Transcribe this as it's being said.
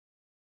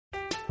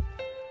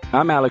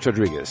I'm Alex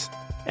Rodriguez.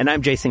 And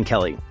I'm Jason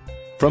Kelly.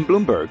 From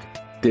Bloomberg,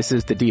 this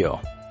is The Deal.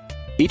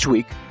 Each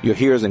week, you'll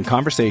hear us in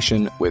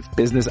conversation with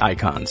business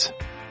icons.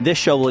 This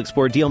show will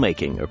explore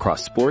deal-making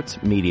across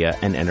sports, media,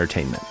 and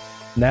entertainment.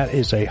 That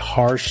is a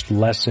harsh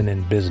lesson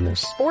in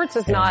business. Sports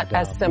is not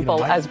as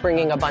simple as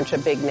bringing a bunch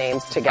of big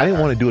names together. I didn't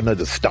want to do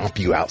another stomp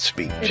you out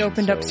speech. It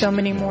opened up so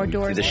many more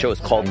doors. The show is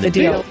called The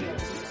Deal.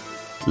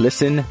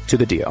 Listen to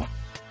The Deal.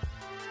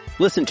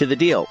 Listen to The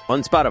Deal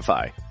on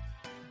Spotify.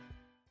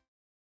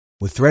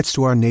 With threats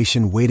to our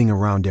nation waiting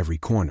around every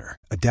corner,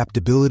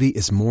 adaptability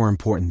is more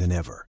important than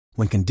ever.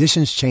 When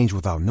conditions change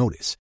without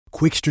notice,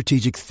 quick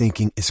strategic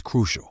thinking is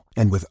crucial.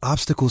 And with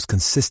obstacles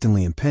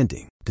consistently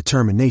impending,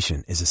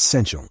 determination is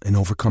essential in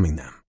overcoming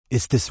them.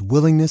 It's this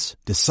willingness,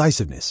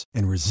 decisiveness,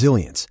 and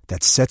resilience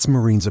that sets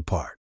Marines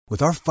apart.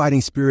 With our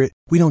fighting spirit,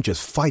 we don't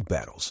just fight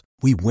battles,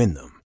 we win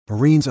them.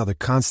 Marines are the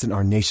constant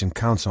our nation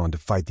counts on to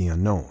fight the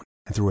unknown.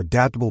 And through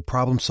adaptable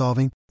problem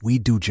solving, we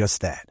do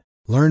just that.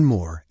 Learn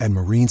more at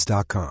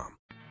marines.com.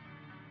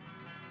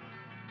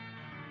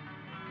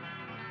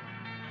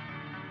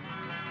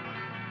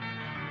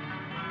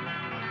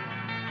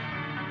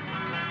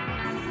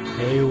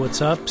 Hey,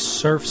 what's up,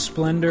 Surf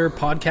Splendor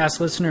podcast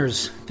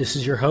listeners? This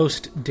is your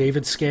host,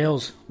 David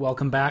Scales.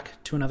 Welcome back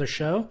to another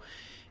show,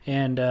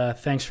 and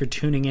thanks for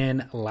tuning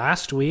in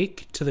last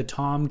week to the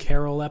Tom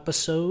Carroll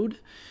episode.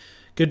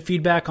 Good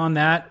feedback on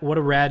that. What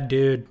a rad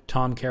dude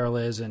Tom Carroll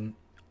is, and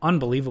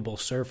unbelievable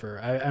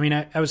surfer.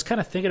 I was kind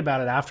of thinking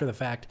about it after the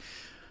fact.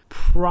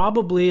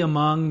 Probably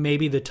among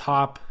maybe the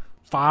top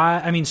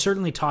 5,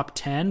 certainly top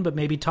 10, but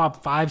maybe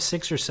top 5,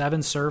 6, or 7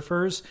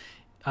 surfers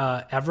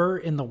ever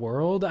in the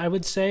world, I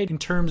would say, in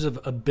terms of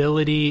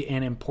ability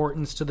and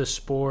importance to the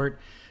sport.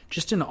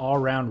 Just an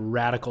all-around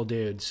radical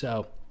dude.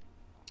 So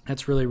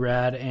that's really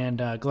rad,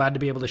 and glad to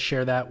be able to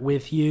share that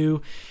with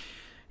you.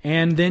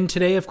 And then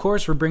today, of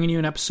course, we're bringing you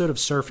an episode of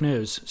Surf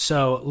News.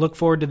 So look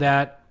forward to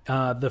that.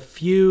 The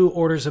few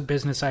orders of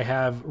business I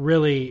have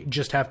really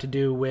just have to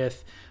do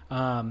with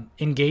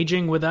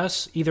engaging with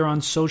us either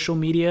on social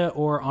media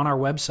or on our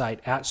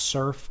website at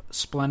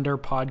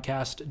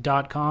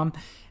surfsplendorpodcast.com.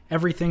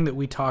 Everything that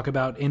we talk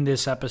about in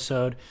this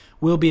episode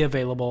will be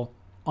available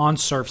on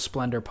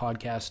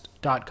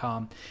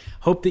surfsplendorpodcast.com.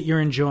 Hope that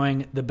you're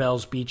enjoying the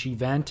Bells Beach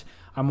event.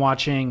 I'm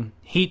watching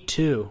Heat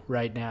 2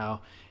 right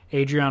now.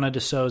 Adriana de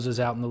Souza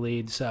is out in the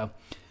lead, so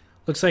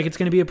looks like it's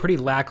going to be a pretty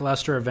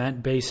lackluster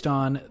event based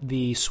on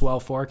the swell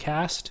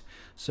forecast.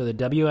 So the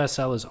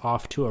WSL is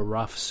off to a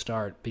rough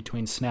start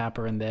between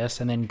Snapper and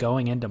this, and then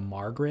going into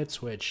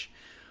Margaret's, which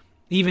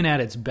even at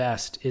its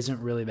best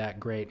isn't really that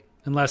great.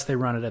 Unless they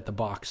run it at the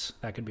box.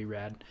 That could be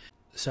rad.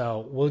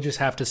 So we'll just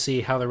have to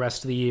see how the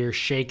rest of the year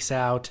shakes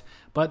out.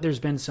 But there's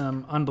been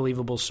some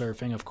unbelievable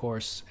surfing, of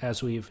course,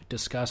 as we've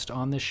discussed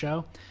on this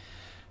show.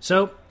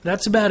 So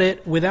that's about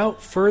it.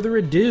 Without further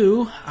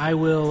ado, I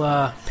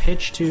will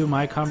pitch to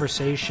my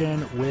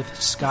conversation with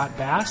Scott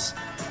Bass,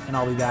 and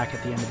I'll be back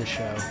at the end of the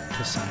show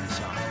to sign us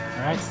off.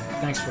 All right?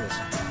 Thanks for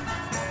listening.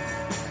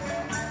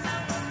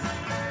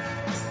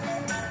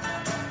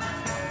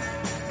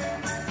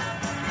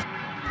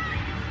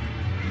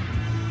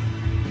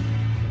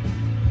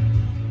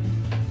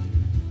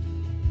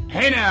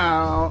 Hey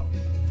now.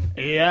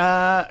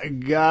 Yeah,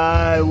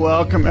 guy,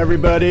 welcome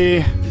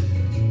everybody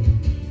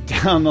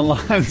down the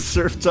line,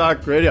 Surf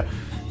Talk Radio.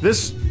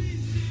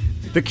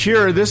 The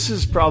Cure, this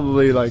is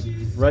probably like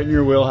right in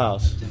your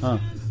wheelhouse, huh?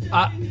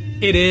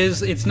 It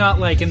is. It's not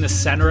like in the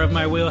center of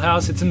my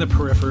wheelhouse. It's in the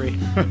periphery.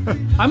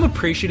 I'm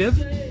appreciative.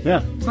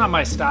 Yeah. It's not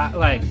my style.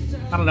 Like,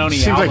 I don't know any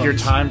albums. Seems like your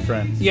time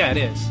frame. Yeah, it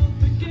is.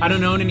 I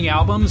don't own any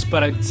albums,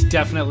 but it's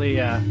definitely,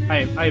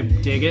 I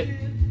dig it.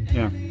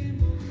 Yeah.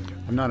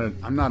 I'm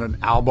not an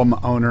album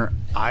owner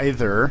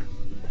either.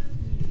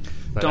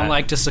 Don't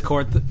like to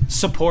support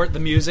the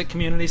music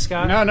community,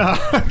 Scott? No.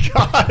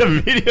 God,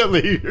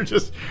 immediately you're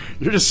just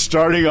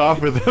starting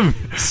off with him.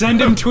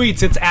 Send him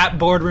tweets. It's at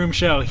Boardroom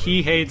Show.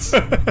 He hates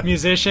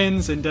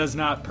musicians and does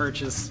not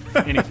purchase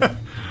anything.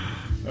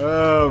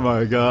 Oh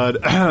my God.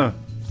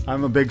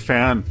 I'm a big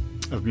fan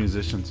of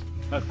musicians.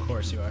 Of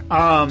course you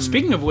are.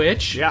 Speaking of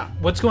which, yeah.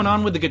 What's going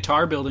on with the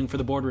guitar building for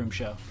the Boardroom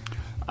Show?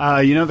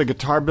 The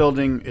guitar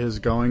building is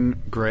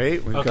going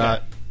great.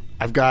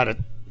 I've got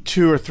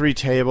 2 or 3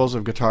 tables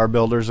of guitar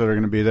builders that are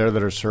going to be there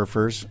that are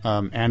surfers.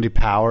 Andy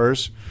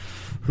Powers,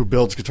 who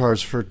builds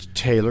guitars for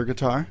Taylor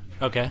Guitar.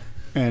 Okay.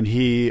 And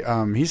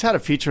he's had a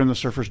feature in the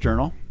Surfer's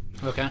Journal.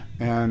 Okay.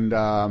 And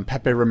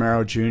Pepe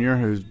Romero Jr.,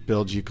 who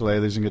builds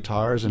ukuleles and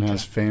guitars and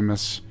has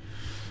famous,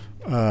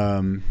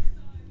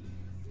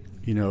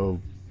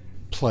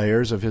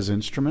 players of his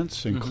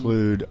instruments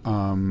include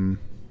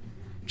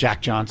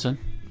Jack Johnson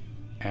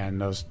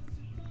and those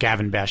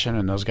Gavin Beshan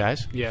and those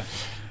guys. Yeah.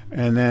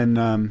 And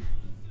then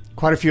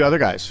quite a few other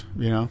guys,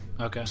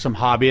 Okay. Some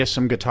hobbyists,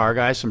 some guitar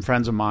guys, some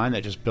friends of mine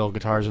that just build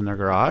guitars in their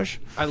garage.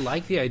 I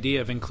like the idea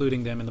of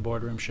including them in the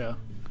Boardroom Show.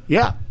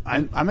 Yeah,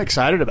 I'm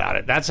excited about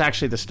it. That's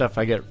actually the stuff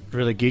I get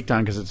really geeked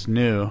on because it's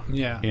new.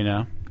 Yeah.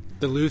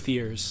 The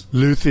Luthiers.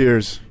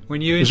 Luthiers.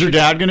 When you Is your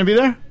dad going to be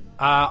there?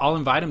 I'll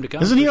invite him to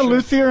come. Isn't he a sure.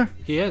 luthier?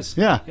 He is.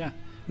 Yeah.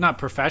 Not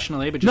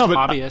professionally, but just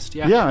hobbyist.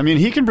 Yeah. Yeah, I mean,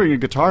 he can bring a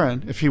guitar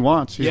in if he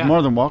wants. He's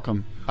more than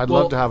welcome. I'd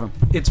love to have him.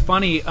 It's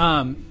funny.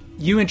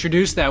 You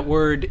introduced that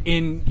word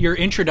in your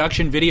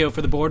introduction video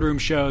for the Boardroom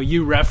Show.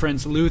 You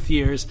referenced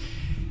luthiers.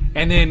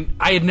 And then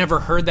I had never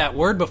heard that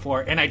word before,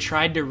 and I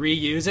tried to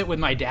reuse it with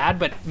my dad,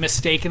 but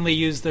mistakenly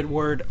used the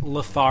word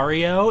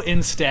Lothario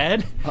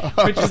instead,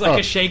 which is like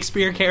a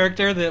Shakespeare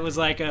character that was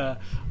like a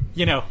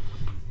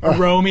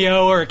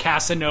Romeo or a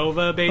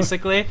Casanova,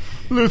 basically.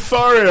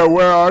 Lothario,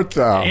 where art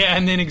thou? Yeah,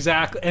 and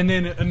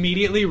then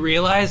immediately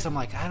realized, I'm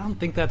like, I don't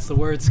think that's the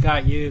word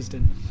Scott used,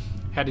 and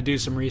had to do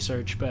some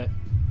research, but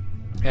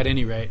at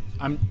any rate,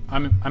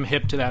 I'm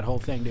hip to that whole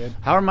thing, dude.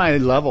 How are my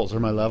levels? Are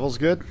my levels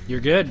good? You're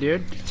good,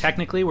 dude.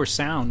 Technically, we're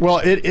sound. Well,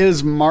 it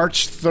is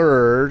March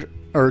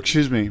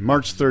 31st.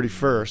 March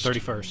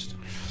 31st.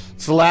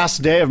 It's the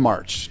last day of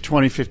March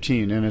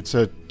 2015, and it's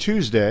a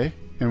Tuesday,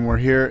 and we're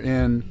here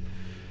in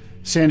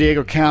San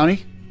Diego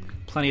County.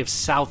 Plenty of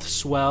south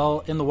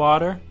swell in the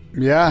water.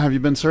 Yeah, have you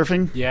been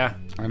surfing? Yeah.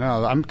 I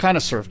know. I'm kind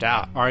of surfed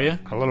out. Are you?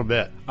 A little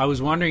bit. I was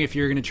wondering if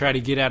you were going to try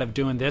to get out of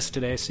doing this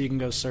today so you can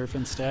go surf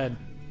instead.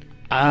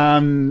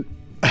 Well,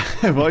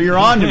 you're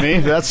on to me.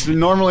 That's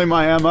normally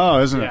my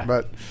MO, isn't it?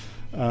 But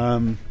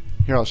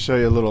here, I'll show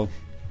you a little.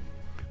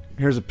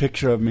 Here's a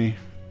picture of me.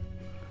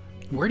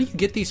 Where do you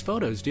get these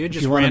photos, dude?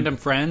 Just random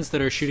friends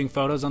that are shooting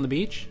photos on the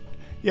beach?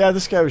 Yeah,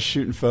 this guy was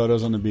shooting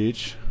photos on the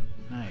beach.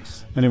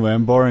 Nice. Anyway,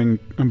 I'm boring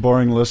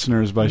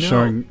listeners by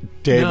showing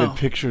David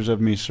pictures of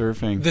me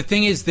surfing. The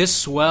thing is, this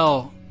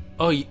swell.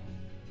 Oh,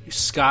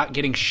 Scott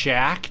getting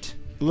shacked.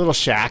 A little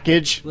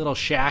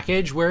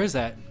shackage. Where is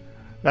that?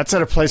 That's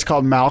at a place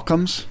called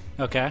Malcolm's.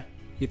 Okay.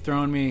 You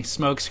throwing me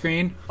smoke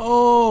screen?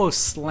 Oh,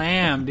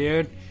 slam,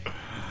 dude.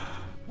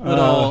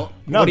 No,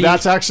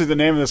 that's actually the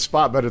name of the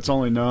spot, but it's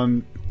only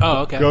known. Oh,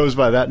 okay. Goes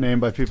by that name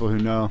by people who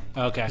know.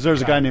 Okay.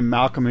 There's a guy named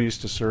Malcolm who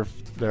used to surf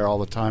there all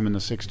the time in the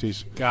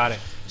 60s. Got it.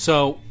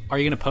 So, are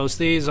you going to post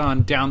these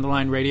on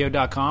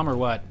downthelineradio.com or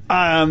what?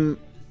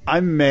 I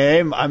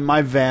may.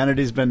 My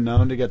vanity's been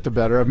known to get the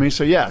better of me,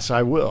 so yes,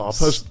 I will. I'll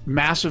post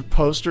massive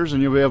posters,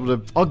 and you'll be able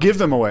to. I'll give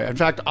them away. In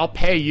fact, I'll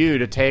pay you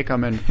to take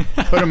them and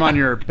put them on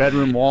your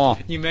bedroom wall.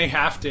 You may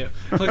have to.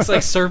 Looks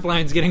like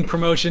Surfline's getting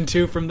promotion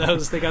too from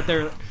those. They got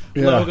their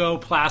logo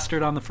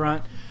plastered on the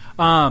front.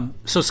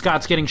 So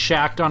Scott's getting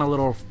shacked on a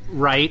little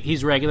right.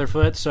 He's regular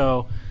foot,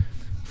 so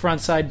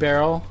front side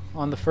barrel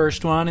on the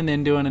first one, and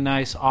then doing a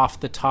nice off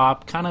the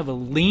top, kind of a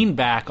lean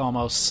back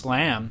almost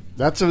slam.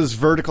 That's as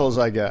vertical as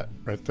I get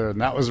right there,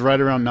 and that was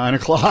right around 9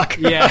 o'clock.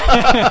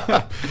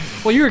 Yeah.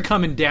 Well, you were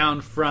coming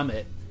down from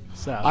it,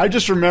 so I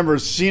just remember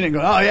seeing it,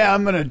 going, "Oh yeah,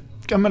 I'm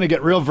gonna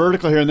get real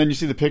vertical here," and then you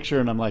see the picture,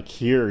 and I'm like,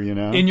 "Here, you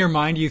know." In your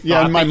mind, you thought.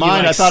 Yeah, in my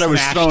mind, I thought I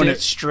was throwing it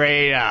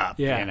straight up.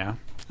 Yeah, you know.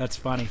 That's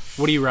funny.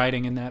 What are you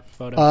riding in that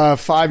photo?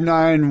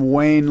 5'9"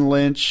 Wayne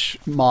Lynch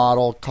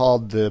model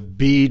called the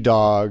B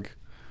Dog.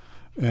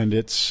 And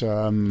it's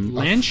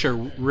Lynch or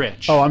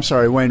Rich? Oh, I'm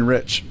sorry, Wayne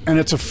Rich, and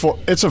it's a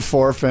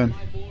four fin.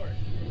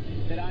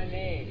 That I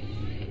made.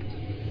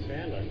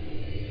 Sandler.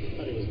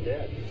 Thought he was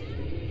dead.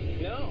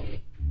 No.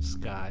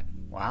 Scott.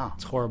 Wow,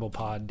 it's horrible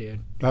pod,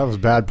 dude. That was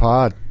bad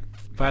pod.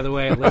 By the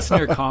way, a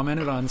listener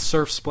commented on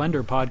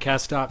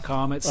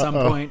surfsplendorpodcast.com at some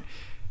point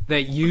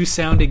that you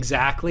sound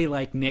exactly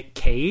like Nick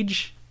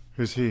Cage.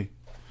 Who's he?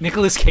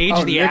 Nicolas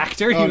Cage, the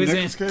actor. He was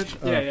Nicolas Cage?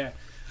 Yeah.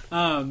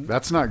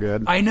 That's not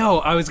good. I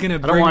know. I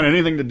don't want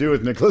anything to do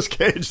with Nicolas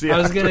Cage. I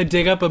was gonna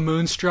dig up a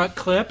Moonstruck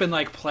clip and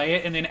like play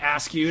it, and then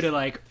ask you to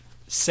like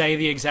say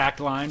the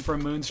exact line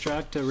from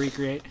Moonstruck to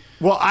recreate.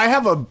 Well, I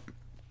have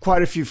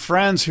quite a few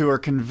friends who are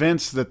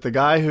convinced that the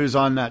guy who's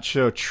on that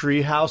show,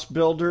 Treehouse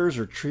Builders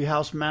or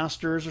Treehouse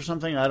Masters or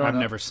something, I've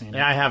never seen it.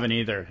 Yeah, I haven't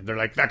either. They're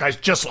like, that guy's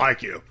just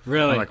like you.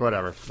 Really? I'm like,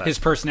 whatever. His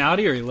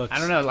personality, or he looks? I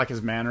don't know, like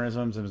his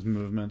mannerisms and his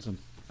movements and.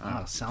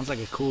 Oh, sounds like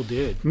a cool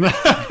dude.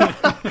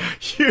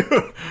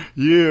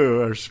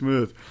 You are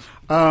smooth.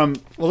 Well,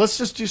 let's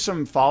just do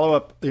some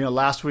follow-up.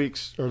 Last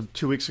week's or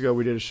 2 weeks ago,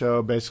 we did a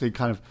show, basically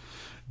kind of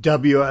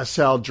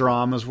WSL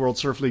dramas, World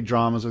Surf League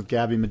dramas with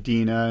Gabby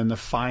Medina and the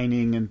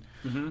fining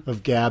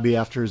of Gabby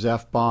after his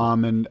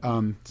F-bomb and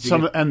and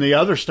the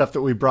other stuff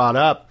that we brought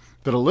up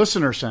that a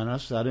listener sent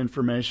us, that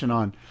information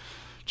on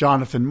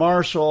Jonathan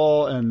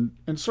Marshall and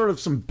sort of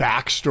some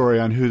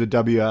backstory on who the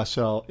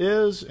WSL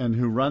is and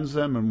who runs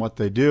them and what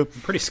they do.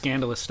 Pretty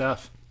scandalous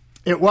stuff.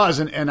 It was,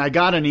 and I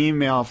got an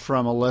email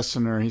from a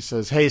listener. He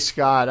says, "Hey,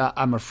 Scott,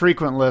 I'm a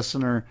frequent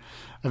listener.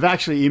 I've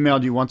actually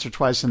emailed you once or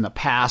twice in the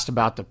past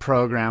about the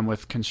program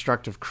with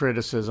constructive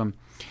criticism.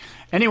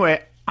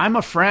 Anyway, I'm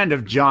a friend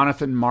of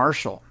Jonathan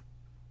Marshall."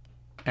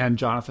 And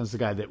Jonathan's the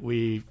guy that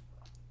we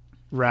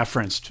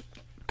referenced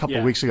a couple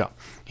of weeks ago.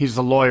 He's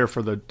the lawyer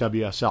for the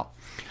WSL.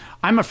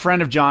 "I'm a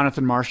friend of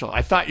Jonathan Marshall.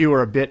 I thought you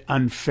were a bit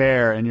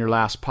unfair in your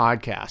last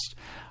podcast.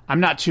 I'm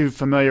not too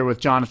familiar with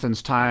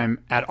Jonathan's time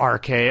at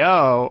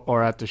RKO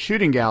or at the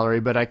shooting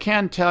gallery, but I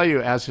can tell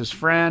you as his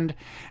friend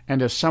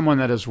and as someone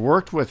that has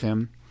worked with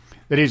him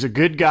that he's a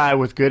good guy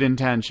with good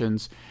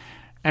intentions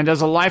And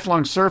as a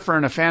lifelong surfer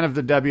and a fan of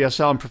the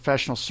WSL and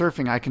professional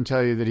surfing, I can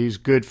tell you that he's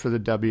good for the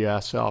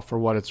WSL for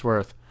what it's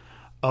worth.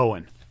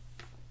 Owen.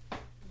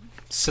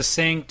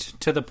 Succinct,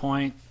 to the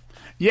point.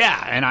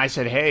 Yeah, and I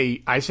said,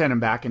 hey, I sent him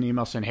back an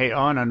email saying, hey,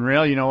 Owen,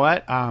 unreal, you know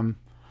what?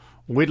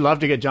 We'd love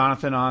to get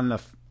Jonathan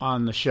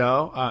on the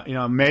show.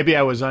 Maybe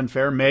I was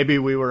unfair. Maybe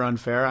we were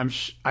unfair.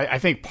 I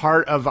think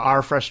part of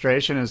our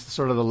frustration is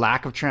sort of the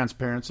lack of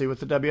transparency with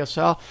the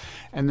WSL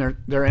and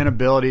their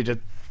inability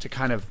to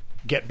kind of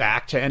get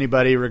back to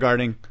anybody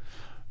regarding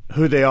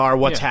who they are,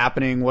 what's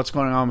happening, what's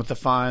going on with the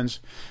funds.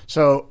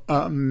 So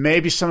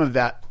maybe some of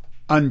that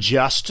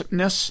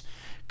unjustness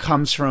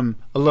comes from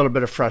a little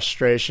bit of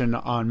frustration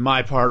on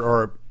my part,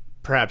 or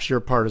perhaps your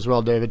part as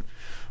well, David.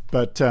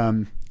 But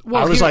I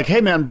was like, hey,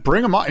 man,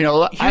 bring him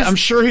on. I'm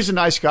sure he's a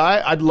nice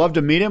guy. I'd love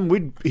to meet him.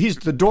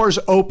 The door's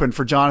open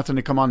for Jonathan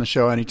to come on the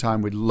show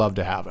anytime. We'd love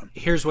to have him.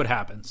 Here's what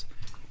happens.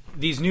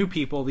 These new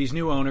people, these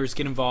new owners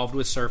get involved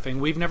with surfing.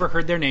 We've never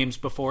heard their names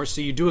before, so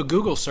you do a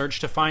Google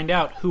search to find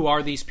out who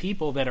are these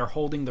people that are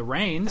holding the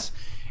reins,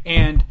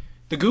 and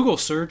the Google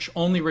search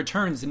only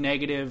returns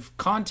negative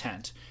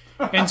content.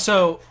 And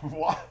so,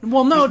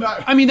 well, no,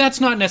 I mean,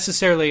 that's not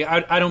necessarily,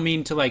 I don't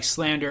mean to like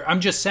slander. I'm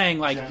just saying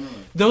like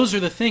those are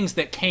the things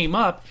that came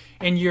up,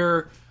 and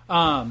you're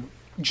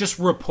just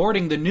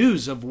reporting the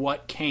news of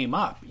what came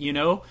up, you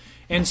know?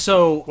 And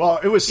so, well,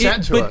 it was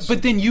sent to us.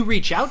 But then you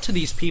reach out to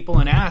these people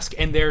and ask,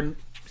 and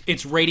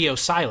it's radio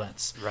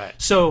silence. Right.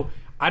 So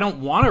I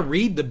don't want to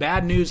read the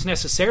bad news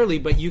necessarily,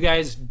 but you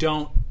guys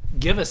don't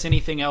give us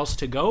anything else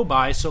to go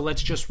by. So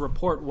let's just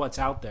report what's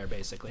out there,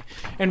 basically.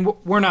 And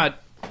we're not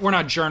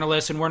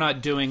journalists, and we're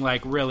not doing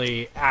like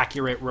really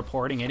accurate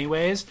reporting,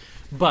 anyways.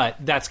 But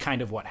that's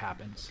kind of what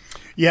happens.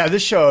 Yeah,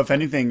 this show, if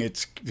anything,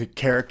 the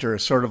character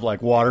is sort of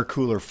like water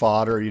cooler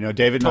fodder. You know,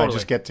 David and I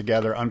just get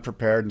together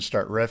unprepared and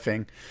start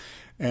riffing.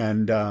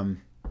 And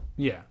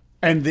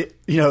and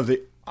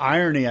the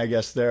irony, I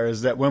guess, there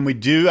is that when we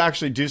do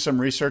actually do some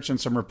research and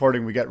some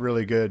reporting, we get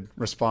really good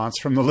response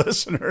from the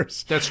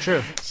listeners. That's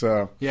true.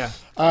 So yeah,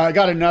 I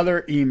got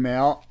another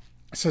email.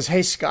 It says,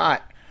 "Hey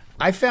Scott,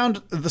 I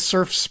found the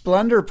Surf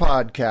Splendor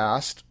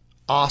podcast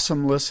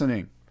awesome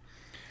listening.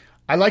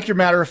 I like your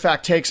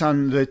matter-of-fact takes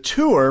on the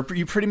tour.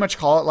 You pretty much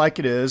call it like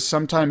it is.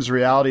 Sometimes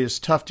reality is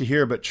tough to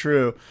hear, but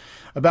true.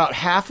 About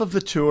half of the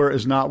tour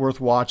is not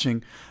worth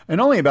watching, and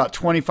only about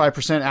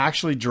 25%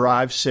 actually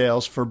drive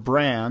sales for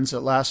brands,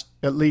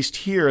 at least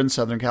here in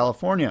Southern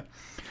California.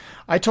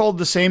 I told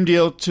the same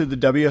deal to the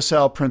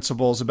WSL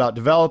principals about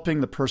developing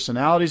the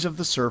personalities of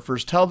the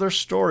surfers, tell their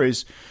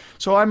stories,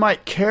 so I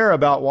might care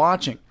about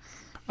watching.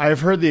 I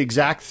have heard the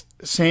exact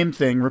same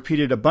thing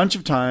repeated a bunch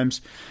of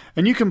times,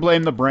 and you can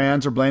blame the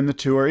brands or blame the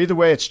tour. Either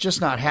way, it's just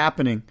not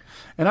happening.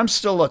 And I'm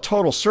still a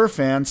total surf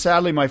fan.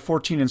 Sadly, my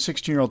 14 and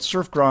 16-year-old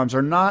surf groms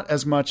are not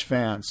as much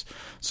fans.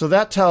 So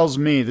that tells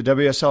me the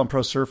WSL and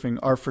pro surfing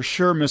are for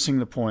sure missing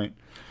the point.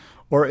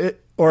 Or it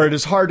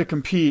is hard to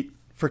compete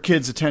for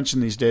kids'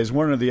 attention these days,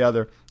 one or the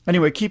other.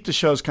 Anyway, keep the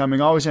shows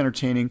coming, always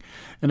entertaining,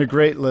 and a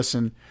great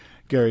listen,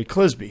 Gary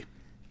Clisby."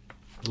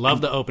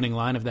 Love the opening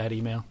line of that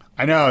email.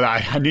 I know.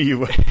 I knew you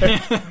would.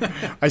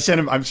 I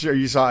sent him. I'm sure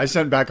you saw. I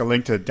sent back a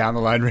link to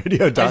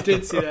downthelineradio.com. I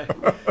did see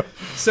that.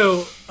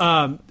 So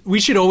we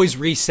should always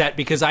reset,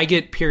 because I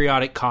get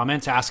periodic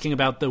comments asking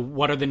about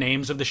what are the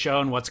names of the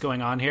show and what's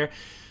going on here.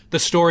 The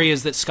story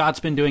is that Scott's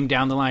been doing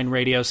Down the Line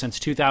Radio since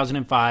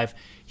 2005.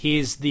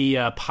 He's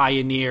the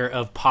pioneer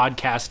of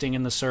podcasting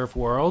in the surf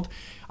world.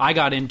 I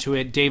got into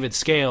it, David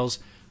Scales,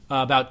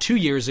 about 2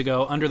 years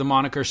ago under the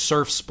moniker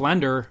Surf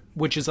Splendor,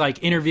 which is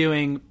like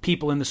interviewing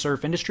people in the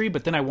surf industry.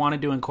 But then I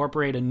wanted to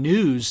incorporate a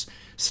news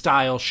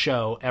style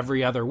show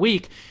every other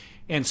week.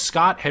 And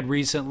Scott had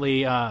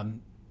recently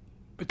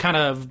kind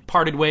of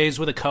parted ways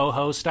with a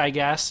co-host, I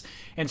guess.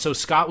 And so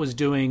Scott was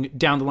doing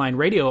Down the Line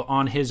Radio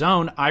on his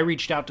own. I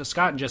reached out to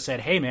Scott and just said,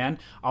 "Hey man,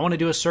 I want to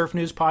do a surf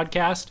news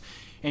podcast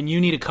and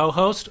you need a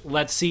co-host.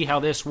 Let's see how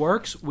this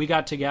works." We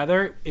got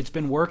together. It's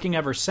been working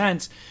ever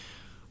since.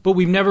 But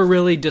we've never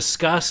really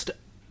discussed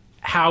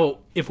how,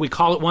 if we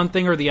call it one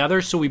thing or the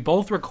other. So we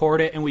both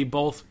record it and we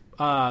both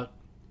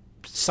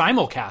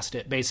simulcast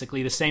it,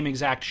 basically, the same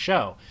exact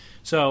show.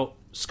 So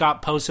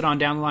Scott posted on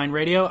Down the Line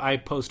Radio. I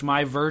post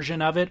my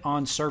version of it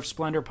on Surf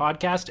Splendor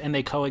Podcast, and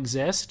they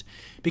coexist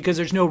because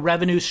there's no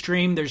revenue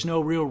stream. There's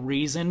no real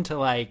reason to,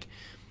 like,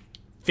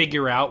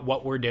 figure out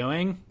what we're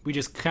doing. We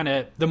just kind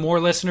of, the more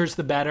listeners,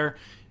 the better.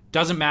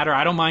 Doesn't matter.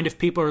 I don't mind if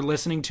people are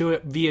listening to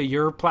it via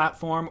your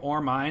platform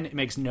or mine. It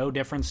makes no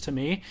difference to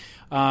me.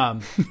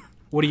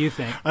 What do you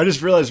think? I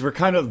just realized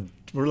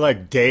we're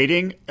like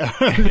dating,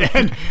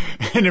 and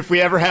if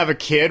we ever have a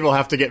kid, we'll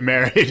have to get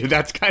married.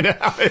 That's kind of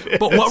how it is.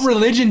 But what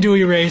religion do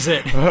we raise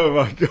it? Oh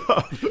my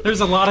God!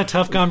 There's a lot of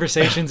tough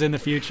conversations in the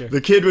future.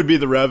 The kid would be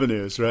the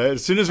revenues, right?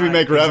 As soon as we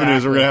make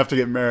revenues, we're going to have to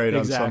get married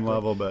on some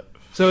level. But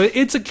so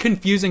it's a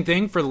confusing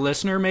thing for the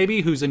listener,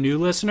 maybe who's a new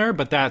listener,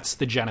 but that's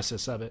the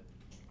genesis of it.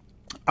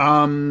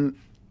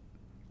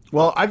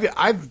 Well,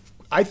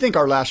 I think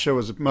our last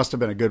show must have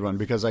been a good one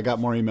because I got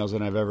more emails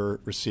than I've ever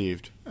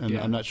received, and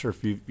Yeah. I'm not sure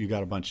if you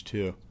got a bunch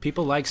too.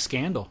 People like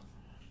scandal.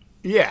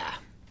 Yeah,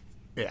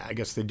 I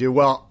guess they do.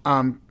 Well,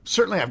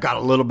 certainly I've got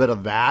a little bit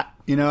of that.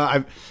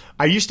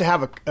 I used to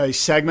have a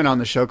segment on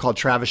the show called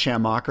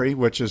Travisham Mockery,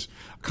 which is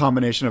a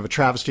combination of a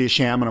travesty, a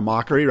sham, and a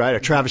mockery, right? A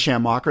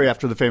Travisham Mockery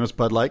after the famous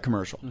Bud Light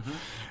commercial. Mm-hmm.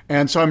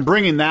 And so I'm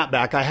bringing that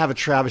back. I have a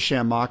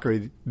Travisham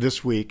Mockery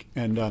this week,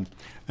 and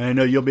I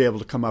know you'll be able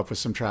to come up with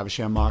some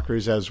Travisham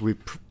Mockeries as we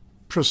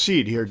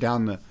proceed here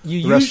down the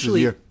rest of the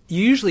year.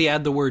 You usually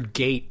add the word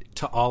gate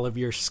to all of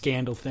your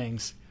scandal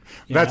things.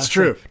 That's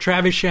true. So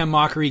Travisham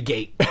Mockery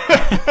gate.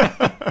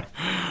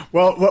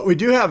 Well, what we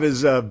do have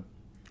is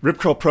Rip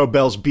Curl Pro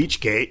Bell's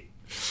Beach Gate.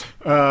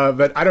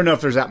 But I don't know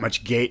if there's that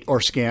much gate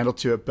or scandal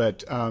to it.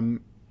 But,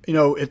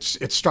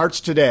 it starts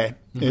today.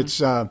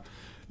 Mm-hmm.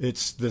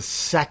 It's the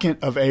 2nd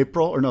of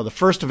April, or no, the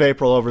 1st of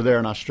April over there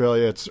in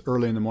Australia. It's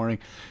early in the morning.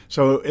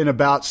 So in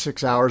about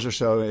 6 hours or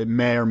so, it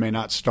may or may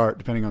not start,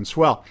 depending on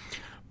swell.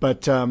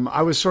 But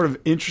I was sort of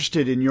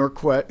interested in your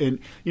question.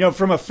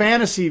 From a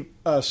fantasy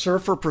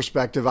surfer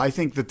perspective, I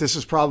think that this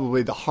is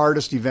probably the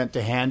hardest event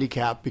to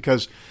handicap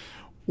because,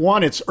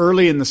 one, it's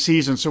early in the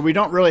season, so we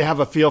don't really have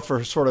a feel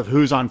for sort of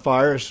who's on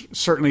fire.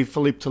 Certainly,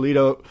 Filipe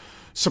Toledo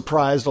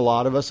surprised a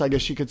lot of us, I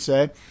guess you could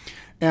say.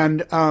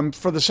 And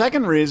for the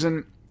second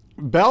reason,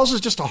 Bells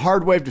is just a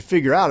hard wave to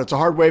figure out. It's a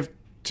hard wave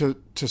to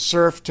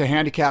surf, to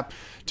handicap,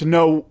 to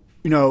know,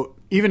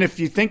 even if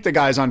you think the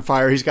guy's on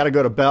fire, he's got to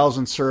go to Bells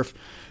and surf.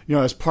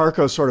 As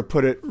Parco sort of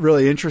put it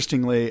really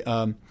interestingly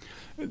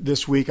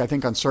this week, I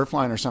think on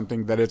Surfline or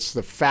something, that it's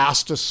the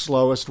fastest,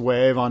 slowest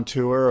wave on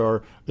tour,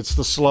 or it's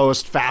the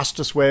slowest,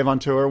 fastest wave on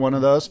tour, one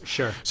of those.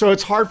 Sure. So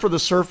it's hard for the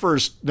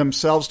surfers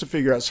themselves to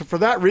figure out. So for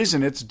that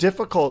reason, it's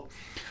difficult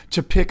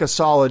to pick a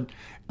solid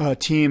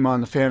team on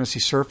the fantasy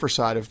surfer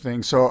side of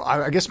things. So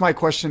I guess my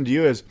question to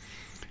you is,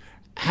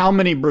 how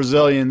many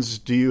Brazilians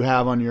do you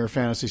have on your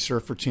fantasy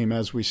surfer team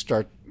as we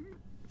start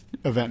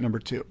event number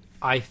 2?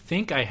 I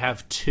think I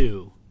have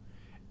 2.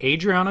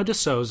 Adriano de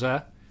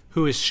Souza,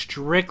 who is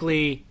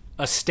strictly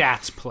a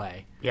stats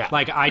play. Yeah.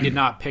 Like, I did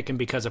not pick him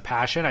because of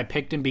passion. I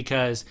picked him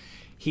because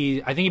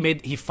he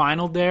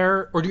finaled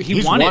there, or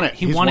he won it.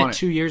 He won it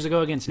 2 years ago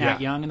against Nat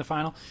Young in the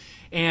final.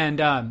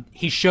 And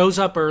he shows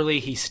up early.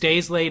 He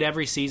stays late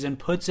every season,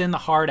 puts in the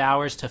hard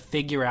hours to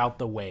figure out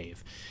the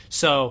wave.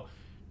 So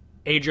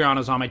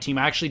Adriano's on my team.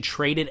 I actually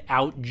traded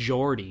out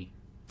Jordy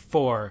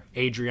for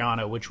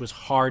Adriano, which was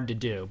hard to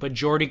do. But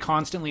Jordy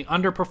constantly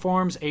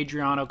underperforms.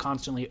 Adriano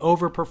constantly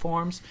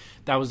overperforms.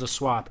 That was the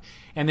swap.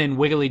 And then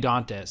Wiggly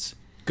Dantes,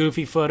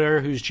 goofy footer,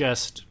 who's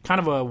just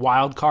kind of a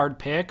wild card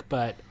pick,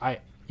 but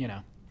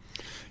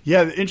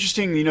Yeah,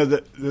 interesting.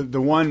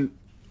 The one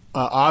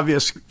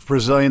obvious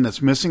Brazilian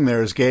that's missing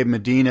there is Gabe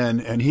Medina,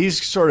 and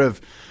he's sort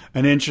of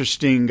an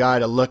interesting guy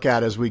to look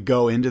at as we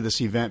go into this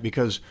event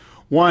because,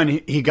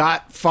 one, he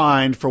got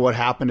fined for what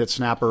happened at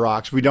Snapper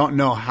Rocks. We don't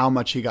know how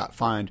much he got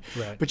fined.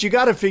 Right. But you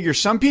got to figure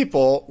some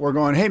people were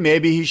going, hey,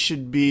 maybe he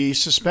should be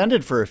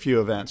suspended for a few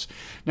events.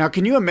 Now,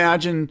 can you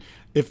imagine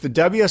if the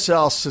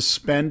WSL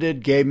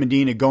suspended Gabe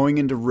Medina going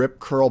into Rip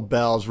Curl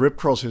Bells? Rip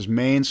Curl's his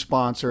main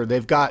sponsor.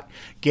 They've got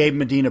Gabe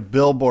Medina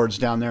billboards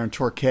down there in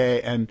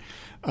Torquay, and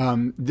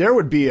there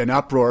would be an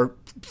uproar,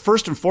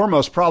 first and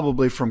foremost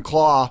probably from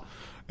Claw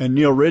and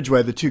Neil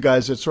Ridgway, the two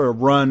guys that sort of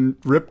run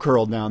Rip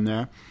Curl down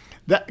there.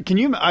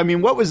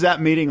 What was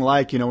that meeting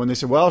like, when they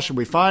said, well, should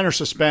we fine or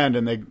suspend?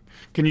 And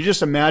can you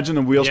just imagine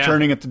the wheels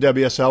turning at the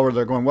WSL where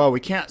they're going, well, we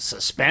can't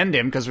suspend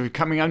him because we're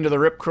coming under the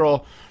Rip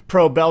Curl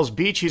Pro Bells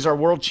Beach. He's our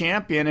world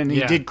champion, and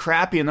he did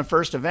crappy in the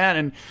first event.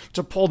 And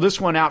to pull this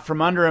one out from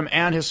under him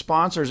and his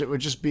sponsors, it would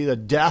just be the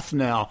death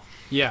knell.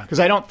 Yeah. Because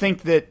I don't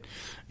think that,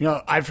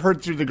 I've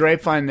heard through the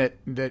grapevine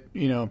that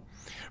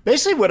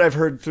basically what I've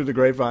heard through the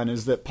grapevine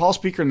is that Paul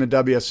Speaker in the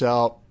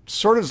WSL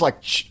sort of is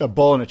like a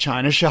bull in a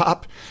china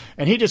shop,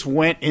 and he just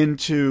went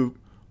into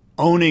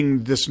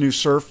owning this new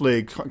surf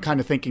league kind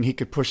of thinking he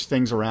could push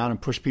things around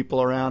and push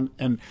people around,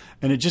 and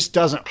it just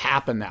doesn't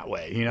happen that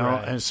way,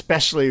 Right. And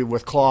especially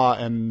with Claw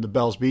and the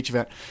Bells Beach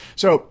event.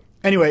 So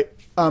anyway,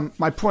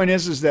 my point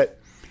is that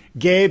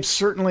Gabe's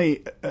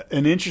certainly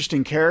an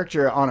interesting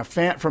character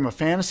from a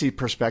fantasy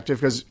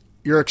perspective because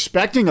you're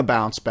expecting a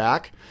bounce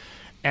back,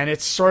 and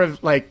it's sort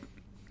of like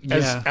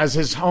as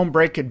his home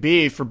break could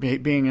be for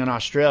being in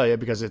Australia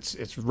because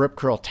it's Rip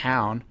Curl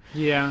town.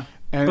 Yeah.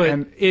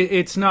 But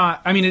it's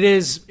not. I mean, it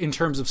is in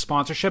terms of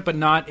sponsorship, but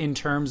not in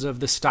terms of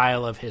the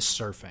style of his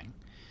surfing.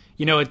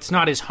 It's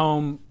not his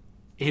home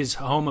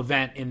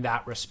event in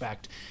that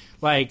respect.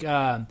 Like,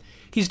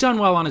 he's done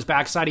well on his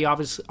backside. He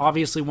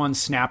obviously won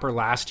Snapper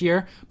last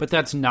year, but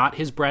that's not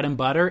his bread and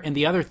butter. And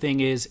the other thing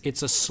is,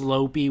 it's a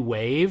slopey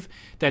wave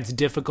that's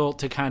difficult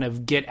to kind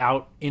of get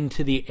out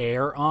into the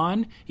air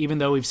on, even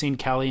though we've seen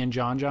Kelly and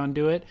John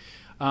do it.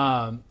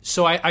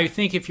 So I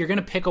think if you're going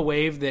to pick a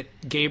wave that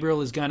Gabriel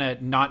is going to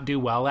not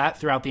do well at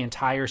throughout the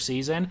entire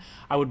season,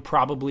 I would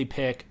probably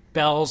pick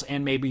Bells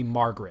and maybe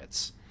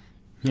Margaret's.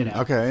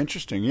 Okay,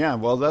 interesting. Yeah,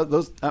 well,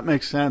 that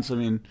makes sense. I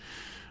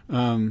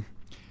mean,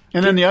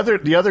 And then the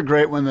other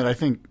great one that I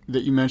think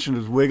that you mentioned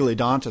was Wiggly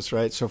Dantas,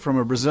 right? So from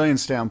a Brazilian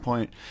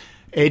standpoint,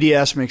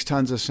 ADS makes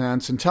tons of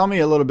sense. And tell me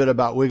a little bit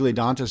about Wiggly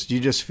Dantas. Do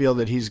you just feel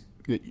that he's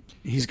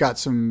got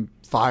some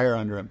fire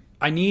under him?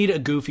 I need a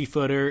goofy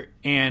footer,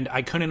 and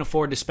I couldn't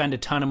afford to spend a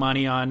ton of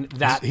money on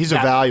that. He's a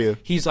value.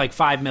 He's like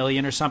 $5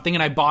 million or something,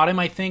 and I bought him,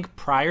 I think,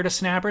 prior to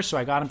Snapper, so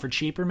I got him for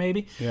cheaper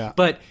maybe. Yeah.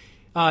 But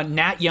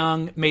Nat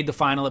Young made the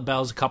final at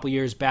Bell's a couple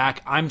years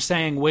back. I'm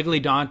saying Wiggly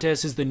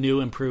Dantas is the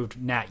new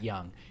improved Nat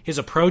Young. His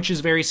approach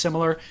is very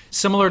similar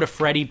to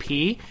Freddie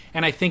P,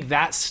 and I think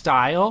that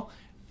style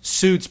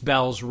suits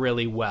Bell's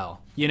really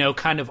well. You know,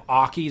 kind of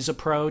Aki's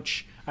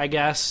approach, I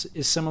guess,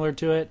 is similar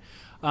to it.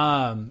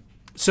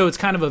 So it's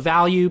kind of a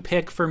value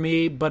pick for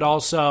me, but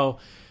also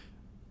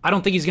I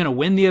don't think he's going to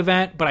win the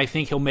event, but I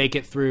think he'll make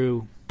it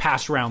through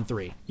past round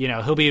 3. You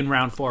know, he'll be in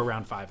round 4,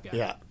 round 5 guy.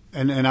 Yeah,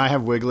 and I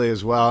have Wiggly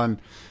as well. And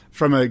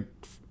from a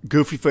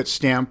goofy foot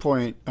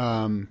standpoint,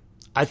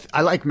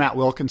 I like Matt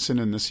Wilkinson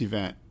in this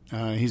event.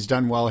 He's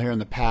done well here in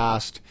the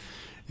past.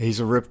 He's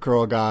a rip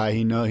curl guy.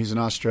 He's an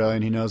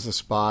Australian. He knows the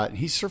spot.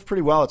 He surfed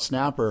pretty well at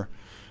Snapper.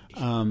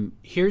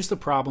 Here's the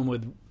problem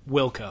with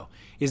Wilco,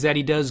 is that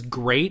he does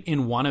great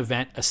in one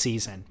event a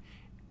season.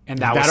 And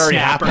that was already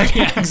Snapper. happened.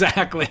 Yeah,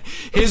 exactly.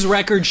 His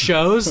record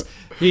shows,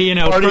 you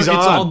know, Party's it's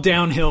on. all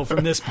downhill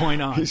from this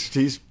point on.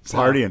 He's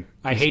partying.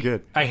 I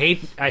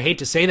hate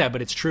to say that,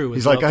 but it's true.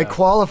 He's like, I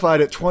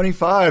qualified at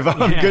 25.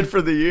 I'm good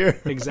for the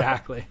year.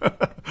 Exactly.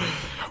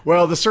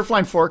 Well, the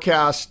Surfline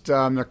forecast,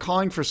 they're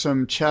calling for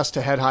some chest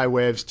to head high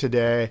waves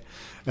today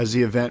as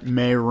the event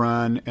may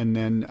run. And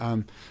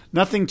then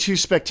nothing too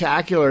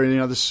spectacular. You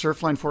know, the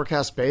Surfline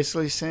forecast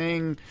basically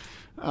saying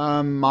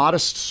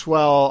modest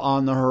swell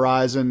on the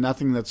horizon,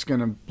 nothing that's going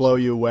to blow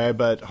you away,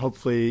 but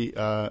hopefully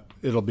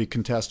it'll be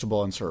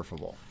contestable and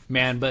surfable.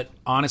 Man, but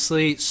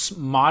honestly,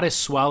 modest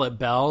swell at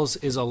Bell's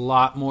is a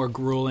lot more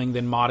grueling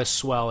than modest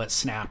swell at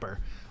Snapper.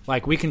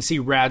 Like, we can see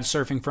rad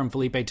surfing from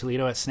Felipe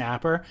Toledo at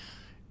Snapper.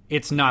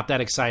 It's not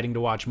that exciting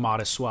to watch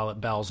modest swell at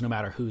Bell's, no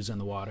matter who's in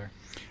the water.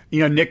 You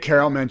know, Nick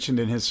Carroll mentioned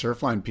in his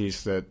Surfline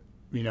piece that,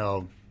 you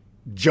know,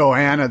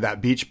 Joanna, that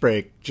beach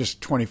break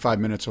just 25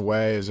 minutes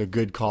away, is a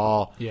good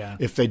call. Yeah.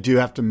 If they do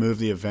have to move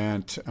the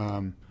event,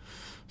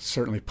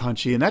 certainly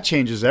punchy. And that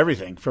changes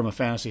everything from a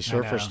fantasy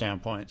surfer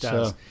standpoint. It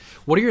does. So,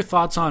 what are your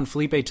thoughts on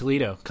Felipe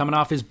Toledo? Coming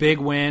off his big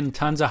win,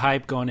 tons of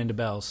hype going into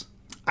Bell's.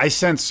 I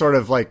sense sort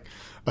of like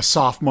a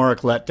sophomoric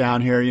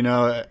letdown here. You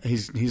know,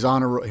 he's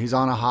on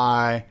a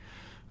high.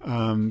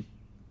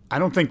 I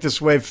don't think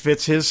this wave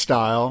fits his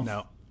style.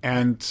 No.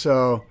 And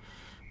so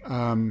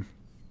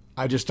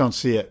I just don't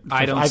see it.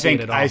 I see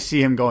it at all. I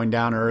see him going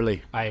down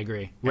early. I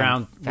agree.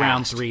 Round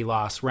 3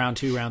 loss. Round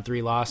 2, round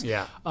 3 loss.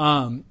 Yeah.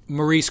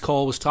 Maurice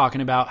Cole was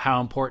talking about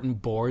how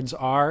important boards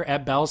are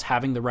at Bell's,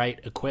 having the right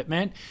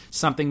equipment,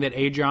 something that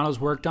Adriano's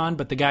worked on.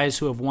 But the guys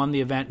who have won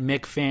the event,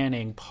 Mick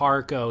Fanning,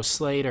 Parco,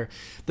 Slater,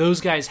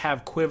 those guys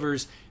have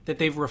quivers that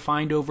they've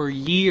refined over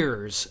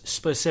years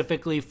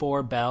specifically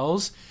for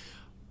Bell's.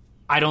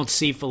 I don't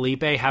see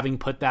Felipe having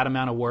put that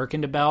amount of work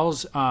into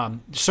Bell's.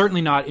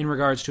 Certainly not in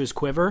regards to his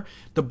quiver.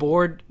 The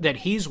board that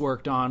he's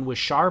worked on was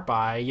Sharp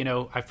Eye, you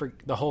know,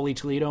 the Holy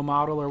Toledo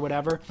model or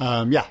whatever.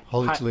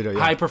 Holy Toledo, yeah.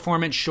 High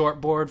performance short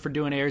board for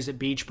doing airs at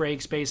beach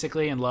breaks,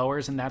 basically, and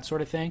lowers and that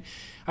sort of thing.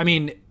 I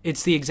mean,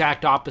 it's the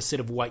exact opposite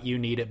of what you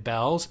need at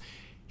Bell's.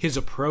 His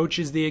approach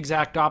is the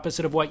exact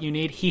opposite of what you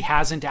need. He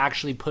hasn't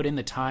actually put in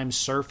the time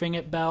surfing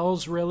at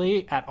Bell's,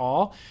 really, at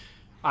all.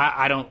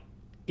 I don't...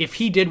 If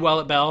he did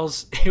well at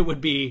Bell's, it would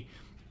be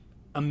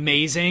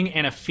amazing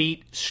and a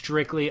feat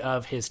strictly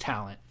of his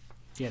talent,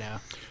 you know?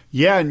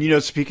 Yeah, and, you know,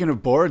 speaking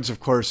of boards,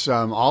 of course,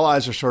 all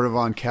eyes are sort of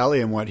on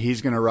Kelly and what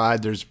he's going to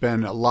ride. There's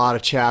been a lot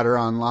of chatter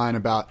online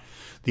about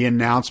the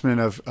announcement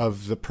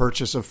of the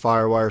purchase of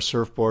Firewire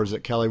surfboards,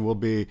 that Kelly will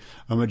be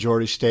a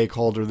majority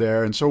stakeholder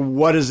there. And so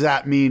what does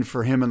that mean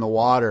for him in the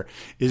water?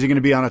 Is he going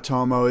to be on a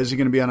Tomo? Is he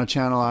going to be on a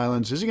Channel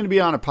Islands? Is he going to be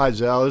on a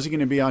Paizel? Is he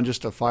going to be on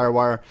just a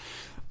Firewire?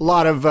 A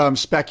lot of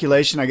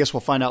speculation. I guess we'll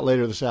find out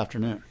later this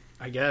afternoon.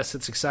 I guess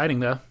it's exciting,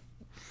 though.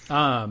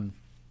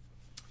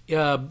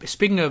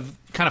 Speaking of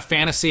kind of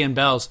fantasy and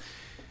Bell's,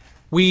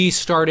 we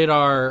started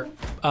our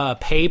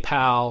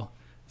PayPal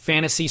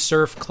Fantasy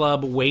Surf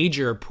Club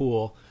wager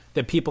pool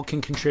that people can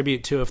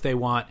contribute to if they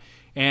want.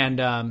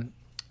 And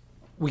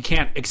we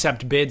can't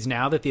accept bids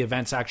now that the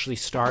event's actually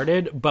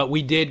started, but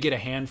we did get a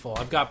handful.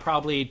 I've got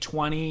probably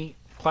 20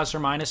 plus or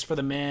minus for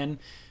the men,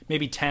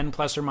 maybe 10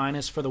 plus or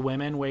minus for the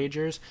women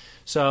wagers.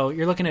 So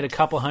you're looking at a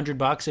couple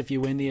 $100 if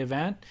you win the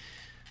event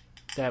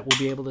that we'll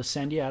be able to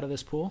send you out of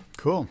this pool.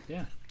 Cool.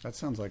 Yeah. That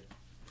sounds like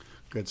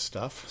good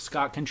stuff.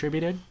 Scott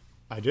contributed.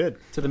 I did.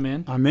 To the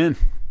men? I'm in.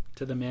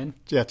 To the men?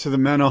 Yeah, to the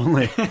men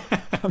only.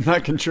 I'm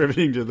not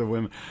contributing to the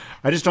women.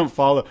 I just don't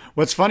follow.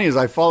 What's funny is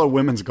I follow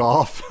women's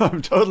golf.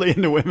 I'm totally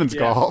into women's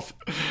golf.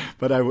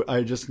 But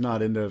I just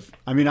not into...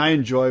 I mean, I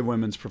enjoy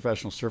women's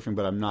professional surfing,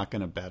 but I'm not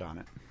going to bet on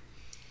it.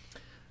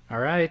 All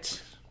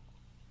right.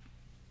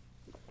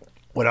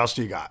 What else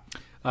do you got?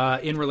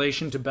 In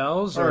relation to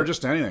Bell's? Or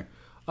just anything.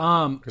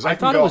 Because I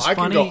thought it was funny.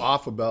 I can go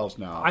off of bells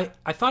now.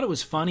 I thought it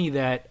was funny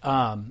that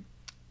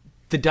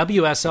the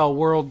WSL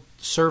World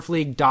Surf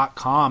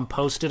League.com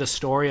posted a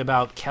story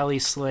about Kelly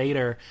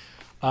Slater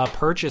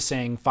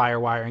purchasing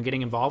Firewire and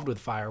getting involved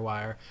with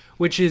Firewire,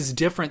 which is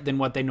different than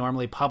what they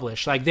normally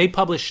publish. Like, they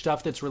publish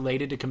stuff that's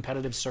related to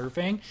competitive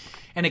surfing,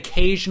 and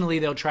occasionally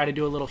they'll try to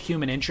do a little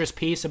human interest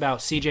piece about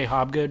CJ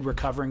Hobgood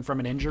recovering from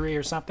an injury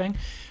or something.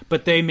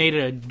 But they made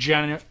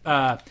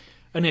an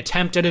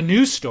attempt at a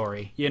news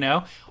story,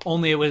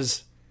 only it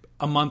was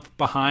a month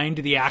behind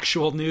the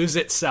actual news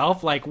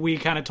itself. Like, we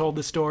kind of told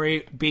the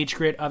story, Beach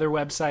Grit, other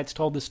websites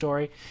told the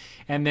story,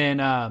 and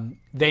then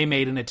they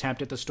made an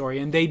attempt at the story,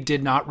 and they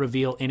did not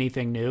reveal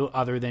anything new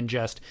other than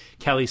just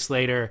Kelly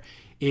Slater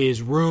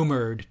is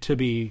rumored to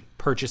be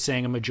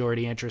purchasing a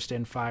majority interest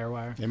in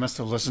Firewire. They must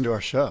have listened to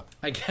our show.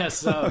 I guess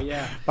so,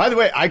 yeah. By the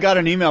way, I got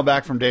an email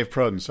back from Dave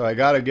Proden, so I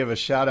got to give a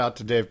shout out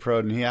to Dave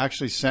Proden. He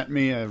actually sent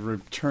me a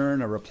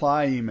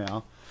reply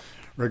email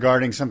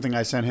regarding something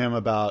I sent him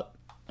about,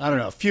 I don't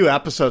know, a few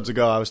episodes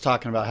ago. I was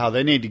talking about how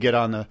they need to get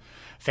on the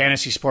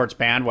fantasy sports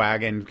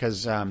bandwagon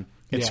because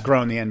it's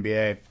grown the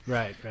NBA.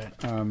 Right.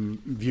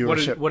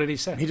 Viewership. What did he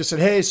say? He just said,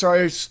 hey,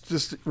 sorry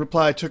this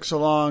reply took so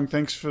long.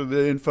 Thanks for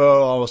the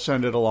info. I'll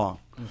send it along.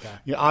 Okay.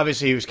 Yeah,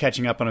 obviously, he was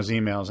catching up on his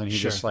emails, and he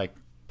just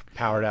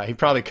powered out. He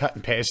probably cut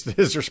and pasted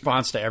his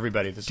response to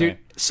everybody the same. Dude,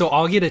 so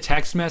I'll get a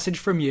text message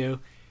from you,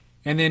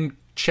 and then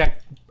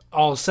check.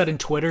 All of a sudden,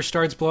 Twitter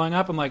starts blowing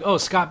up. I'm like, oh,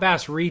 Scott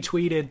Bass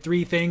retweeted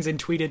 3 things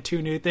and tweeted 2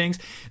 new things.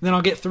 And then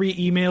I'll get 3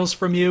 emails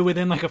from you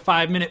within like a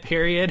 5-minute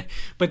period,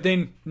 but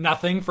then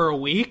nothing for a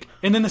week.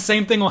 And then the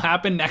same thing will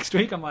happen next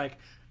week. I'm like,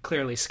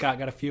 clearly Scott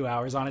got a few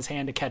hours on his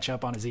hand to catch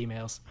up on his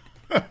emails.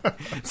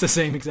 It's the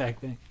same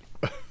exact thing.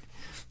 I'm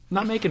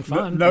not making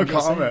fun. No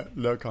comment.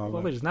 No comment.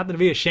 Well, there's nothing to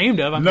be ashamed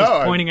of. I'm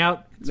just pointing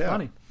out it's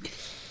funny.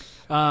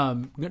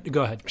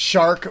 Go ahead.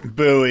 Shark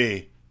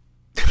buoy.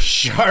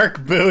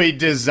 Shark buoy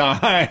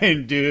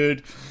design,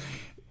 dude.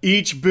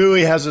 Each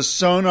buoy has a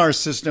sonar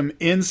system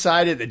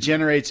inside it that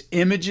generates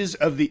images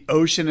of the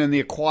ocean and the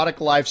aquatic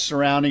life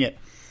surrounding it.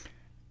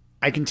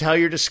 I can tell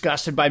you're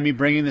disgusted by me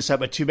bringing this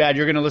up, but too bad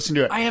you're going to listen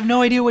to it. I have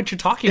no idea what you're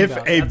talking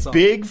about. If a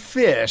big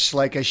fish,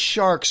 like a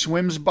shark,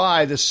 swims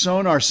by, the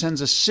sonar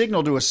sends a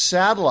signal to a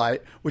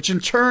satellite, which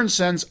in turn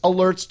sends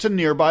alerts to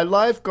nearby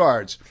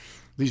lifeguards.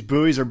 These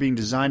buoys are being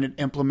designed and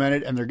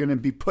implemented, and they're going to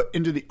be put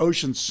into the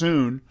ocean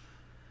soon.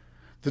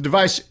 The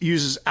device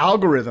uses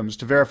algorithms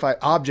to verify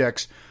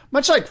objects,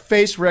 much like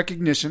face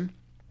recognition,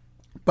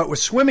 but with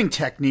swimming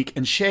technique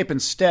and shape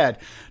instead.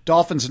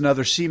 Dolphins and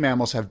other sea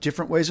mammals have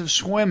different ways of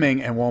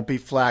swimming and won't be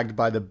flagged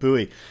by the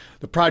buoy.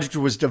 The project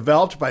was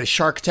developed by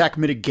Shark Attack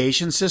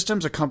Mitigation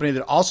Systems, a company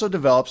that also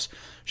develops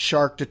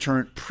shark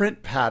deterrent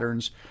print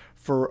patterns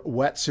for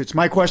wetsuits.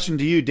 My question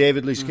to you,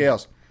 David Lee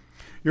Scales.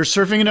 You're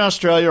surfing in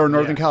Australia or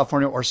Northern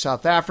California or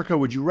South Africa.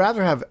 Would you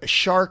rather have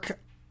shark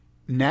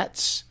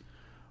nets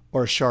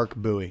or a shark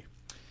buoy?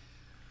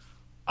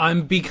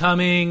 I'm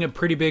becoming a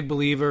pretty big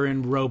believer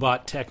in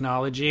robot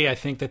technology. I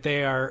think that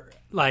they are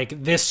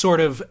like this sort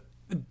of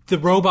the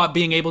robot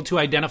being able to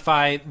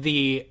identify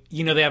they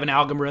have an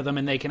algorithm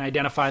and they can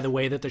identify the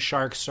way that the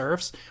shark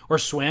surfs or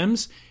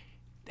swims,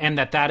 and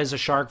that is a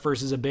shark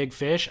versus a big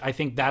fish. I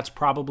think that's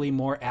probably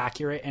more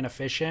accurate and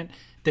efficient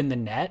than the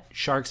net.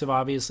 Sharks have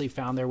obviously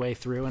found their way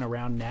through and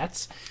around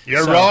nets.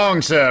 You're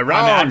wrong, sir.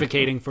 Wrong. I'm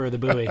advocating for the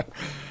buoy.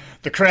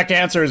 The correct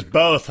answer is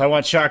both. I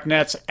want shark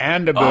nets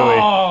and a buoy.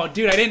 Oh,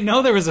 dude, I didn't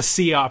know there was a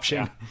C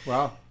option. Yeah.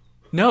 Wow.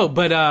 No,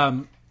 but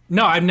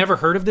no, I've never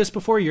heard of this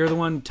before. You're the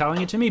one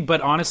telling it to me.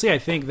 But honestly, I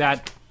think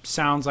that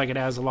sounds like it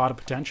has a lot of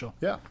potential.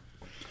 Yeah.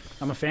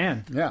 I'm a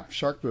fan. Yeah,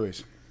 shark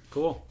buoys.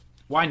 Cool.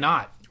 Why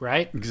not,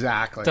 right?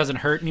 Exactly. Doesn't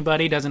hurt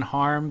anybody, doesn't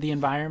harm the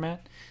environment.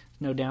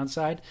 No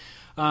downside.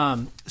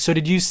 So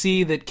did you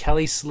see that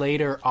Kelly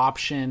Slater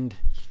optioned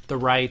the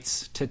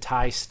rights to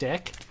Tie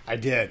Stick? I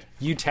did.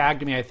 You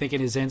tagged me, I think,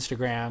 in his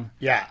Instagram.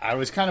 Yeah, I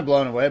was kind of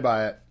blown away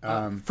by it.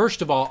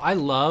 First of all, I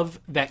love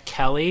that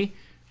Kelly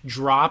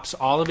drops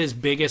all of his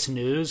biggest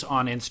news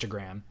on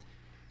Instagram.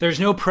 There's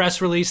no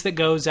press release that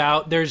goes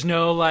out. There's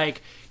no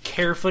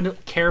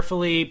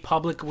carefully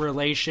public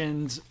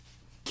relations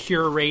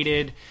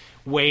curated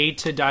way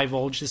to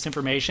divulge this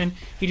information.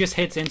 He just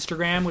hits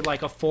Instagram with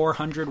like a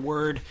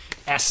 400-word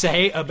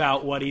essay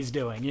about what he's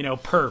doing,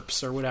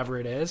 perps or whatever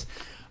it is.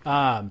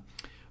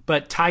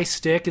 But Tie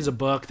Stick is a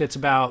book that's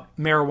about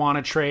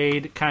marijuana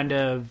trade kind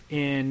of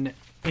in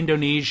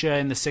Indonesia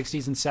in the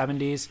 60s and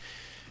 70s,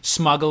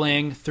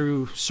 smuggling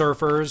through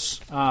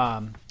surfers,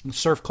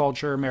 surf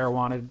culture,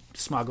 marijuana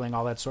smuggling,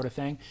 all that sort of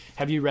thing.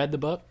 Have you read the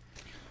book?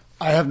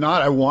 I have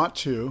not. I want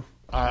to.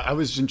 I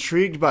was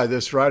intrigued by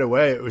this right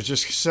away. It was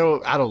just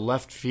so out of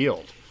left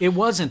field. It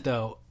wasn't,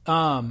 though.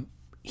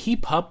 He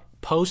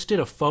posted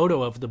a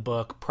photo of the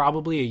book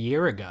probably a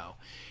year ago.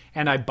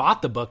 And I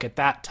bought the book at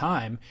that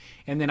time.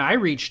 And then I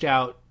reached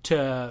out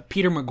to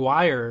Peter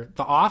McGuire,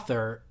 the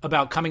author,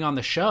 about coming on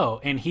the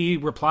show. And he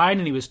replied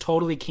and he was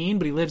totally keen,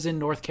 but he lives in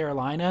North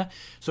Carolina.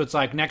 So it's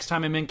like next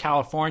time I'm in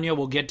California,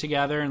 we'll get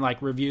together and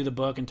like review the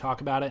book and talk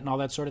about it and all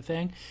that sort of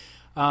thing.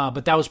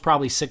 but that was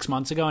probably 6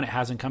 months ago, and it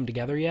hasn't come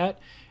together yet.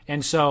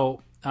 And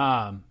so,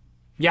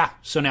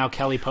 so now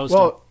Kelly posted.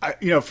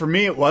 Well, for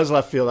me, it was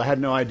left field. I had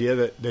no idea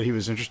that he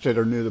was interested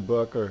or knew the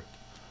book or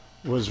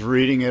was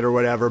reading it or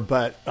whatever.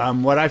 But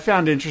what I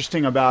found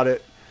interesting about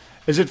it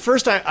is at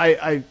first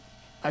I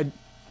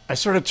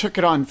sort of took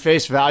it on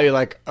face value,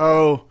 like,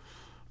 oh,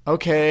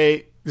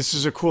 okay, this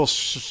is a cool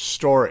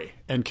story,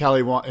 and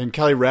Kelly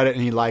read it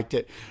and he liked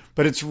it.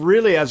 But it's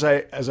really as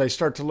I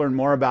start to learn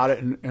more about it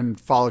and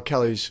follow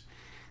Kelly's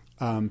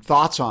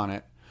thoughts on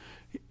it,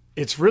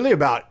 it's really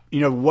about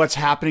what's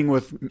happening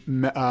with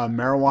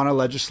marijuana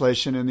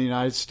legislation in the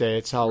United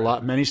States, how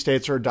many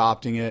states are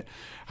adopting it,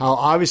 how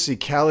obviously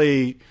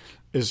Kelly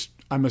is,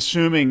 I'm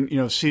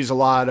assuming, sees a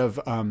lot of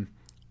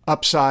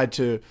upside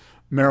to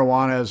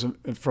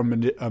marijuana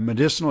from a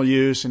medicinal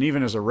use and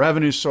even as a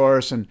revenue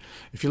source. And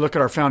if you look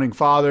at our founding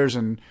fathers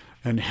and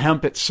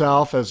hemp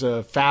itself as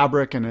a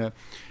fabric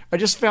I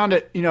just found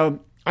it,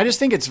 I just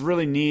think it's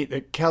really neat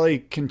that Kelly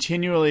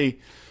continually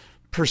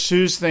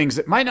pursues things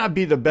that might not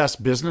be the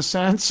best business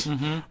sense,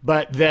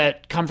 but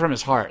that come from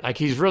his heart. Like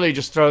he's really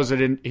just throws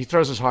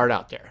his heart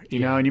out there, you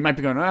know, and you might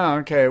be going, oh,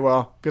 okay,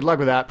 well, good luck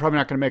with that. Probably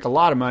not going to make a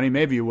lot of money.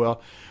 Maybe you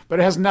will,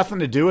 but it has nothing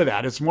to do with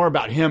that. It's more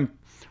about him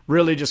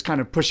really just kind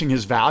of pushing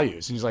his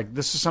values. And he's like,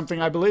 this is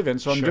something I believe in,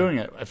 so I'm doing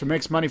it. If it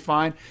makes money,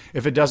 fine.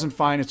 If it doesn't,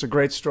 fine. It's a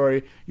great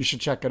story. You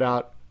should check it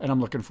out. And I'm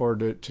looking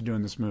forward to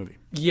doing this movie.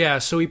 Yeah,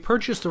 so he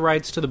purchased the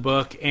rights to the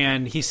book,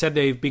 and he said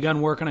they've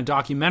begun work on a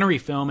documentary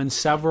film, and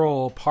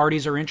several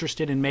parties are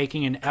interested in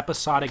making an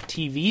episodic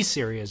TV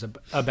series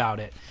about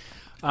it.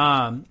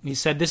 He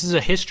said, this is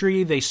a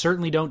history they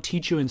certainly don't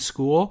teach you in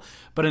school,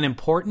 but an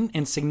important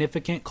and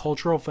significant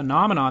cultural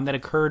phenomenon that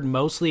occurred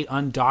mostly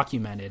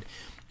undocumented.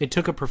 It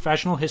took a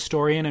professional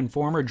historian and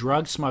former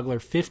drug smuggler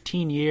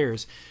 15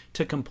 years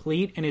to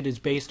complete, and it is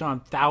based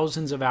on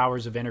thousands of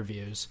hours of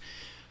interviews.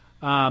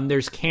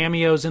 There's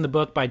cameos in the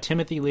book by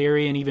Timothy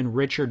Leary and even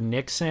Richard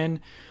Nixon.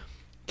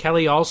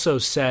 Kelly also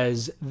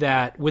says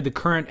that with the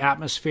current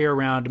atmosphere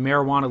around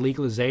marijuana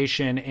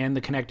legalization and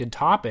the connected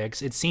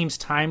topics, it seems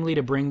timely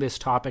to bring this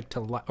topic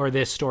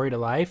this story to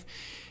life.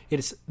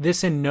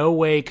 This in no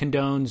way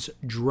condones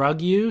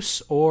drug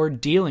use or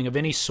dealing of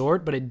any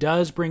sort, but it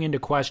does bring into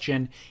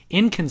question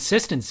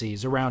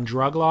inconsistencies around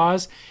drug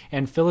laws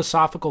and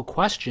philosophical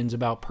questions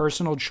about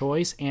personal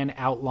choice and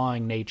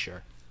outlawing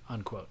nature,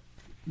 unquote.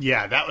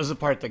 Yeah, that was the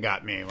part that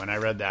got me. When I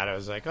read that, I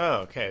was like,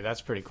 oh, okay,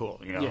 that's pretty cool,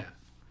 Yeah.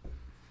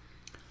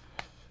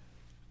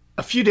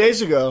 A few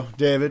days ago,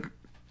 David,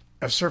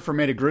 a surfer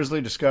made a grisly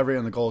discovery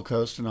on the Gold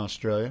Coast in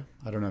Australia.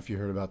 I don't know if you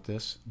heard about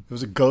this. It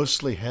was a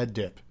ghostly head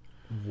dip.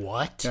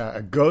 What? Yeah,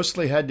 a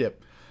ghostly head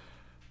dip.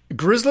 A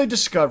grisly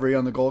discovery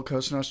on the Gold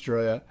Coast in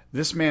Australia.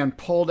 This man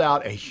pulled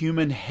out a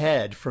human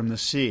head from the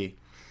sea,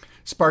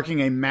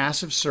 sparking a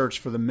massive search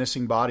for the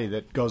missing body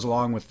that goes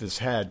along with this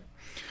head.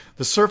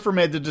 The surfer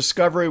made the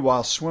discovery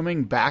while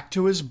swimming back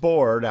to his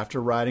board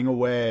after riding a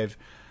wave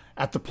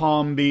at the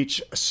Palm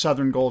Beach,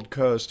 southern Gold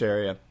Coast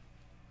area,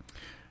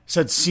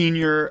 said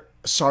Senior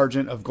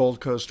Sergeant of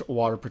Gold Coast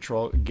Water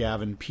Patrol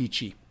Gavin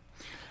Peachy.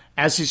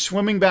 As he's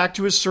swimming back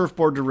to his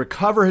surfboard to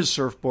recover his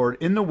surfboard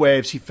in the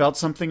waves, he felt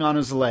something on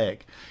his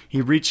leg.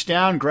 He reached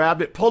down,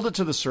 grabbed it, pulled it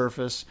to the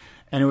surface,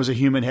 and it was a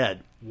human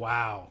head.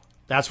 Wow.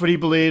 That's what he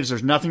believes.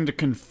 There's nothing to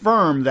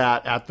confirm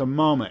that at the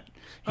moment.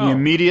 He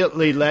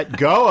immediately let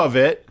go of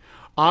it,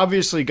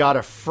 obviously got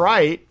a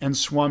fright, and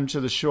swam to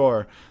the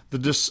shore.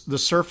 The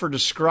surfer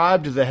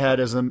described the head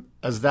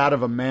as that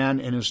of a man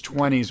in his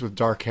 20s with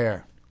dark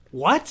hair.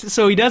 What?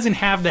 So he doesn't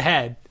have the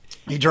head?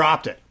 He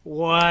dropped it.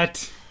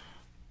 What?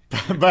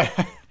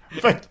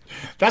 but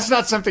that's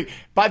not something.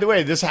 By the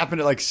way, this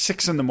happened at like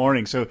 6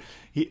 a.m. So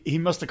he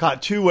must have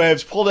caught 2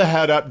 waves, pulled the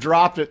head up,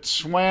 dropped it,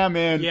 swam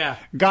in,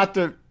 got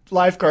the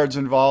lifeguards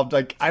involved.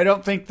 Like, I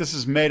don't think this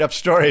is made up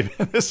story.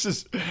 This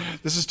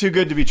is too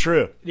good to be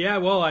true. Yeah,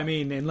 well, I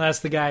mean, unless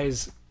the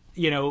guy's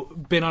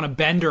been on a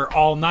bender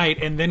all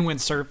night and then went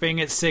surfing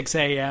at 6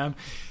 a.m.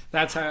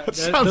 That's how.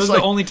 Those are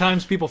the only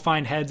times people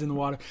find heads in the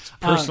water.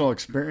 Personal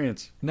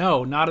experience.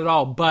 No, not at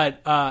all.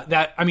 But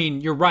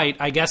you're right.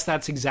 I guess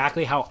that's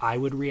exactly how I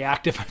would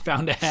react if I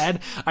found a head.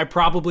 I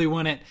probably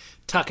wouldn't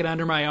tuck it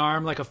under my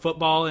arm like a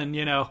football and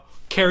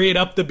carry it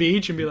up the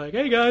beach and be like,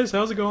 "Hey guys,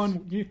 how's it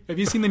going? Have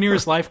you seen the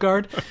nearest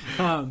lifeguard?"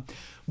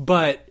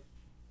 But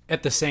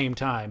at the same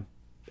time,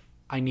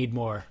 I need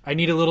more. I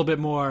need a little bit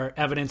more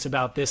evidence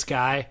about this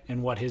guy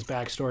and what his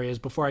backstory is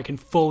before I can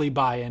fully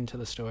buy into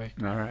the story.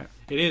 All right.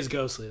 It is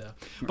ghostly, though.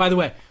 By the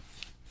way,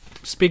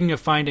 speaking of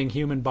finding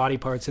human body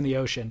parts in the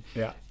ocean,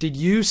 did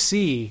you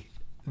see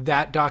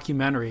that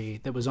documentary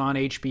that was on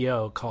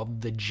HBO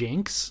called The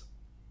Jinx?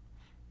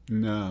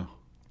 No.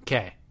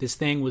 Okay. This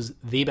thing was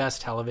the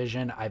best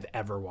television I've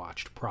ever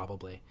watched,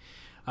 probably.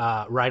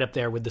 Right up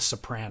there with The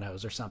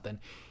Sopranos or something.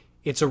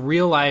 It's a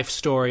real-life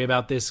story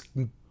about this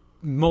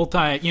this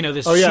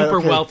yeah, super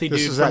okay. wealthy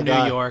This dude is from that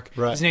guy. New York.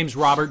 Right. His name's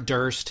Robert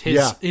Durst.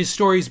 Yeah. His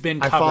story's been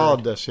covered. I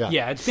followed this, yeah.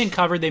 Yeah, it's been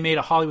covered. They made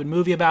a Hollywood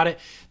movie about it.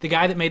 The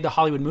guy that made the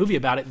Hollywood movie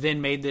about it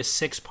then made this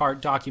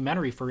 6-part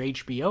documentary for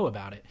HBO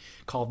about it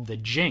called The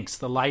Jinx,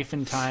 The Life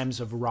and Times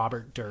of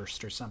Robert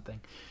Durst or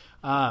something.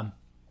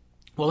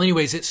 Well,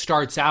 anyways, it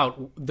starts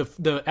out,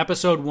 the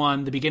episode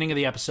 1, the beginning of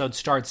the episode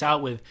starts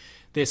out with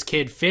this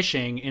kid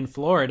fishing in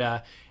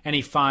Florida, and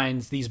he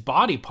finds these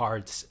body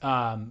parts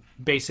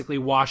basically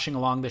washing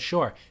along the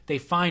shore. They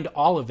find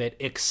all of it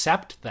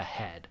except the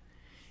head.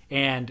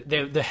 And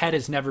the head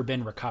has never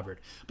been recovered.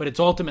 But it's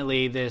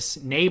ultimately this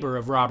neighbor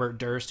of Robert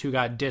Durst who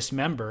got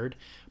dismembered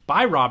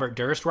by Robert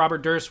Durst.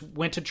 Robert Durst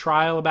went to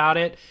trial about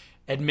it,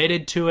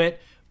 admitted to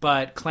it,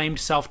 but claimed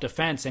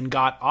self-defense and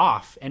got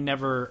off and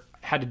never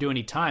had to do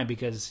any time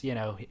because,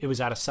 it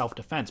was out of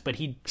self-defense. But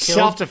he killed...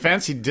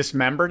 Self-defense? He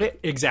dismembered it?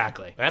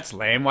 Exactly. That's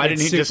lame. Why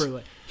didn't he just...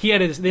 He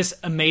had this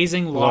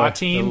amazing law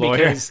team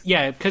because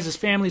his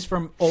family's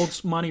from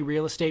old money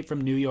real estate from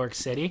New York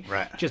City.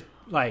 Right. Just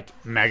like...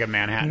 Mega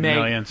Manhattan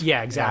millions.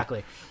 Yeah, exactly.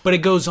 Yeah. But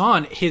it goes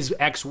on. His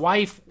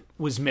ex-wife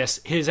was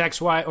his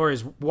ex-wife or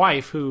his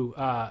wife who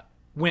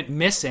went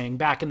missing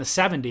back in the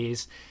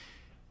 70s.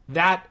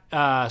 That...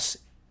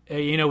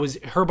 was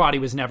her body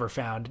was never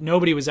found.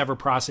 Nobody was ever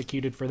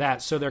prosecuted for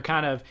that. So they're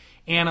kind of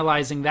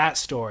analyzing that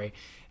story.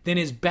 Then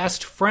his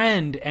best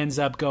friend ends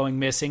up going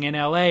missing in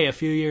LA a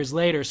few years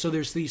later. So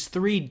there's these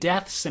 3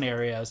 death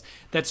scenarios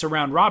that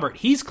surround Robert.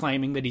 He's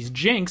claiming that he's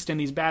jinxed and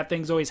these bad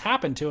things always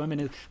happen to him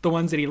and the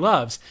ones that he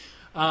loves.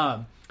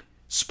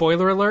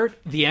 Spoiler alert,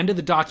 the end of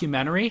the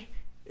documentary,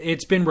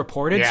 it's been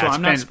reported, so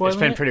I'm not spoiling it.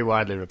 It's been pretty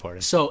widely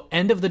reported. So,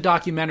 end of the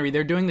documentary,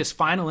 they're doing this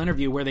final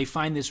interview where they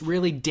find this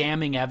really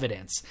damning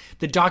evidence.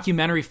 The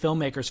documentary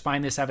filmmakers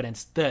find this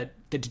evidence. The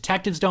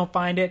detectives don't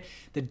find it.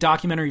 The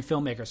documentary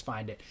filmmakers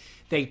find it.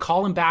 They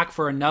call him back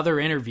for another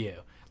interview.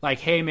 Like,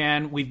 hey,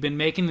 man, we've been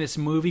making this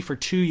movie for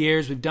 2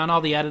 years. We've done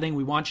all the editing.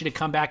 We want you to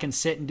come back and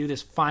sit and do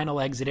this final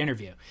exit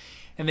interview.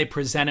 And they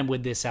present him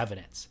with this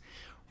evidence.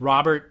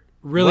 Robert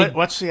really...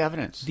 What's the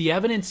evidence? The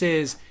evidence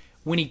is...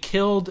 when he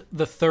killed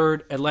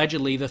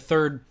allegedly the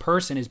third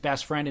person, his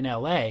best friend in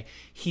LA,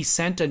 he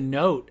sent a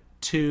note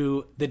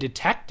to the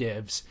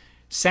detectives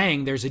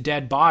saying there's a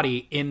dead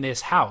body in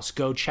this house.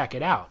 Go check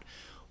it out.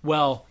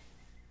 Well,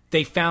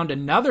 they found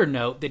another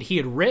note that he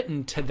had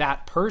written to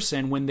that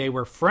person when they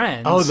were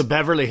friends. Oh, the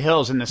Beverly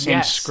Hills in the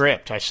same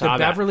script. I saw that.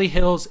 The Beverly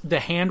Hills, the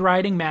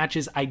handwriting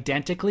matches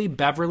identically.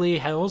 Beverly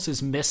Hills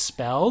is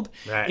misspelled.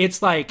 Right.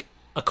 It's like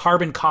a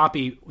carbon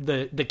copy,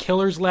 the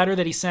killer's letter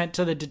that he sent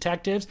to the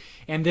detectives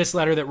and this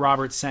letter that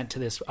Robert sent to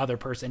this other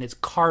person. It's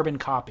carbon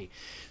copy.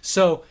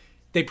 So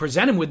they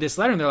present him with this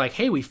letter and they're like,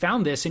 hey, we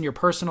found this in your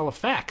personal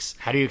effects.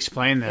 How do you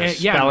explain this?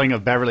 Spelling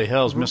of Beverly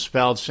Hills,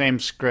 misspelled, same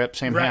script,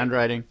 same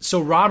handwriting.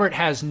 So Robert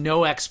has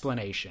no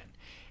explanation.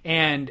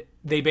 And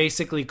they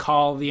basically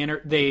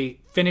they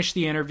finish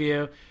the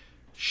interview,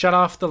 shut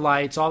off the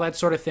lights, all that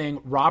sort of thing.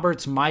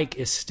 Robert's mic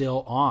is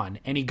still on,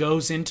 and he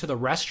goes into the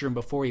restroom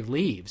before he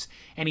leaves,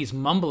 and he's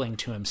mumbling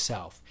to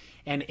himself.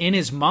 And in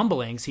his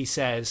mumblings, he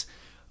says,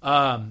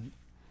 God,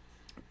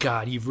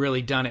 you've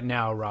really done it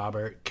now,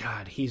 Robert.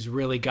 God, he's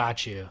really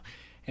got you.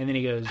 And then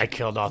he goes, I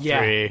killed all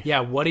 3.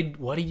 Yeah, what did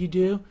you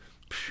do?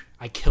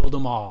 I killed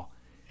them all.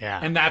 Yeah.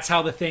 And that's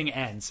how the thing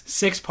ends.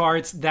 6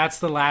 parts. That's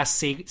the last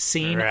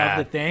scene of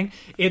the thing.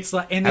 It's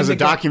like, and as a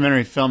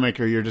documentary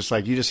filmmaker, you're just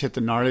like, you just hit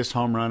the gnarliest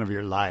home run of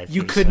your life.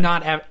 You could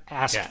not have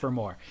asked for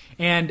more.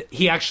 And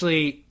he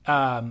actually,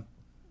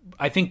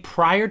 I think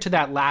prior to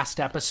that last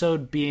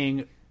episode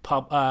being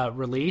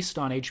released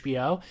on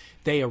HBO,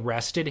 they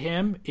arrested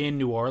him in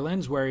New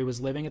Orleans where he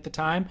was living at the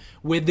time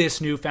with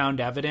this newfound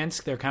evidence.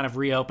 They're kind of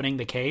reopening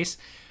the case,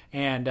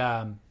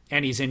 and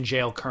he's in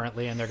jail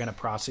currently, and they're going to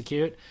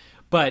prosecute.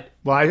 But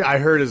I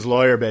heard his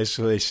lawyer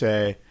basically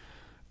say,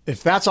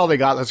 if that's all they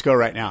got, let's go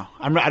right now.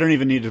 I don't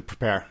even need to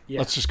prepare. Yeah.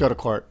 Let's just go to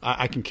court.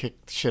 I can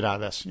kick the shit out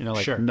of this.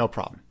 Sure. No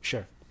problem.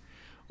 Sure.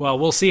 Well,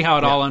 we'll see how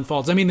it all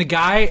unfolds. I mean, the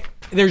guy,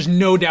 there's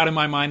no doubt in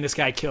my mind this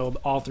guy killed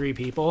all 3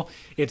 people.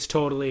 It's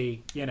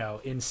totally,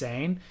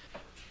 insane.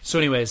 So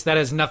anyways, that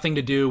has nothing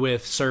to do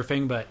with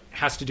surfing, but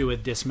has to do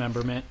with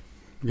dismemberment.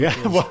 Yeah.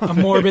 A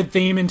morbid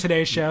theme in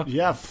today's show.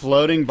 Yeah,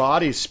 floating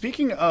bodies.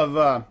 Speaking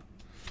of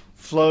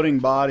floating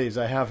bodies,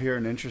 I have here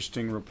an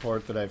interesting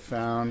report that I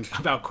found.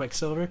 About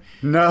Quicksilver?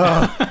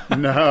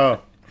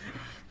 No.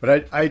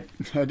 But I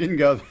didn't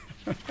go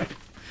there.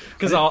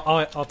 Because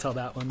I'll tell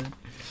that one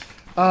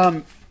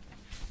then.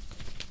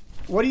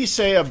 What do you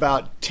say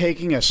about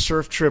taking a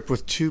surf trip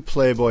with 2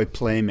 Playboy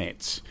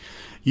playmates?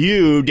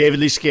 You, David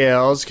Lee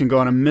Scales, can go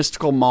on a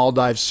mystical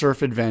Maldive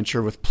surf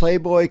adventure with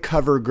Playboy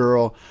cover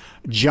girl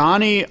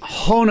Johnny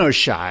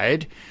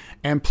Honoshide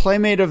and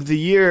Playmate of the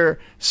Year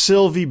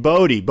Sylvie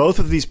Bodie. Both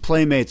of these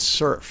playmates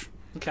surf.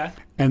 Okay.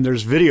 And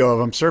there's video of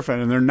them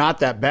surfing, and they're not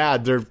that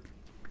bad. They're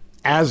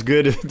as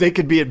good as they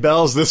could be at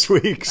Bell's this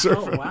week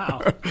surfing. Oh,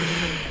 wow.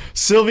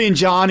 Sylvie and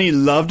Johnny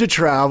love to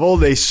travel.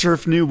 They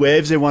surf new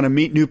waves. They want to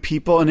meet new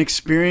people and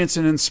experience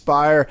and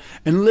inspire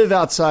and live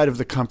outside of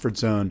the comfort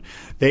zone.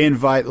 They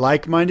invite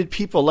like-minded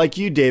people like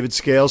you, David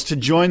Scales, to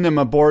join them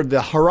aboard the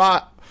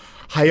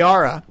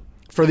Hayara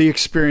for the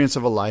experience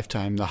of a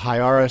lifetime. The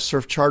Hayara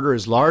surf charter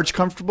is large,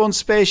 comfortable, and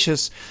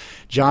spacious.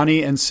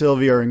 Johnny and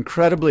Sylvie are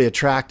incredibly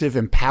attractive,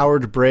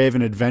 empowered, brave,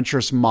 and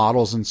adventurous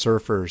models and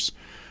surfers.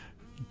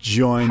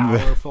 Join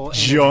them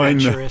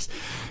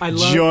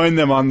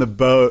on the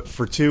boat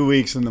for 2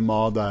 weeks in the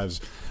Maldives.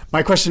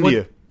 My question to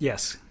you.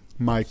 Yes.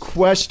 My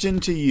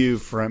question to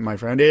you, my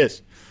friend,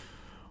 is: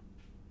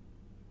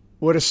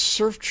 would a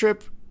surf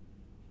trip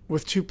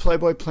with two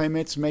Playboy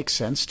playmates make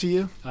sense to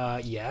you?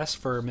 Yes,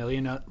 for a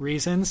million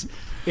reasons.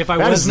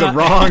 That is the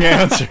wrong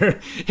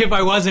answer. If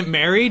I wasn't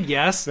married,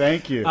 yes.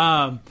 Thank you.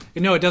 No,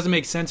 it doesn't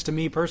make sense to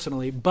me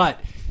personally. But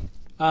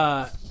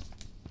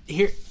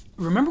here.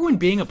 Remember when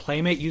being a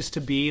playmate used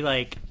to be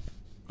like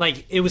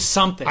it was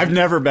something? I've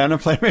never been a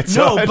playmate.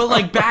 So no, but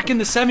like back in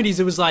the 70s,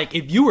 it was like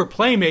if you were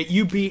playmate,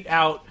 you beat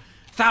out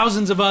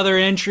thousands of other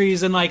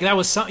entries, and like that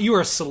was you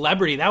were a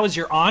celebrity. That was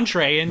your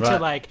entree into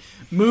like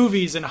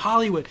movies and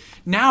Hollywood.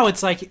 Now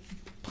it's like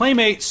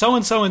playmate so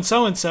and so and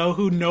so and so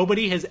who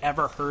nobody has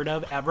ever heard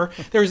of ever.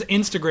 There's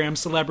Instagram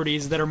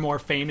celebrities that are more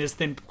famous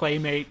than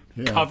playmate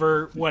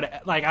cover.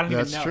 What I don't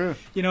even know. True.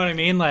 You know what I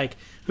mean? Like.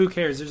 Who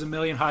cares? There's a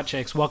million hot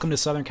chicks. Welcome to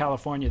Southern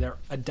California. They're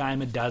a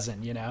dime a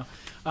dozen, you know?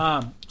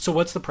 So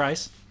what's the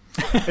price?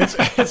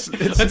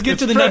 Let's get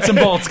to the nuts and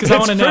bolts because I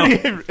want to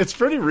know. It's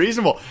pretty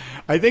reasonable.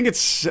 I think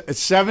it's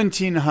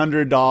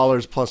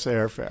 $1,700 plus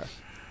airfare.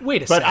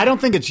 Wait a second. But I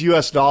don't think it's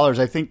U.S. dollars.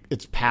 I think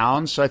it's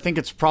pounds. So I think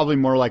it's probably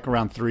more like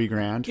around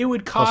 $3,000. It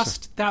would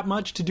cost that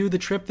much to do the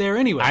trip there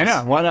anyways. I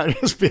know. Why not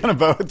just be on a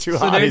boat with two hotties?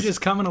 So they're just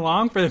coming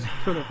along for the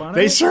fun of it?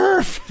 They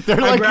surf. They're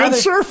good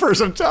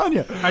surfers, I'm telling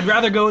you. I'd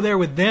rather go there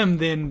with them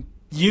than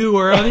you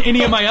or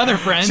any of my other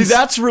friends. See,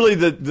 that's really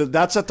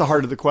that's at the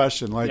heart of the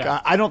question. Like,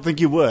 I don't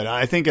think you would.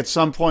 I think at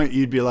some point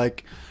you'd be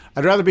like,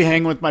 I'd rather be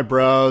hanging with my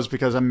bros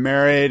because I'm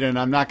married and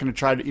I'm not going to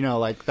try to,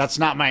 like, that's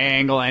not my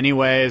angle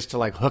anyways, to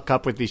like hook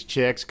up with these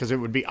chicks because it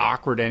would be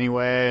awkward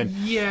anyway. And,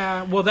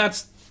 yeah, well,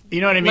 that's, you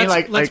know what I mean?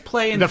 Let's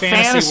play in the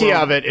fantasy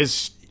world. of it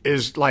is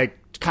like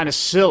kind of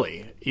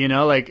silly, you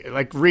know,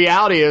 like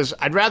reality is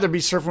I'd rather be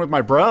surfing with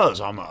my bros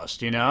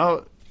almost, you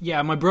know?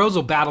 Yeah, my bros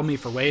will battle me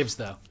for waves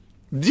though.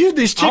 Dude,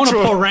 these chicks I want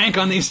to pull rank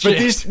on these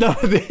chicks.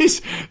 But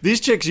these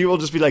chicks, you will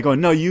just be like, "Oh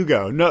no, you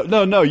go.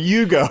 No,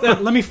 you go."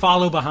 Let me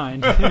follow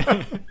behind.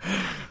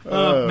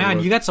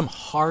 Man, you got some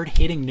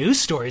hard-hitting news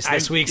stories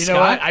this week, Scott. You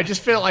know what? I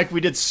just feel like we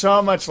did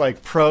so much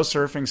like pro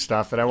surfing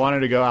stuff that I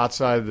wanted to go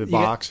outside the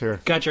box here.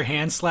 Got your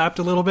hand slapped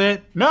a little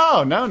bit?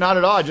 No, not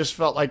at all. I just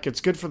felt like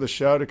it's good for the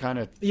show to kind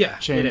of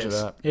change it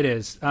up. It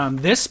is.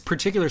 This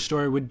particular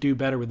story would do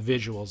better with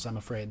visuals, I'm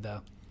afraid,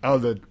 though. Oh,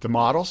 the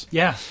models?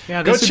 Yeah.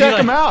 Go check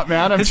them out,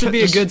 man. This would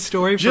be a good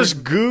story.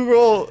 Just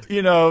Google,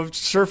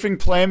 surfing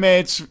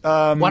playmates.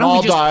 Why don't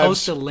we just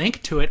post a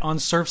link to it on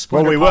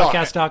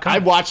surfsplenderpodcast.com? I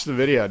watched the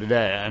video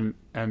today,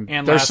 and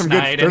there's last some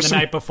night and the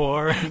night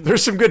before.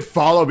 There's some good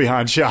follow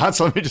behind shots.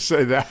 Let me just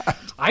say that.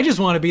 I just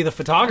want to be the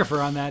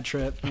photographer on that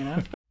trip. You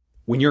know.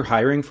 When you're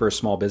hiring for a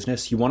small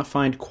business, you want to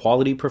find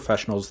quality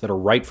professionals that are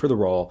right for the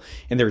role,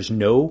 and there's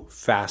no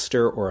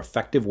faster or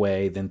effective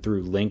way than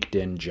through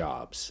LinkedIn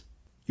Jobs.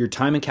 Your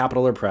time and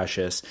capital are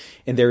precious,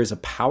 and there is a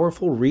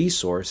powerful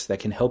resource that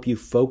can help you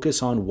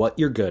focus on what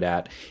you're good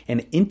at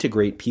and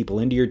integrate people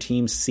into your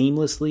team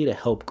seamlessly to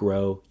help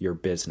grow your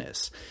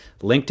business.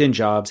 LinkedIn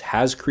Jobs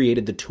has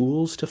created the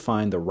tools to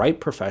find the right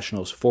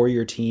professionals for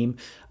your team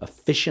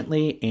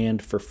efficiently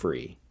and for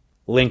free.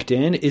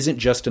 LinkedIn isn't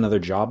just another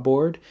job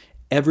board.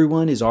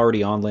 Everyone is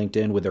already on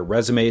LinkedIn with their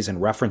resumes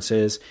and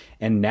references,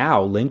 and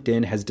now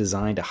LinkedIn has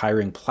designed a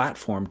hiring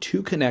platform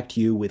to connect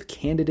you with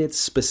candidates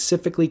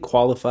specifically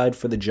qualified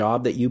for the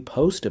job that you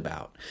post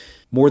about.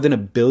 More than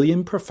 1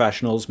 billion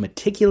professionals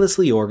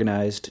meticulously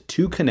organized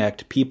to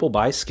connect people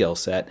by skill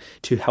set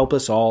to help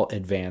us all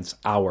advance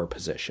our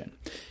position.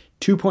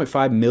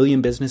 2.5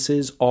 million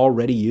businesses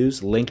already use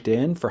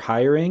LinkedIn for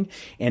hiring,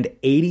 and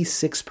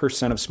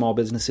 86% of small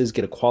businesses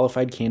get a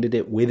qualified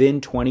candidate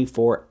within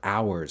 24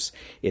 hours.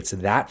 It's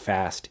that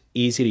fast,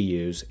 easy to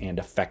use, and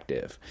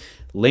effective.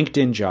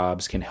 LinkedIn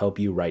Jobs can help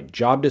you write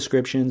job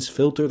descriptions,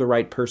 filter the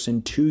right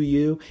person to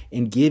you,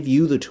 and give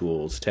you the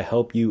tools to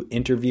help you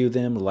interview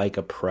them like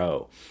a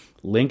pro.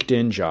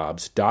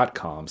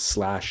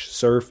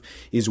 LinkedInjobs.com/surf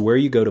is where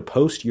you go to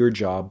post your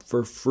job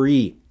for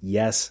free.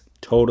 Yes,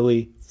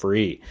 totally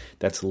free.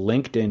 That's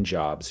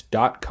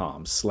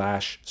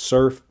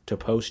LinkedInjobs.com/surf to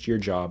post your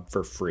job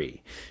for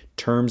free.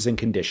 Terms and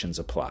conditions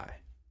apply.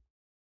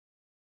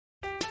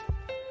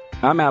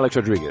 I'm Alex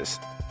Rodriguez.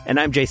 And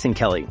I'm Jason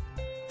Kelly.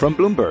 From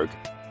Bloomberg,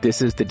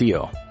 this is The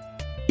Deal.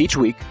 Each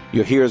week,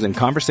 you'll hear us in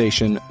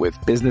conversation with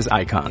business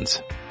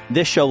icons.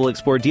 This show will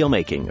explore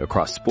deal-making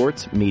across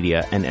sports,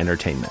 media, and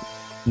entertainment.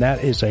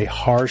 That is a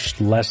harsh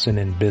lesson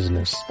in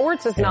business.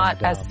 Sports is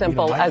not as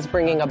simple as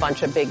bringing a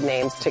bunch of big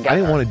names together. I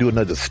didn't want to do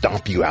another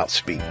stomp you out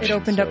speech. It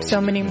opened up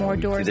so many more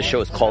doors. The show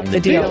is called The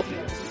Deal.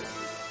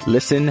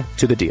 Listen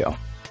to the Deal.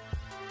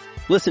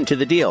 Listen to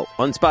the Deal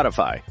on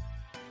Spotify.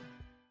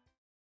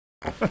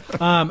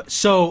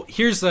 So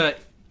here's a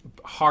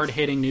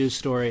hard-hitting news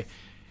story.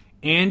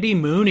 Andy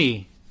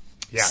Mooney,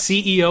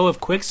 CEO of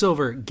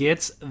Quicksilver,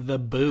 gets the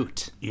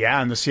boot.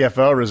 Yeah, and the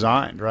CFO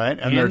resigned, right?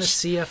 And the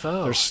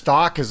CFO. Their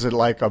stock is at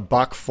like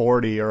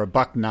 $1.40 or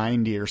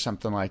 $1.90 or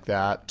something like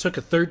that. Took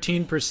a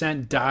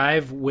 13%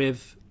 dive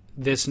with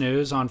this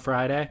news on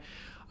Friday.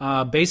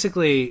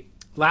 Basically,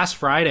 last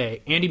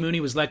Friday, Andy Mooney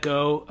was let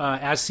go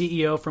as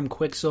CEO from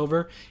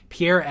Quicksilver.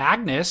 Pierre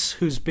Agnes,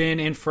 who's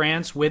been in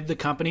France with the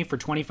company for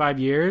 25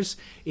 years,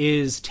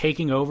 is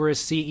taking over as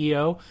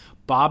CEO.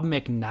 Bob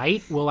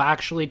McKnight will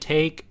actually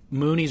take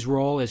Mooney's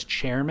role as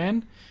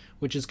chairman,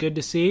 which is good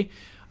to see.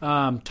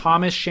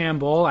 Thomas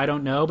Chambol, I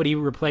don't know, but he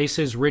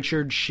replaces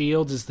Richard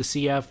Shields as the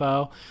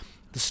CFO.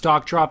 The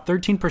stock dropped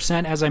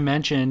 13%, as I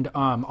mentioned,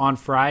 on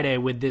Friday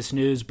with this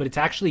news, but it's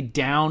actually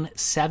down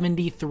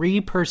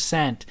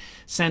 73%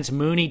 since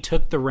Mooney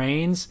took the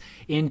reins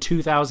in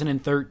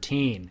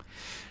 2013.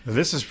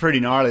 This is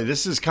pretty gnarly.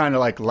 This is kind of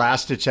like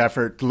last-ditch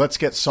effort. Let's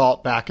get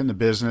Salt back in the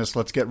business.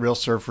 Let's get real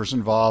surfers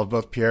involved,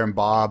 both Pierre and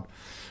Bob.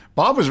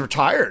 Bob was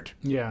retired.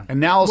 Yeah. And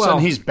now all of a sudden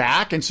he's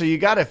back, and so you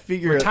got to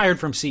figure... Retired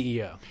from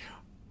CEO.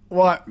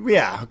 Well,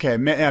 yeah, okay.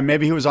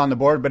 Maybe he was on the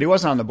board, but he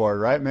wasn't on the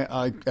board, right?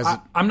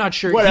 I'm not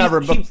sure.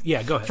 Whatever. But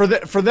go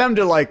ahead. For them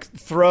to like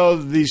throw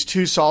these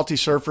two salty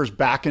surfers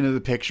back into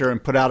the picture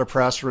and put out a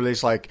press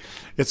release, like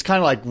it's kind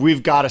of like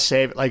we've got to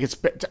save it. Like it's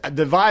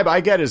the vibe I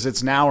get is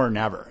it's now or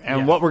never.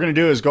 And what we're going to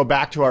do is go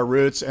back to our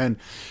roots. And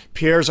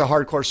Pierre's a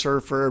hardcore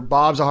surfer.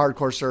 Bob's a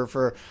hardcore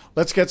surfer.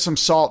 Let's get some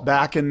Salt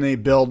back in the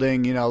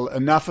building. You know,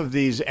 enough of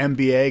these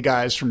MBA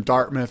guys from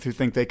Dartmouth who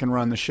think they can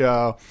run the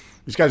show.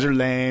 These guys are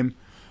lame.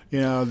 You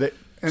know,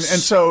 and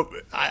so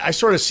I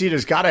sort of see it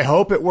as, God, I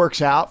hope it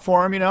works out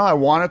for him. You know, I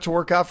want it to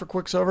work out for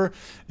Quicksilver.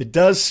 It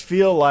does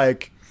feel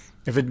like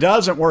if it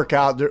doesn't work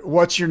out,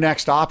 what's your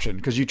next option?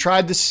 Because you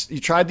tried the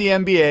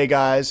NBA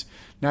guys.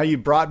 Now you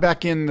brought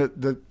back in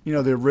the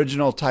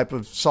original type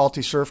of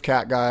salty surf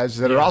cat guys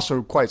that are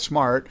also quite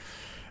smart.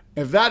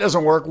 If that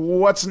doesn't work,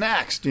 what's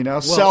next? You know,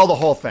 sell the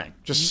whole thing.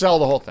 Just sell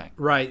the whole thing.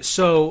 Right.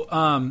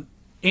 So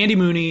Andy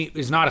Mooney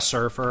is not a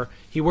surfer.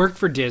 He worked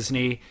for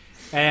Disney.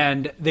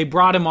 And they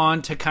brought him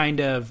on to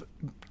kind of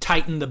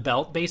tighten the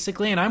belt,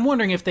 basically. And I'm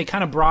wondering if they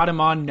kind of brought him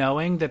on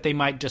knowing that they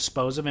might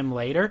dispose of him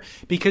later,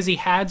 because he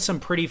had some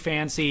pretty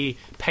fancy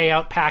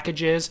payout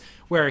packages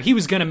where he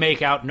was going to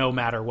make out no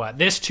matter what.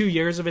 This 2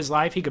 years of his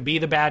life, he could be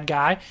the bad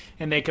guy,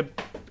 and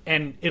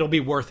it'll be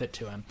worth it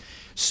to him.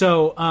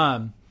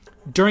 So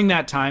during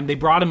that time, they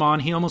brought him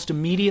on. He almost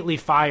immediately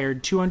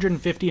fired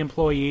 250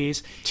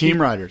 employees.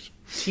 Team riders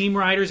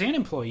and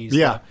employees.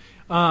 Yeah.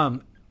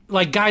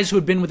 Like guys who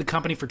had been with the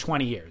company for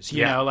 20 years,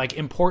 you know, like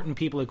important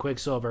people at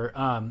Quicksilver,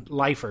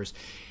 lifers.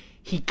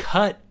 He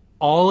cut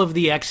all of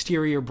the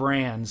exterior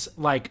brands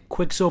like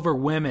Quicksilver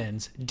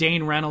Women's,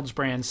 Dane Reynolds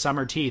brand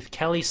Summer Teeth,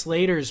 Kelly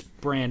Slater's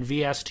brand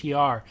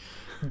VSTR,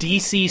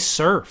 DC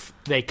Surf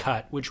they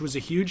cut, which was a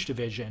huge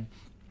division,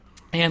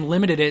 and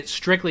limited it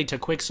strictly to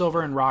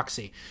Quicksilver and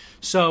Roxy.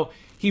 So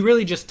he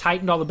really just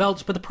tightened all the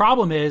belts. But the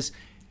problem is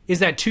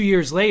that 2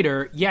 years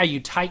later, you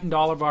tightened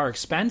all of our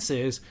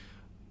expenses,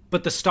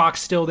 but the stock's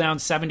still down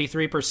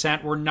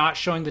 73%. We're not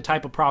showing the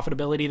type of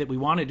profitability that we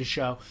wanted to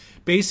show.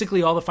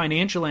 Basically, all the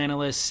financial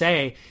analysts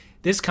say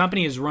this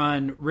company is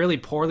run really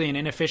poorly and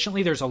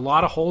inefficiently. There's a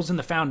lot of holes in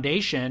the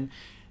foundation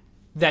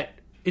that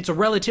it's a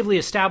relatively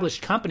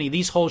established company.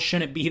 These holes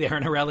shouldn't be there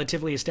in a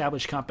relatively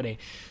established company.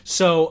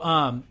 So,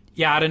 I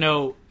don't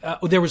know.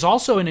 There was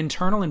also an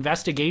internal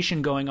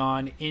investigation going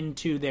on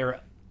into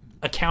their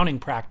accounting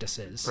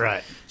practices.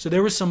 Right. So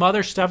there was some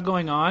other stuff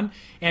going on,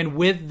 and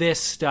with this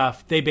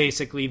stuff, they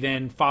basically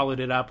then followed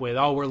it up with,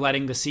 we're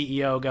letting the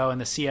CEO go and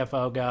the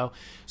CFO go.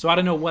 So I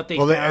don't know what they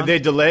found. They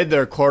delayed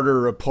their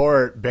quarter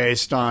report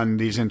based on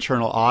these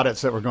internal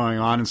audits that were going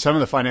on, and some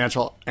of the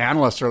financial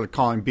analysts are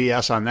calling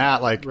BS on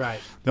that. Like, right.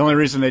 The only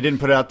reason they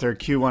didn't put out their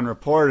Q1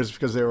 report is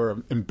because they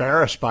were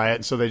embarrassed by it,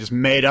 and so they just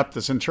made up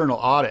this internal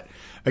audit.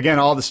 Again,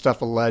 all this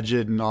stuff alleged,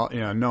 and all,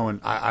 no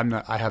one. I'm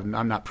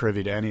not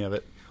privy to any of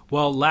it.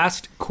 Well,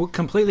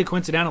 completely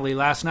coincidentally,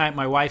 last night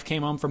my wife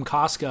came home from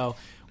Costco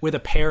with a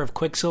pair of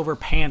Quicksilver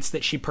pants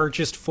that she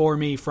purchased for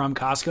me from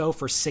Costco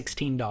for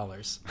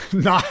 $16.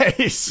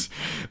 Nice.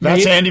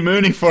 That's Andy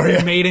Mooney for you.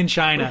 Made in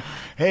China.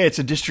 Hey, it's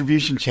a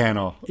distribution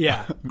channel.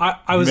 Yeah.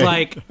 I was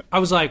like,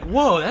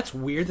 whoa, that's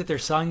weird that they're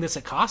selling this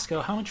at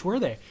Costco. How much were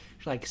they?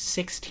 She's like,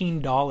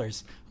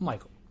 $16. I'm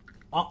like,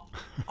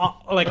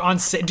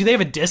 do they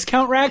have a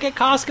discount rack at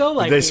Costco?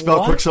 Like, they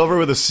spell Quicksilver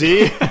with a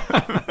C?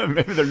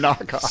 Maybe they're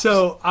knockoffs.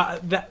 So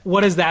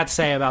what does that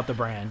say about the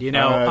brand?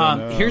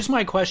 Here's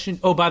my question.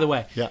 Oh, by the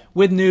way,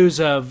 with news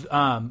of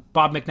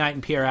Bob McKnight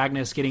and Pierre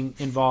Agnes getting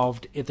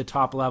involved at the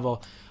top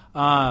level,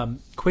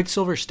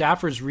 Quicksilver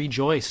staffers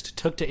rejoiced,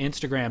 took to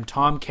Instagram.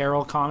 Tom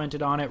Carroll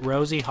commented on it.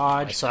 Rosie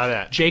Hodge. I saw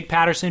that. Jake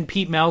Patterson.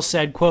 Pete Mel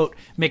said, quote,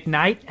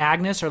 McKnight,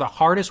 Agnes are the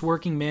hardest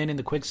working men in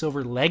the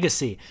Quicksilver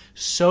legacy.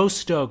 So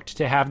stoked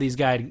to have these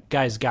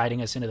guys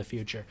guiding us into the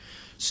future.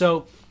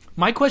 So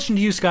My question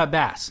to you, Scott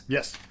Bass.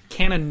 Yes.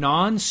 Can a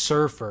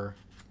non-surfer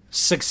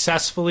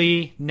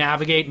successfully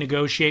navigate,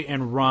 negotiate,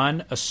 and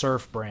run a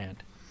surf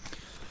brand?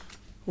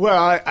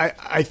 Well,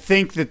 I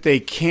think that they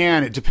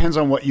can. It depends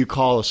on what you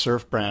call a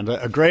surf brand.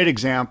 A great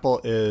example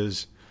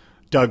is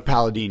Doug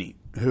Palladini,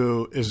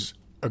 who is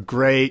a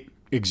great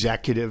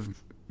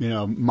executive,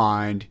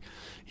 mind.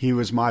 He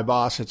was my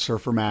boss at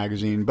Surfer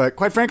Magazine. But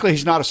quite frankly,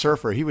 he's not a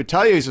surfer. He would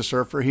tell you he's a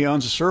surfer. He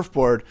owns a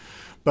surfboard,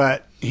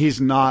 but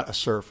he's not a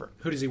surfer.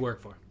 Who does he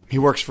work for? He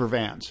works for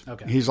Vans.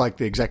 Okay. He's like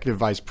the executive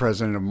vice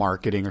president of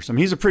marketing or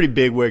something. He's a pretty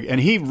big wig, and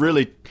he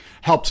really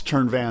helped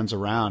turn Vans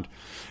around.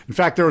 In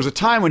fact, there was a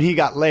time when he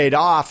got laid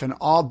off, and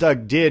all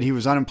Doug did, he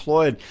was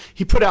unemployed.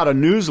 He put out a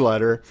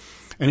newsletter,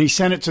 and he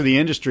sent it to the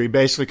industry,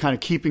 basically kind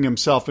of keeping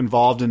himself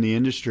involved in the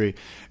industry.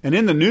 And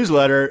in the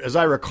newsletter, as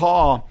I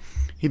recall,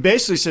 he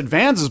basically said,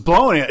 Vans is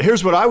blowing it.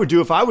 Here's what I would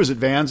do if I was at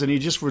Vans. And he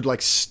just would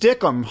like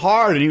stick them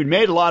hard, and he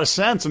made a lot of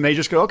sense. And they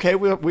just go, okay,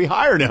 we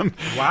hired him.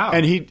 Wow.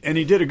 And he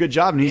did a good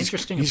job. And he's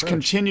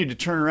continued to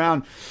turn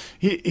around.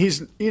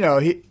 He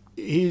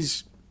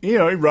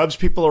rubs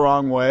people the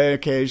wrong way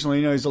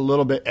occasionally. He's a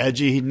little bit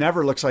edgy. He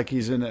never looks like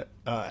he's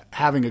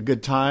having a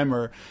good time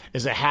or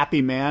is a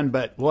happy man,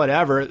 but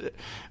whatever.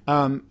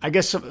 I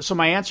guess so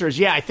my answer is,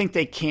 yeah, I think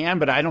they can,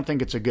 but I don't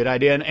think it's a good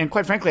idea. And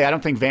quite frankly, I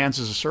don't think Vans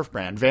is a surf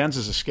brand. Vans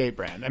is a skate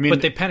brand. I mean,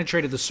 but they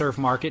penetrated the surf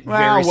market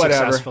very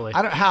successfully.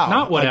 How?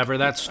 Not whatever.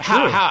 That's true.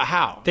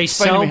 How? They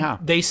Explain to me how.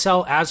 They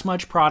sell as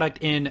much product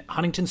in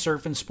Huntington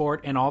Surf and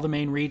Sport and all the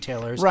main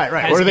retailers. Right.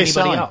 As What are they anybody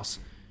selling? Else.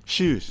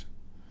 Shoes.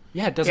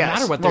 Yeah, it doesn't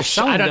matter what they're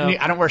selling.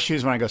 I don't wear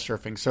shoes when I go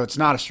surfing, so it's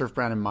not a surf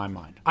brand in my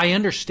mind. I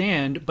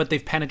understand, but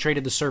th've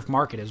penetrated the surf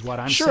market, is what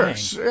I'm saying.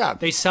 Sure, yeah.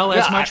 They sell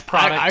as much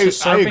product to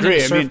surfing and the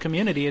surf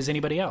community as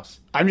anybody else.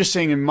 I'm just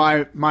saying, in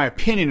my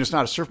opinion, it's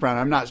not a surf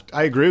brand.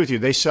 I agree with you.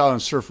 They sell in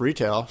surf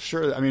retail,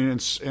 sure. I mean,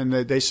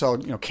 they sell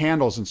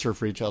candles in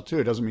surf retail too.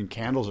 It doesn't mean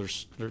candles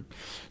are.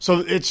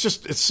 So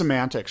it's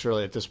semantics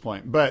really at this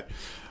point, but.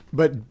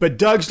 But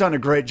Doug's done a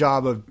great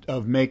job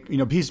of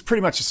he's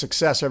pretty much a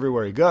success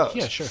everywhere he goes.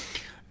 Yeah, sure.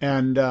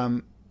 And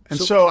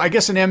so I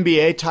guess an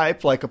MBA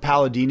type like a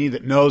Palladini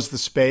that knows the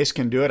space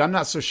can do it. I'm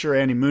not so sure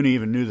Andy Mooney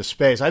even knew the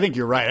space. I think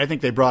you're right. I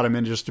think they brought him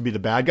in just to be the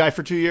bad guy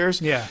for 2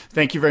 years. Yeah.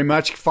 Thank you very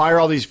much. Fire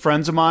all these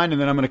friends of mine,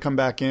 and then I'm going to come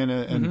back in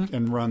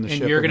and run the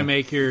ship. And you're going to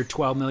make your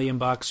 $12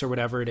 million or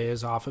whatever it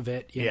is off of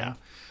it. You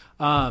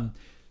know?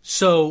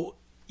 So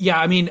yeah,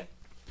 I mean,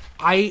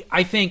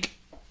 I think.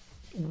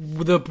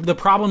 The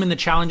problem and the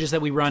challenges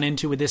that we run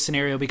into with this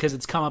scenario, because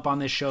it's come up on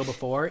this show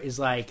before, is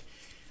like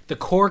the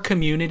core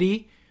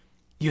community.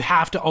 You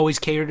have to always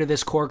cater to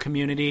this core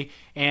community,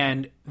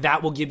 and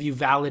that will give you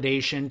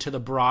validation to the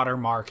broader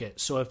market.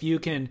 So if you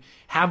can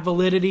have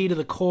validity to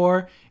the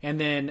core and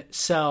then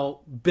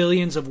sell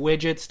billions of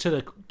widgets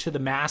to the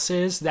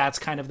masses, that's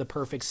kind of the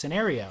perfect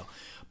scenario.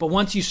 But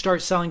once you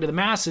start selling to the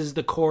masses,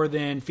 the core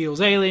then feels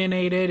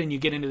alienated, and you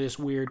get into this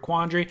weird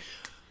quandary.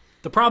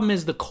 The problem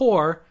is the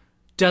core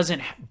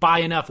doesn't buy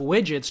enough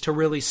widgets to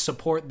really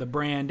support the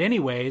brand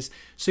anyways.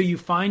 So you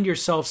find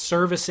yourself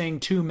servicing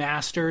two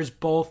masters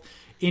both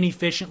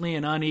inefficiently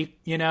and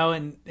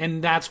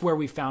and that's where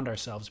we found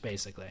ourselves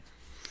basically.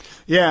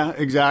 Yeah,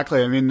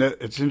 exactly. I mean,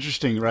 it's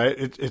interesting, right?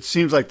 It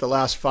seems like the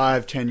last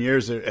 5-10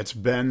 years it's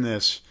been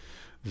this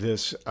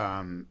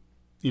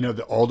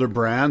the older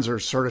brands are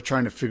sort of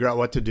trying to figure out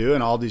what to do,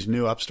 and all these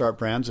new upstart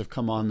brands have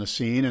come on the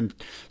scene. And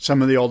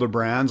some of the older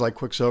brands like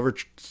Quiksilver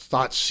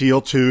thought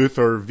Seal Tooth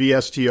or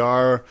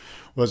VSTR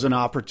was an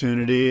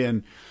opportunity.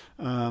 And,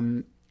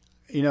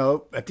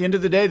 at the end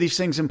of the day, these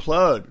things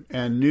implode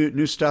and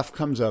new stuff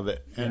comes of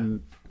it.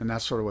 And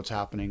that's sort of what's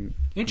happening.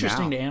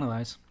 Interesting now. to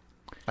analyze.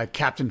 Like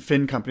Captain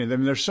Finn Company. I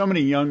mean, there's so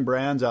many young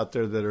brands out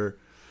there that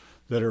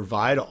are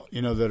vital,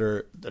 that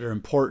are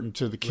important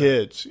to the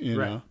kids, you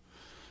know.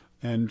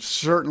 And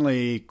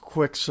certainly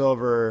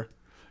Quiksilver,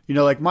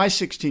 like my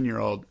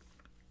 16-year-old,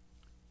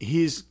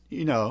 he's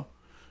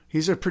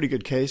a pretty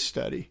good case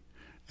study.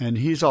 And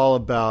he's all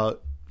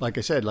about, like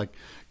I said, like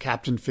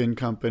Captain Finn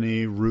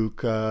Company,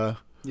 Ruka,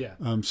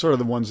 sort of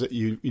the ones that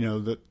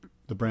that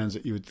the brands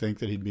that you would think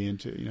that he'd be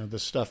into, the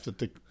stuff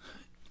that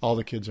all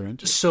the kids are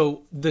into.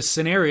 So the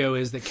scenario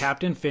is that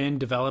Captain Finn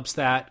develops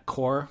that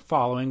core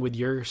following with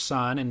your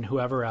son and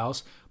whoever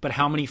else, but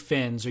how many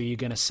fins are you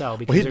going to sell?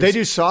 Because they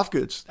do soft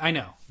goods. I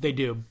know they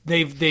do.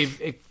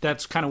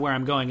 That's kind of where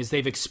I'm going, is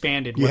they've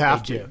expanded what you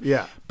have they to, do.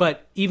 Yeah.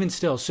 But even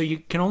still, so you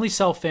can only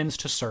sell fins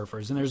to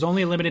surfers, and there's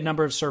only a limited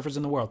number of surfers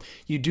in the world.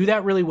 You do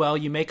that really well,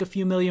 you make a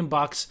few $million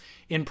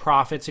in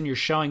profits, and you're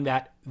showing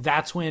that.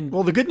 That's when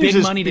the good news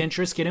big is moneyed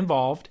interests get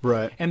involved,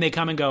 right? And they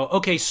come and go,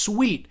 okay,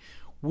 sweet.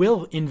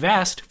 We'll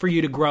invest for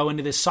you to grow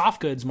into this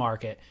soft goods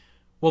market.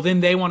 Well,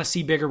 then they want to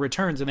see bigger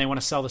returns, and they want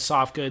to sell the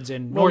soft goods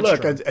in Nordstrom.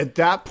 Well, look, at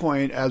that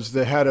point, as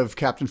the head of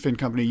Captain Finn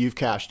Company, you've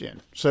cashed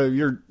in. So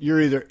you're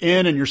either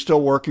in and you're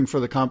still working for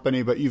the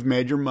company, but you've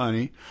made your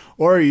money,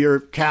 or you're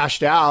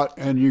cashed out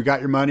and you got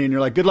your money and you're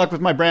like, good luck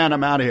with my brand,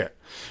 I'm out of here.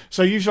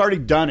 So you've already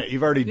done it.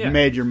 You've already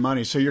made your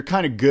money. So you're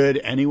kind of good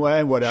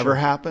anyway, whatever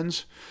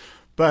happens.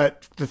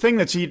 But the thing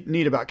that's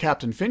neat about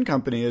Captain Fin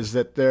Company is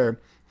that their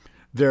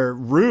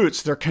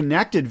roots, they're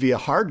connected via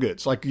hard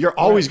goods. Like you're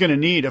always going to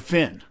need a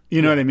fin.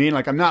 You know what I mean?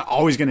 Like I'm not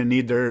always going to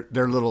need their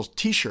little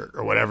T-shirt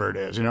or whatever it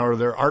is, or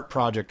their art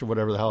project or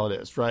whatever the hell it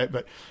is, right?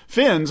 But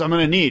fins I'm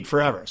going to need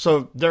forever.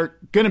 So they're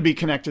going to be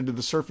connected to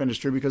the surf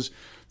industry because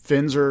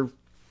fins are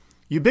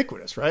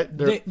ubiquitous, right?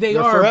 They're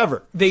are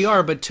forever. They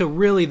are, but to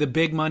really the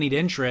big moneyed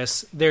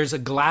interests, there's a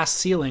glass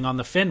ceiling on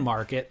the fin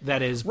market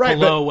that is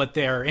below what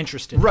they're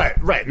interested in.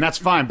 Right. And that's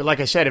fine. But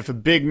like I said, if a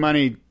big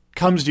money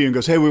comes to you and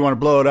goes, hey, we want to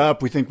blow it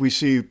up, we think we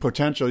see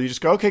potential, you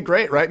just go, okay,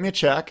 great, write me a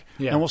check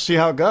and we'll see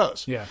how it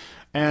goes. Yeah.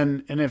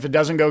 And if it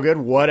doesn't go good,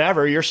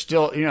 whatever, you're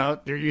still,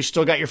 you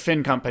still got your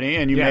fin company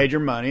and you made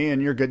your money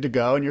and you're good to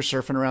go and you're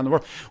surfing around the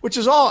world, which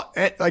is all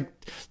like,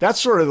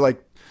 that's sort of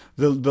like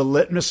the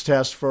litmus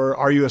test for,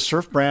 are you a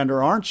surf brand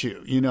or aren't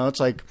you? It's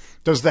like,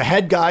 does the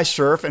head guy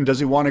surf and does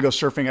he want to go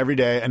surfing every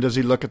day? And does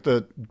he look at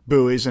the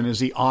buoys and is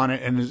he on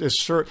it? And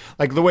is surf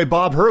like the way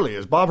Bob Hurley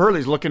is? Bob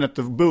Hurley's looking at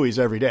the buoys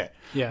every day,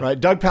 right?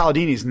 Doug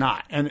Palladini's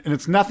not. And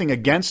it's nothing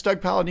against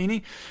Doug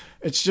Palladini.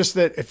 It's just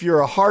that if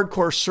you're a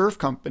hardcore surf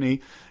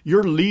company,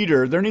 your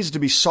leader, there needs to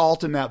be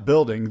salt in that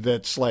building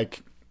that's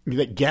like,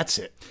 that gets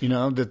it,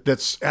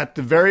 that's at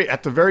the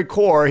very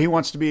core. He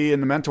wants to be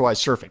in the Mentawai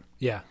surfing.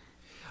 Yeah.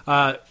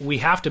 We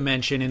have to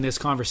mention in this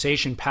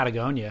conversation,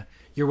 Patagonia.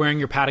 You're wearing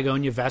your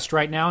Patagonia vest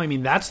right now. I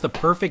mean, that's the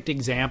perfect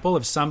example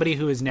of somebody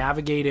who has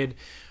navigated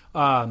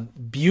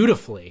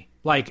beautifully,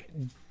 like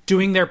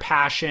doing their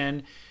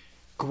passion,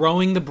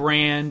 growing the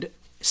brand,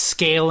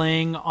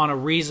 scaling on a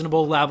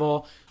reasonable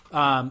level,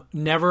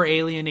 never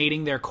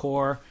alienating their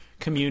core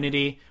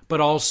community, but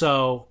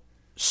also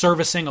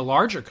servicing a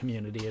larger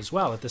community as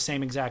well at the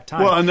same exact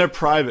time. Well, and they're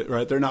private,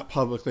 right? They're not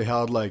publicly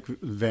held like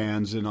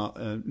Vans and,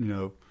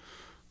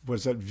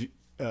 what's that?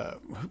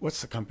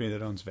 What's the company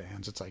that owns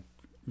Vans? It's like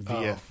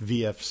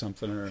VF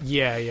something or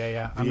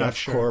yeah. I'm not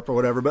sure. Corp or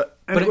whatever. But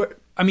anyway.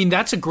 I mean,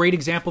 that's a great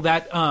example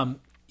that Yvon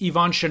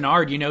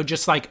Chouinard,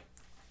 just like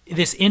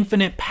this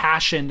infinite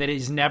passion that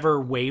is never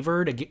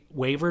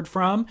wavered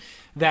from,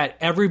 that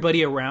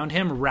everybody around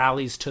him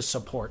rallies to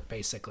support,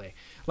 basically.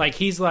 Like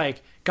he's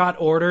like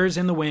got orders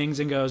in the wings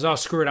and goes, oh,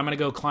 screw it, I'm going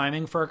to go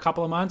climbing for a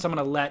couple of months. I'm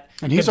going to let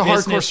And he's a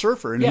hardcore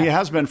surfer, and he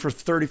has been for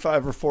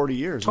 35 or 40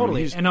 years.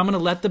 Totally. And I'm going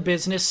to let the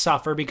business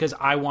suffer because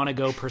I want to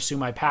go pursue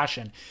my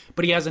passion.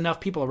 But he has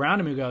enough people around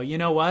him who go, you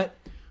know what?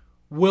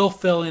 We'll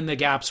fill in the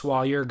gaps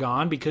while you're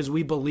gone because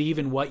we believe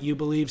in what you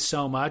believe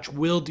so much.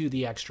 We'll do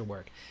the extra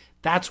work.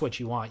 That's what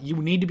you want. You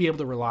need to be able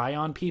to rely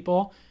on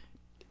people.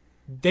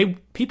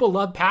 People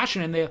love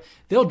passion and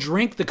they'll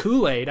drink the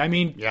Kool-Aid. I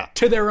mean,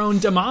 to their own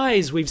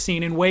demise. We've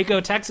seen in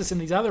Waco, Texas,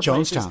 and these other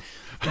Jonestown.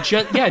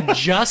 places.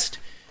 Just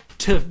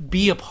to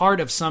be a part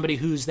of somebody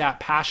who's that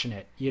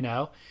passionate,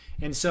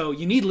 And so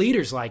you need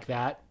leaders like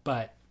that,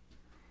 but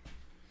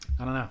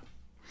I don't know.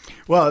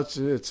 Well,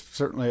 it's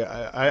certainly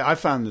I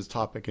found this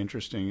topic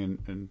interesting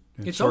and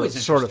it's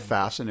sort of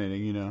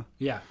fascinating,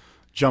 Yeah.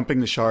 Jumping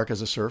the shark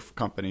as a surf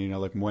company,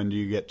 like when do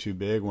you get too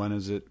big? When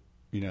is it,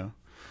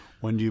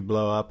 when do you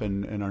blow up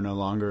and are no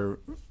longer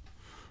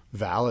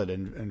valid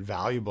and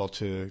valuable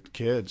to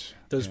kids?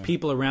 Those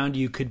people around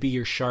you could be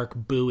your shark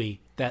buoy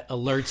that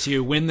alerts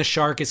you when the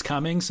shark is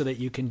coming so that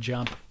you can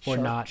jump or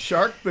not.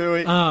 Shark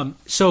buoy.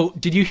 So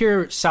did you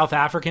hear South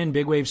African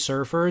big wave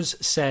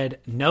surfers said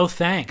no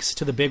thanks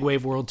to the Big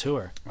Wave World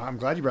Tour? I'm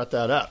glad you brought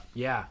that up.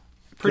 Yeah.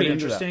 Pretty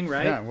interesting,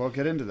 right? Yeah, we'll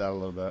get into that a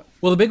little bit.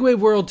 Well, the Big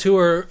Wave World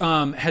Tour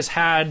has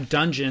had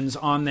Dungeons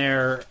on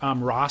their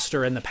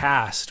roster in the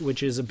past,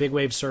 which is a big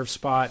wave surf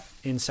spot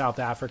in South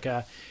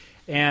Africa.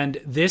 And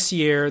this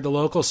year, the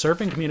local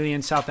surfing community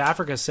in South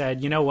Africa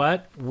said, you know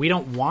what? We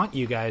don't want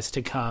you guys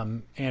to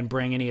come and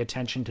bring any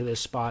attention to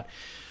this spot.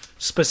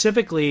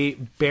 Specifically,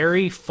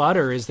 Barry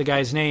Futter is the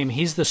guy's name.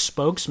 He's the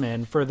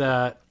spokesman for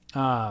the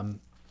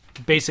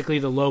basically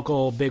the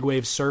local big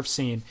wave surf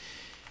scene.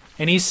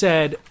 And he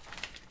said,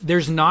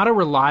 there's not a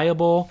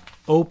reliable,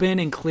 open,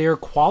 and clear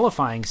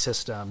qualifying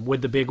system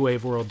with the Big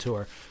Wave World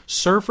Tour.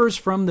 Surfers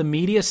from the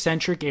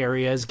media-centric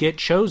areas get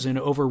chosen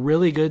over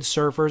really good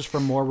surfers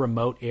from more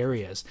remote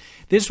areas.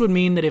 This would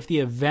mean that if the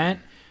event,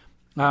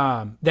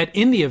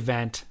 in the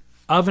event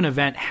of an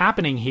event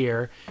happening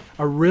here,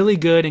 a really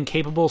good and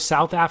capable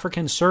South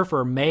African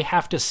surfer may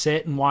have to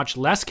sit and watch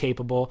less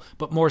capable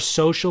but more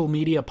social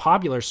media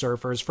popular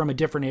surfers from a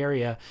different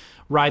area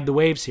ride the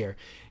waves here.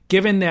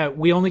 Given that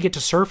we only get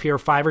to surf here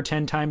 5 or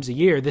 10 times a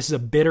year, this is a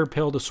bitter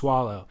pill to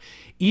swallow.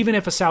 Even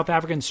if a South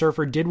African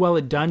surfer did well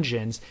at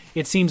Dungeons,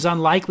 it seems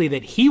unlikely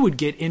that he would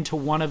get into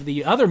one of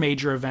the other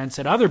major events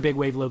at other big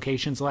wave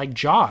locations like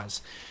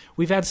Jaws.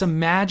 We've had some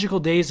magical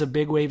days of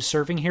big wave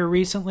surfing here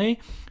recently,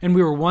 and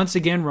we were once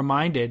again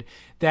reminded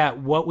that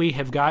what we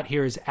have got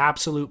here is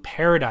absolute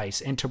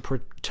paradise, and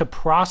to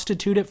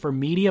prostitute it for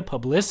media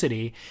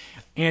publicity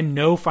and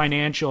no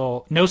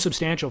substantial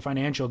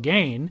financial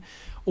gain,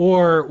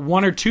 or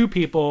one or two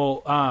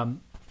people,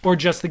 or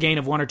just the gain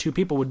of one or two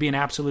people would be an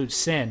absolute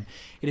sin.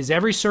 It is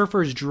every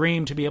surfer's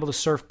dream to be able to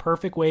surf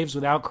perfect waves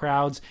without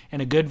crowds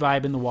and a good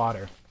vibe in the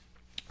water.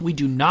 We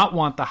do not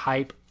want the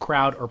hype,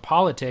 crowd, or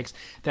politics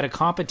that a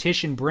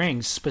competition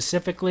brings,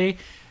 specifically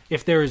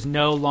if there is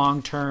no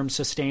long-term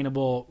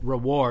sustainable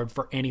reward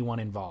for anyone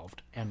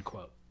involved, end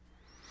quote.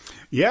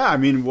 Yeah, I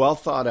mean, well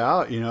thought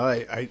out. You know,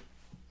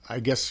 I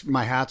guess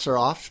my hats are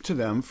off to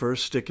them for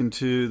sticking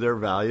to their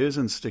values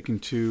and sticking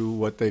to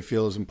what they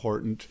feel is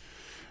important.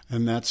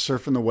 And that's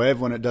surfing the wave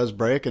when it does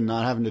break and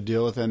not having to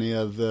deal with any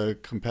of the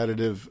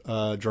competitive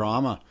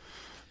drama,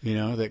 you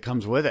know, that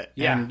comes with it.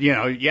 Yeah. And, you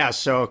know, yeah,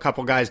 so a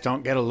couple guys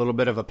don't get a little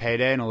bit of a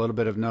payday and a little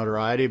bit of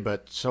notoriety,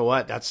 but so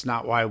what? That's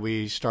not why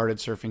we started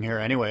surfing here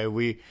anyway.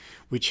 We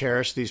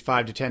cherish these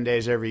 5 to 10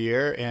 days every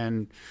year,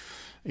 and,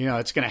 you know,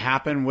 it's going to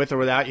happen with or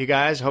without you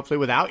guys, hopefully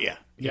without you,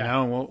 you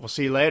know, and we'll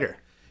see you later.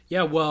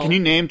 Yeah, well... Can you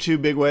name 2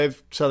 big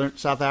wave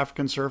South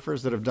African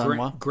surfers that have done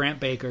well? Grant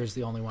Baker is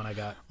the only one I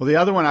got. Well, the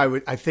other one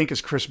I think is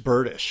Chris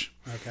Burdish.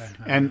 Okay.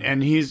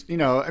 And he's, you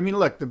know, I mean,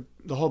 look,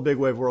 the whole big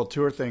wave world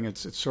tour thing,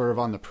 it's sort of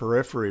on the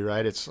periphery,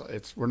 right? It's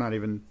we're not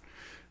even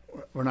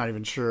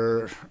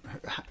sure,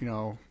 you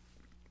know,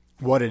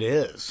 what it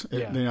is.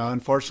 You know,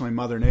 unfortunately,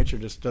 Mother Nature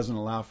just doesn't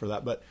allow for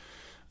that. But,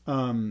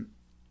 you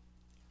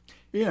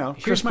know,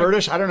 Chris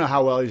Burdish, I don't know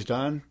how well he's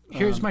done.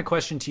 Here's my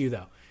question to you,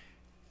 though.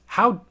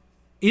 How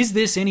is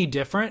this any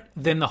different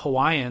than the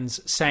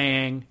Hawaiians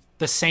saying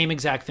the same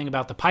exact thing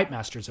about the Pipe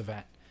Masters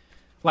event?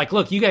 Like,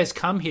 look, you guys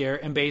come here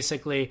and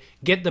basically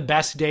get the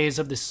best days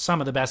of some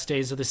of the best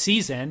days of the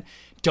season.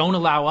 Don't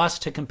allow us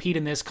to compete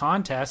in this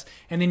contest,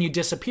 and then you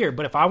disappear.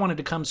 But if I wanted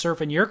to come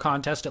surf in your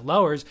contest at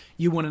Lowers,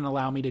 you wouldn't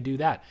allow me to do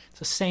that. It's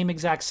the same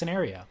exact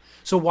scenario.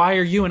 So why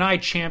are you and I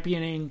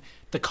championing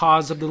the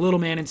cause of the little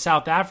man in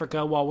South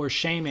Africa while we're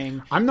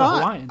shaming the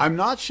Hawaiians? I'm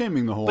not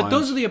shaming the Hawaiians. But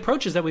those are the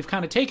approaches that we've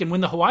kind of taken.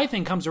 When the Hawaii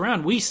thing comes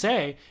around, we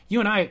say, you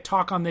and I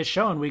talk on this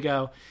show, and we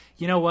go,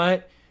 you know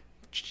what?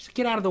 Just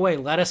get out of the way.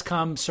 Let us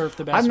come surf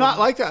the best. I'm not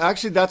like that.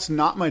 Actually, that's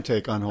not my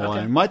take on Hawaii.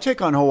 Okay. My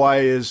take on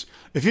Hawaii is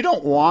if you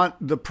don't want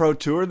the Pro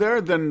Tour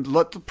there, then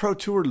let the Pro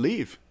Tour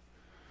leave.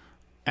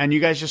 And you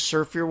guys just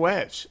surf your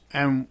waves.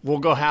 And we'll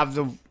go have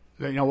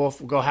we'll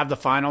go have the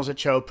finals at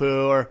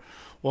Chopu, or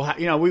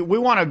we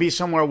want to be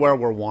somewhere where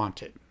we're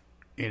wanted,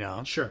 you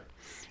know. Sure.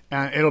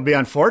 And it'll be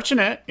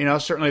unfortunate, you know.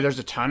 Certainly, there's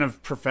a ton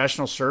of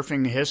professional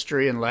surfing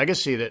history and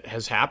legacy that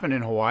has happened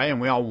in Hawaii, and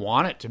we all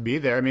want it to be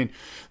there. I mean,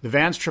 the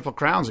Vans Triple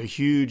Crown's a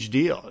huge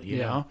deal, you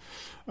know,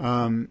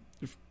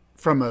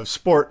 from a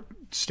sport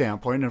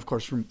standpoint, and of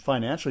course from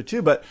financially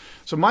too. But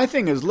so my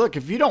thing is, look,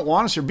 if you don't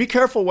want us here, be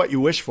careful what you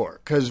wish for,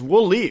 because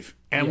we'll leave,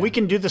 and we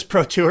can do this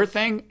Pro Tour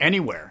thing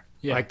anywhere.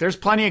 Yeah. Like, there's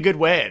plenty of good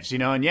waves, you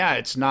know, and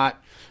it's not.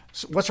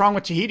 What's wrong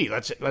with Tahiti?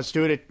 Let's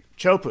do it at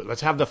Chopu.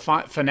 Let's have the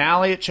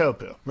finale at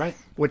Chopu. Right.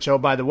 Which, oh,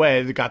 by the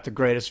way, they got the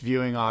greatest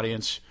viewing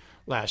audience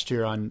last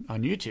year on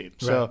YouTube.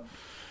 So, right.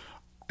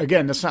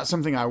 Again, that's not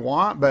something I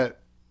want, but,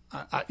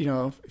 you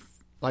know,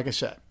 like I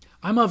said.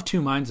 I'm of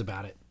two minds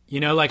about it. You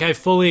know, like, I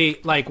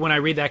fully, like, when I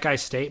read that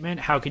guy's statement,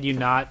 how could you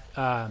not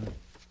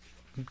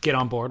get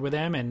on board with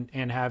him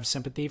and have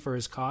sympathy for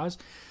his cause?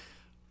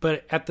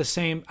 But at the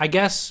same, I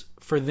guess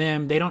for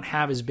them, they don't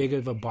have as big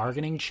of a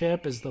bargaining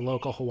chip as the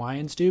local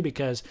Hawaiians do,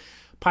 because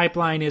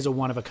Pipeline is a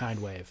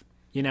one-of-a-kind wave.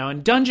 You know,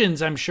 and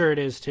Dungeons, I'm sure it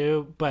is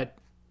too, but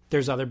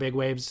there's other big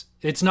waves.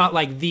 It's not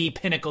like the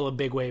pinnacle of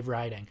big wave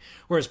riding.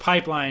 Whereas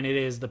Pipeline, it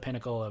is the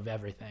pinnacle of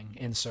everything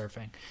in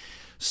surfing.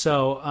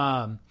 So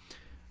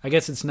I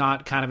guess it's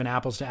not kind of an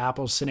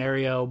apples-to-apples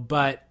scenario,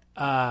 but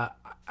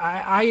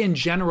I, in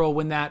general,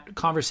 when that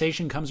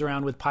conversation comes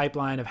around with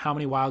Pipeline of how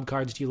many wild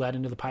cards do you let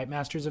into the Pipe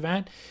Masters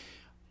event,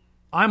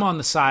 I'm on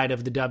the side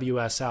of the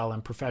WSL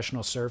and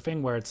professional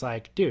surfing, where it's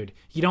like, dude,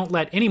 you don't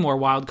let any more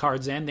wild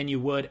cards in than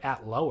you would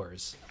at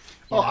Lowers.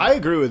 Oh, I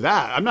agree with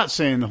that. I'm not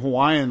saying the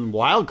Hawaiian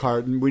wild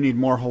card, we need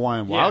more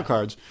Hawaiian wild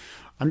cards.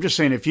 I'm just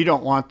saying if you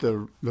don't want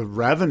the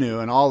revenue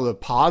and all the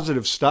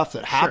positive stuff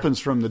that happens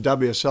from the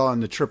WSL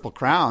and the Triple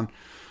Crown,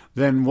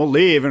 then we'll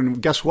leave.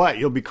 And guess what?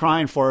 You'll be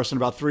crying for us in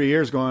about 3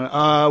 years going,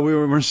 we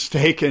were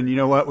mistaken. You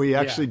know what? We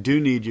actually do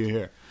need you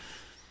here.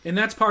 And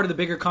that's part of the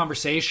bigger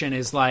conversation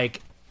is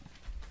like,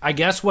 I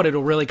guess what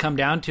it'll really come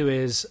down to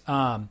is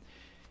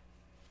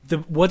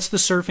what's the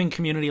surfing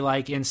community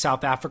like in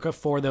South Africa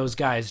for those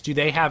guys? Do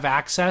they have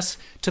access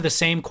to the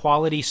same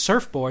quality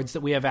surfboards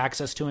that we have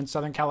access to in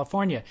Southern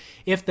California?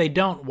 If they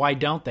don't, why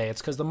don't they? It's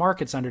because the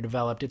market's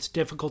underdeveloped. It's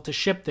difficult to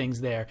ship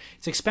things there.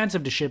 It's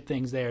expensive to ship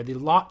things there.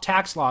 The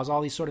tax laws,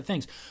 all these sort of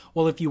things.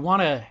 Well, if you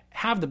want to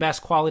have the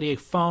best quality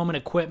of foam and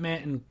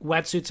equipment and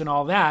wetsuits and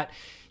all that,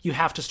 you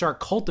have to start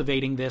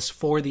cultivating this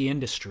for the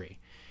industry.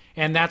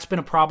 And that's been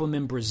a problem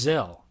in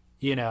Brazil.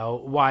 You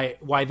know,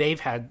 why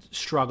they've had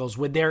struggles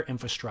with their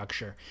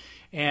infrastructure.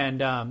 And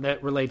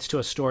that relates to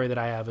a story that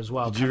I have as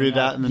well. Did you read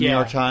that in the New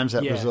York Times,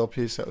 that Brazil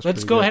piece? That was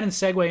Let's go ahead and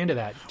segue into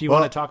that. Do you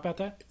want to talk about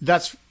that?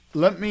 I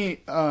want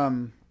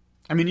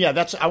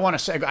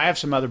to segue. I have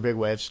some other big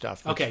wave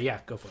stuff. Okay, yeah,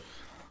 go for it.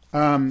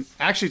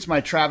 Actually, it's my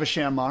Travis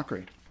Sham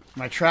mockery.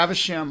 My Travis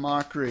Sham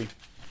mockery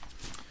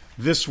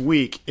this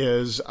week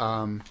is,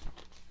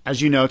 as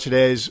you know,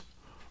 today's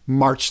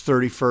March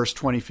 31st,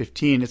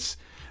 2015. It's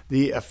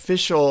the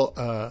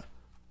official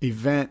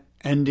event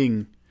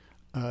ending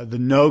the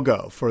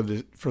no-go for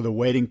the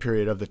waiting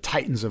period of the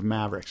Titans of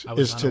Mavericks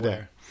is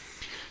today.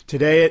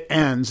 Today it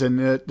ends, and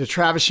the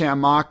Travis Sham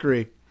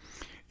mockery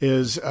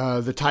is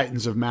the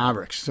Titans of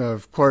Mavericks. So,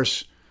 of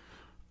course,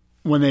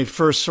 when they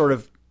first sort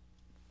of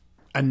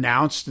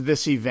announced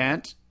this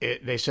event,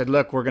 they said,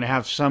 look, we're going to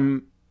have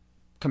some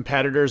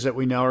competitors that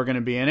we know are going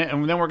to be in it,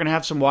 and then we're going to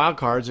have some wild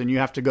cards, and you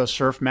have to go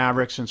surf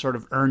Mavericks and sort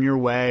of earn your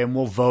way, and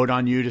we'll vote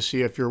on you to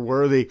see if you're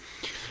worthy.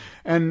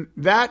 And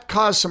that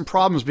caused some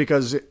problems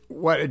because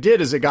what it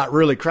did is it got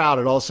really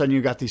crowded. All of a sudden,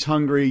 you got these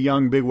hungry,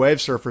 young, big wave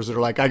surfers that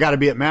are like, I got to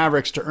be at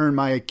Mavericks to earn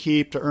my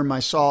keep, to earn my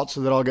salt,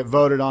 so that I'll get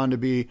voted on to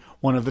be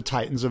one of the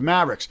Titans of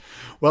Mavericks.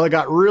 Well, it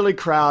got really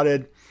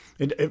crowded.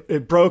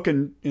 It broke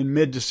in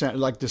mid-December,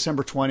 like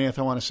December 20th,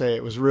 I want to say.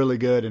 It was really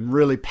good and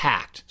really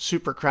packed,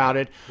 super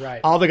crowded. Right.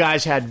 All the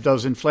guys had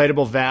those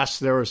inflatable vests.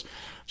 There was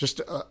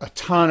just a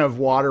ton of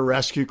water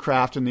rescue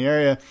craft in the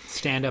area.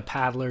 Stand-up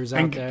paddlers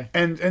out there.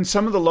 And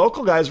some of the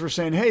local guys were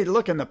saying, hey,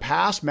 look, in the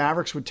past,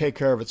 Mavericks would take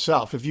care of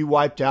itself. If you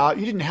wiped out,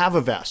 you didn't have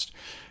a vest.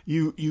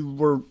 You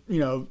were,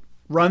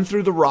 run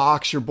through the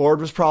rocks. Your board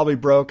was probably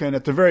broken.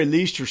 At the very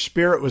least, your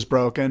spirit was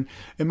broken.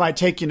 It might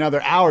take you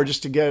another hour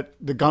just to get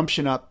the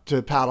gumption up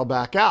to paddle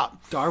back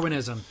out.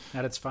 Darwinism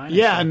at its finest.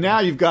 Yeah, and now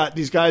you've got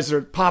these guys that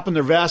are popping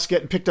their vests,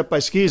 getting picked up by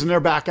skis, and they're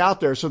back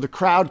out there. So the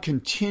crowd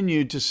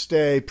continued to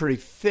stay pretty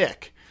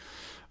thick.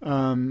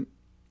 On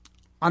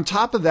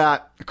top of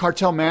that,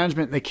 Cartel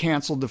Management, they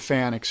canceled the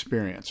fan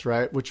experience,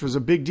 right? Which was a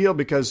big deal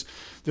because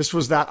this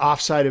was that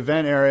offsite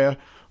event area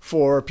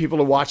for people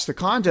to watch the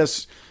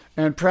contests.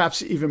 And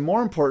perhaps even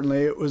more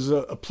importantly, it was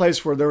a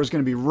place where there was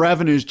going to be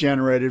revenues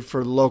generated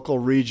for local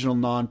regional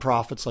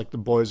nonprofits like the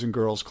Boys and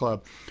Girls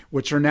Club,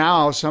 which are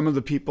now, some of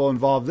the people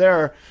involved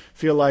there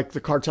feel like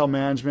the Cartel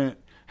Management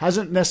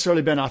hasn't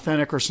necessarily been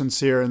authentic or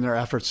sincere in their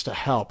efforts to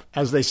help,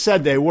 as they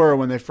said they were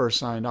when they first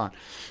signed on.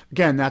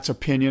 Again, that's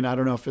opinion. I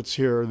don't know if it's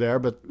here or there,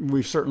 but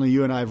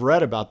you and I have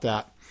read about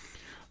that.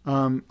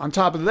 On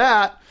top of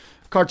that,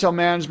 Cartel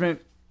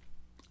Management,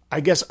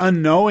 I guess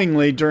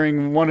unknowingly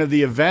during one of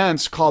the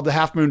events, called the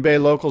Half Moon Bay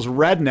locals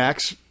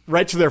rednecks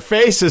right to their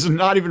faces and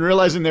not even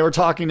realizing they were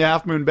talking to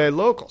Half Moon Bay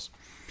locals.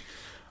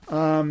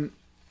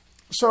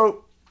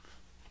 So,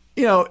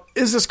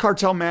 is this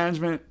Cartel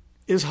Management,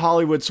 is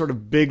Hollywood sort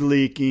of big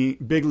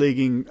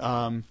leaguing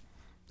the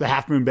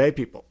Half Moon Bay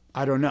people?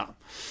 I don't know.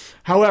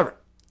 However,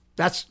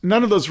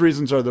 none of those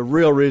reasons are the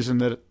real reason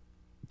that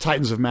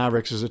Titans of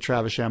Mavericks is a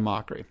Travis Sham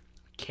mockery.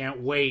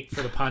 Can't wait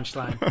for the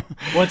punchline.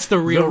 What's the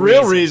real reason? The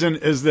real reason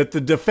is that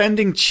the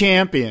defending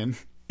champion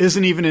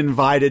isn't even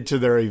invited to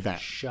their event.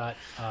 Shut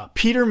up.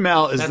 Peter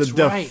Mel is the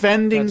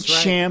defending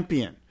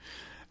champion.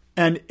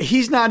 And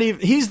he's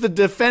the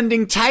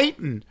defending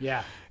Titan.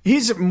 Yeah.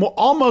 He's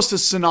almost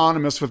as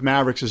synonymous with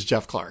Mavericks as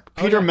Jeff Clark.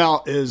 Peter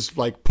Mel is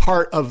like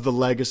part of the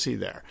legacy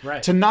there.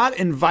 Right. To not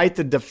invite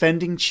the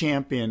defending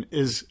champion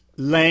is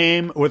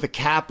lame with a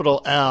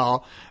capital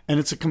L, and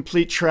it's a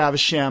complete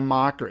Travis Sham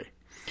mockery.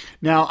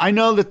 Now, I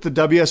know that the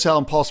WSL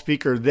and Paul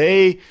Speaker,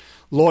 they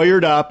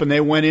lawyered up and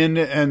they went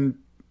in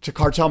to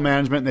Cartel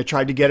Management and they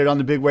tried to get it on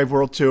the Big Wave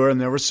World Tour, and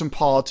there was some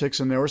politics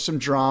and there was some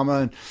drama,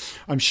 and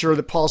I'm sure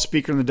that Paul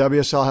Speaker and the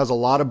WSL has a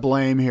lot of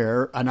blame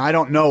here, and I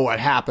don't know what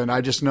happened.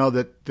 I just know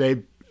that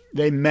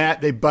they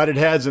met, they butted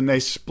heads, and they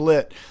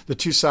split. The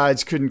two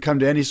sides couldn't come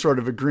to any sort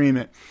of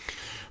agreement.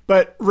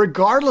 But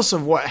regardless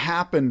of what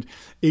happened,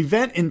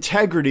 event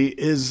integrity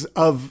is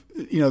of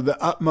the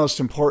utmost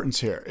importance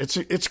here.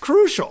 It's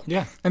crucial.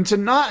 Yeah. And to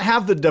not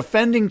have the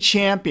defending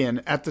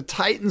champion at the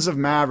Titans of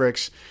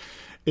Mavericks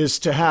is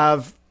to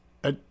have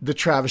the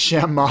Travis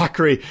Sham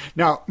mockery.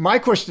 Now, my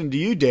question to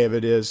you,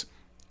 David, is,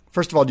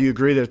 first of all, do you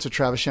agree that it's a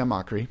Travis Sham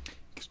mockery?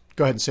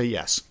 Go ahead and say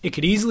yes. It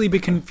could easily be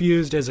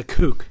confused as a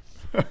kook.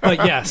 But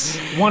yes,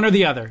 one or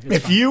the other.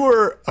 If you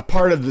were a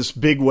part of this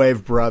big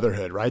wave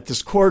brotherhood, right,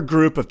 this core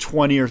group of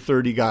 20 or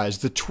 30 guys,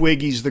 the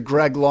Twiggies, the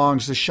Greg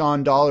Longs, the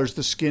Sean Dollars,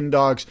 the Skin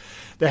Dogs,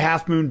 the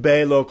Half Moon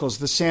Bay locals,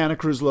 the Santa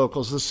Cruz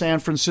locals, the San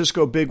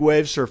Francisco big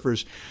wave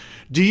surfers,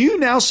 do you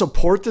now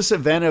support this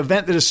event, an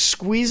event that is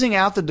squeezing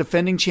out the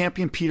defending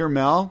champion Peter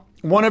Mel,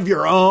 one of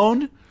your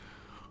own?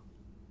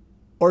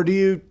 Or do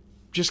you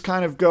just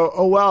kind of go,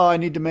 oh, well, I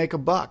need to make a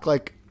buck?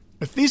 Like,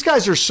 if these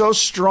guys are so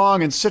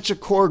strong and such a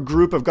core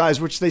group of guys,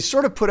 which they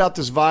sort of put out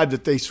this vibe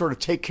that they sort of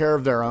take care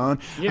of their own.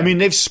 Yeah. I mean,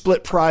 they've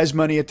split prize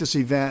money at this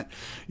event.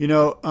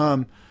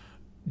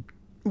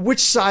 Which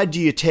side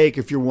do you take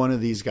if you're one of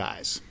these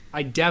guys?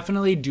 I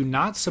definitely do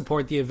not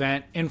support the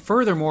event. And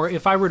furthermore,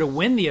 if I were to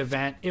win the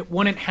event, it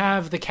wouldn't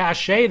have the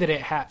cachet that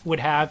it would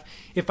have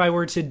if I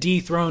were to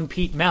dethrone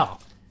Pete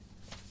Mel.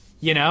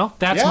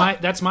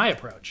 That's my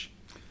approach.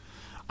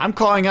 I'm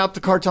calling out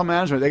the Cartel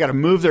Management. They got to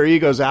move their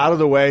egos out of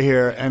the way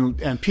here,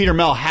 and Peter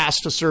Mel has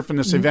to surf in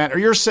this event, or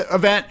your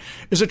event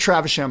is a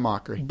Travis Sham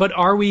mockery. But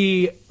are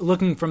we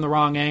looking from the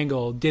wrong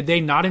angle? Did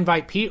they not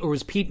invite Pete, or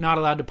was Pete not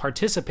allowed to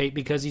participate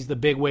because he's the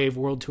Big Wave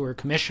World Tour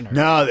commissioner?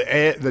 No,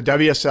 the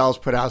WSL's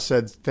put out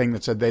thing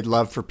that said they'd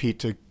love for Pete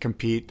to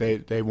compete.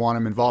 They want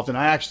him involved, and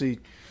I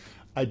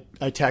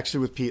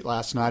texted with Pete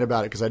last night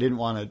about it because I didn't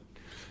want to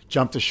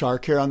jump the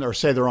shark here or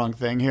say the wrong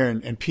thing here,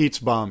 and Pete's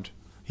bummed.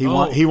 He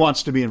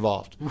wants to be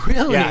involved.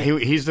 Really? Yeah,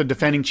 he's the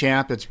defending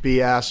champ. It's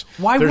BS.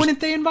 Why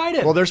wouldn't they invite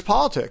him? Well, there's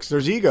politics.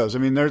 There's egos. I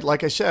mean, there's,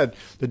 like I said,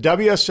 the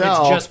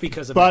WSL It's just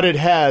because of butted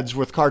heads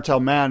with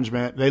Cartel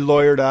Management. They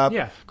lawyered up.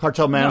 Yeah.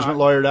 Cartel Management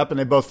lawyered up, and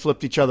they both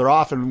flipped each other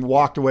off and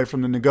walked away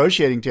from the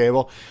negotiating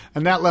table.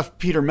 And that left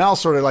Peter Mel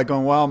sort of like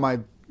going, well,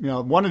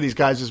 one of these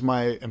guys is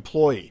my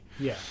employee.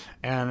 Yeah.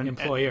 And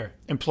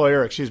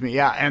Employer, excuse me.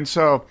 Yeah. And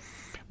so,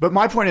 but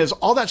my point is,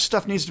 all that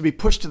stuff needs to be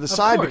pushed to the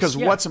side course, because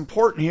what's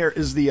important here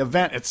is the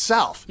event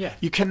itself. Yeah.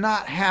 You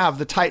cannot have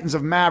the Titans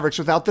of Mavericks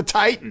without the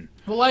Titan.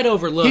 Well, I'd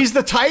overlook. He's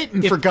the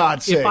Titan, for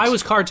God's sake. If I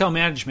was Cartel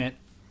Management,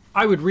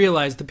 I would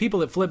realize the people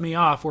that flipped me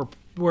off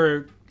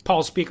were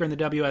Paul Speaker in the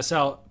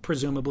WSL,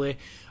 presumably.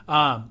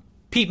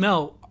 Pete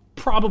Mel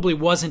probably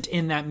wasn't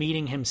in that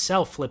meeting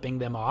himself flipping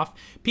them off.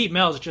 Pete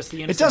Mel is just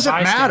the innocent bystander.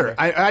 It doesn't bystander.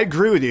 matter. I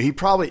agree with you. He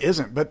probably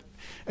isn't. But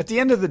at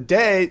the end of the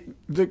day,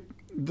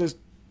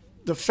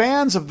 the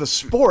fans of the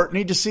sport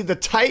need to see the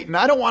Titan.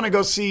 I don't want to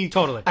go see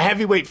a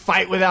heavyweight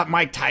fight without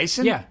Mike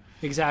Tyson. Yeah,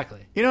 exactly.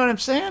 You know what I'm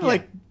saying? Yeah.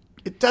 Like,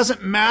 it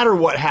doesn't matter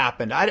what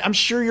happened. I'm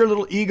sure your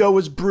little ego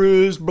was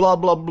bruised, blah,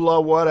 blah, blah,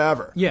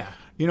 whatever. Yeah.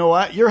 You know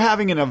what? You're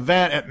having an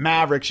event at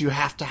Mavericks. You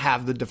have to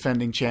have the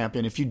defending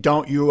champion. If you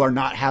don't, you are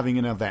not having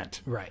an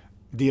event. Right.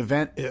 The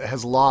event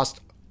has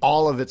lost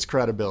all of its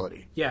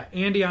credibility. Yeah,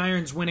 Andy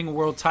Irons winning a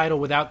world title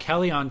without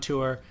Kelly on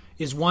tour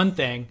is one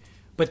thing,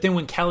 but then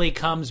when Kelly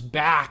comes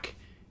back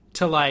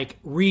to like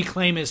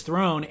reclaim his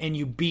throne and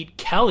you beat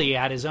Kelly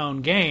at his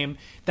own game,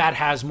 that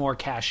has more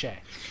cachet.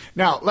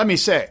 Now, let me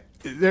say,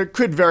 there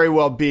could very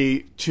well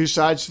be two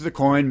sides to the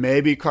coin.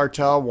 Maybe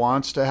Cartel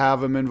wants to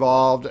have him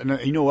involved. And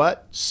you know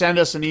what? Send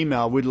us an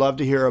email. We'd love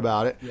to hear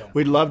about it. Yeah.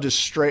 We'd love to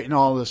straighten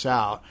all this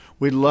out.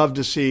 We'd love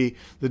to see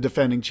the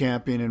defending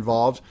champion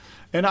involved.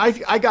 And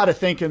I got to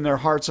think in their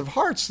hearts of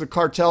hearts, the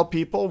Cartel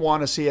people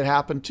want to see it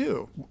happen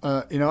too.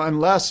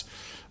 Unless,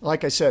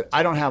 like I said,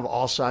 I don't have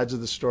all sides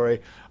of the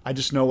story. I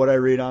just know what I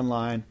read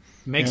online.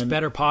 Makes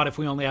better pod if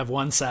we only have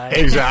one side.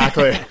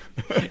 Exactly.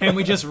 And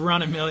we just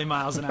run 1,000,000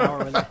 miles an hour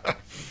with it.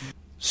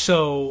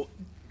 So,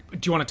 do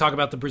you want to talk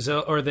about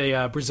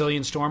the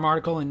Brazilian Storm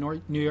article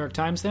in New York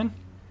Times then?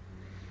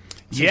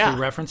 Since we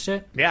referenced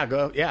it? Yeah,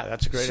 go. Yeah,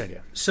 that's a great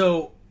idea.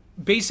 So,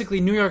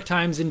 basically, New York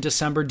Times in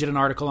December did an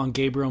article on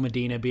Gabriel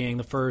Medina being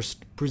the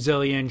first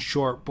Brazilian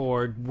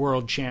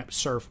shortboard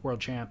surf world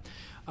champ.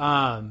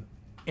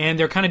 And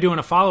they're kind of doing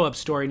a follow-up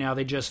story now.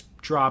 They just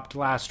dropped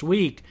last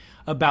week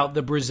about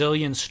the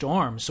Brazilian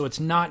Storm. So it's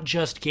not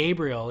just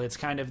Gabriel. It's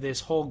kind of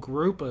this whole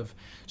group of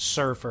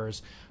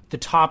surfers. The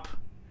top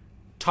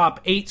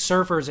 8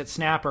 surfers at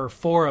Snapper,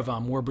 4 of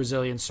them were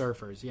Brazilian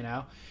surfers, you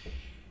know?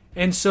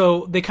 And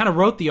so they kind of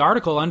wrote the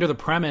article under the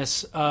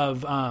premise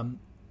of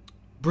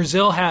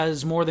Brazil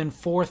has more than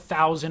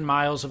 4,000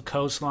 miles of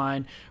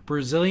coastline.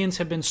 Brazilians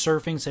have been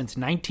surfing since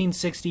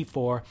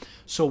 1964.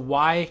 So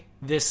why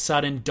this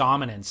sudden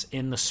dominance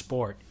in the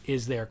sport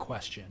is their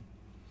question.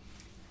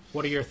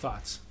 What are your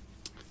thoughts?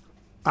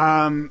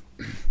 Well,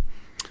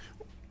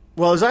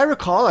 as I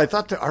recall, I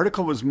thought the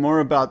article was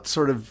more about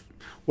sort of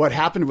what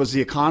happened was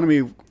the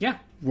economy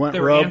went they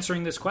were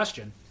answering this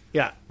question.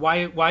 Yeah.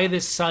 Why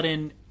this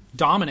sudden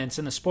dominance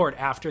in the sport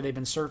after they've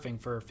been surfing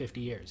for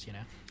 50 years, you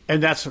know?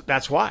 And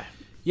that's why.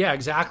 Yeah,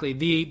 exactly.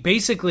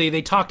 Basically,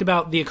 they talked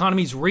about the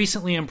economy's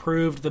recently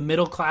improved, the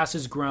middle class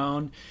has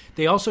grown.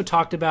 They also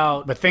talked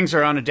about... But things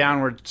are on a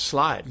downward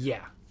slide.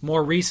 Yeah.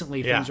 More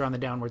recently, things are on the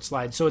downward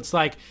slide. So it's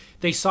like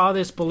they saw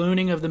this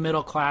ballooning of the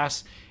middle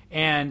class,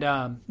 and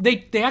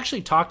they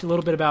actually talked a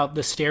little bit about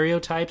the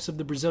stereotypes of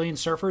the Brazilian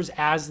surfers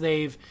as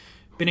they've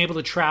been able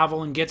to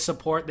travel and get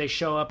support. They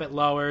show up at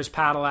lowers,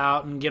 paddle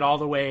out, and get all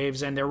the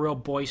waves, and their real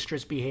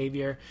boisterous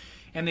behavior.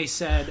 And they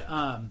said,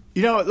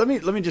 let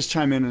me just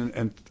chime in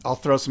and I'll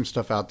throw some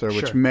stuff out there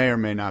which may or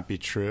may not be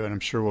true, and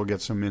I'm sure we'll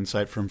get some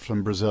insight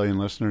from Brazilian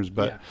listeners.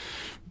 But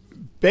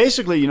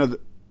basically,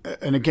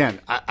 and again,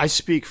 I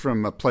speak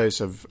from a place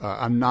of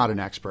I'm not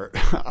an expert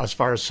as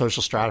far as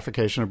social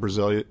stratification of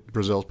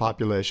Brazil's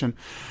population,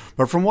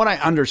 but from what I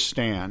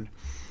understand,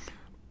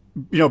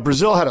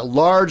 Brazil had a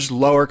large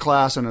lower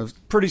class and a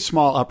pretty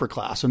small upper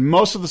class. And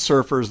most of the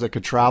surfers that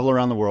could travel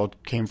around the world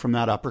came from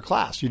that upper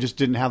class. You just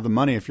didn't have the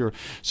money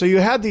so you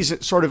had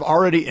these sort of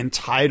already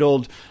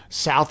entitled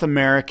South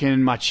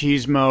American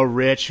machismo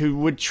rich who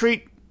would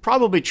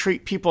probably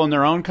treat people in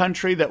their own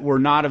country that were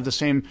not of the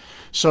same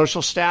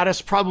social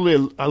status, probably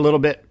a little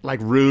bit like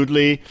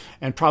rudely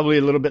and probably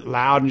a little bit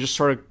loud, and just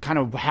sort of kind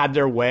of had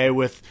their way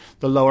with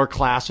the lower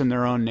class in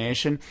their own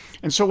nation.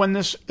 And so when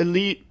this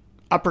elite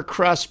upper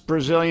crust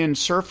Brazilian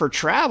surfer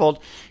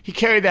traveled, he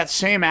carried that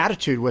same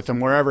attitude with him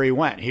wherever he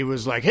went. He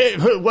was like, hey,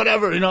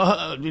 whatever,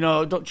 don't you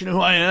know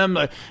who I am?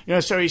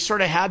 So he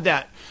sort of had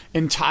that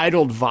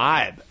entitled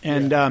vibe.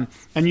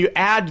 And you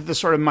add the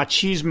sort of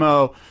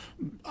machismo,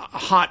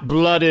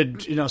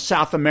 hot-blooded,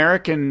 South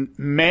American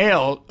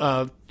male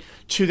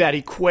to that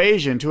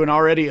equation, to an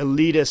already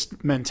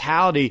elitist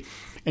mentality,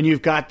 and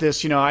you've got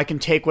this, I can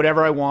take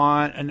whatever I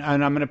want, and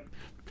I'm going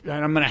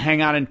to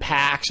hang out in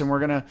packs, and we're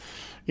going to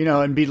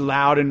and be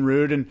loud and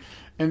rude.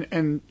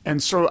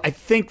 And so I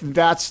think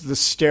that's the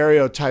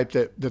stereotype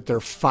that they're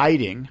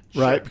fighting,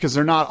 right? Sure. Because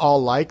they're not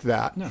all like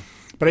that. No.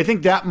 But I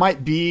think that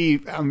might be,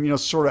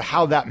 sort of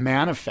how that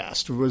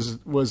manifest was.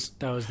 That was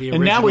the original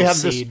and now we have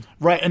seed. this,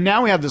 right? And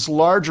now we have this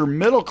larger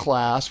middle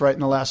class, right?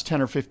 In the last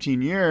 10 or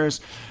 15 years,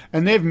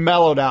 and they've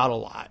mellowed out a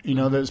lot.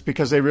 That's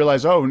because they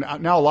realize,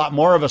 now a lot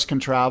more of us can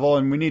travel,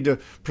 and we need to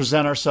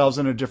present ourselves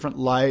in a different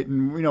light,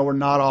 and we're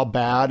not all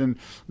bad, and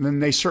then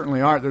they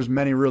certainly aren't. There's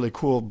many really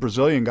cool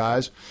Brazilian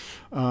guys,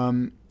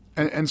 and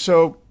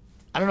so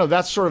I don't know.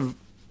 That's sort of,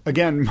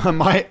 again,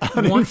 my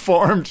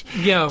uninformed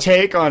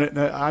take on it.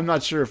 I'm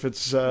not sure if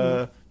it's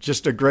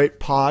just a great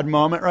pod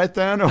moment right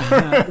then. Or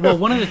well,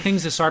 one of the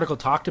things this article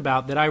talked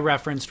about that I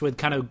referenced with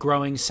kind of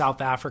growing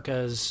South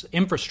Africa's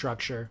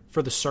infrastructure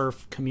for the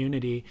surf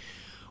community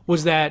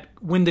was that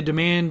when the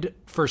demand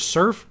for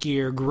surf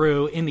gear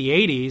grew in the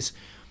 80s,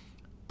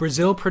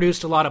 Brazil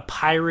produced a lot of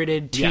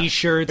pirated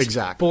T-shirts,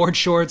 board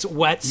shorts,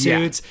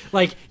 wetsuits. Yeah.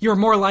 Like, you're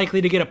more likely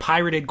to get a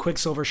pirated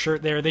Quiksilver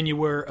shirt there than you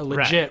were a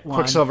legit one.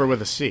 Quiksilver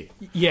with a C.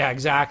 Yeah,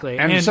 exactly.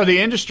 And so the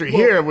industry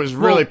here was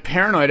really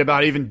paranoid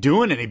about even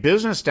doing any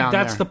business down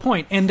there. That's the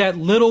point. And that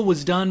little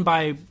was done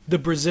by the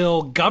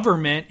Brazil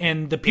government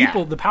and the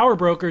people, the power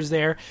brokers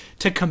there,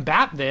 to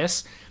combat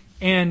this.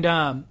 And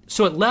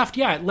so it left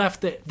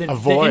the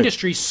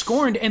industry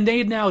scorned, and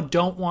they now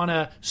don't want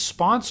to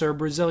sponsor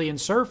Brazilian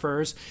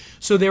surfers.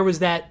 So there was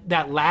that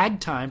lag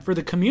time for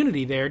the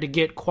community there to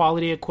get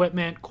quality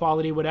equipment,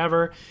 quality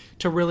whatever,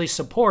 to really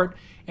support.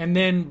 And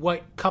then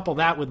couple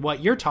that with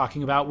what you're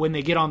talking about, when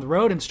they get on the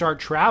road and start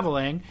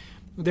traveling,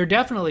 they're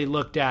definitely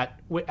looked at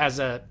as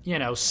a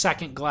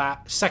second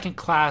class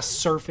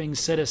surfing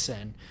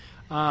citizen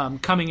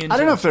coming into. I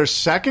don't know if they're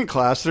second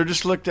class. They're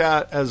just looked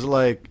at as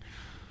like.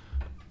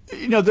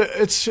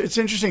 It's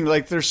interesting.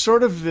 Like, there's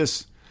sort of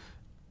this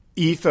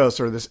ethos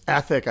or this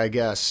ethic, I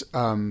guess,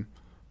 at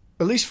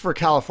least for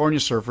California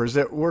surfers,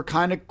 that we're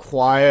kind of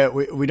quiet.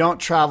 We don't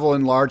travel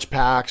in large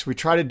packs. We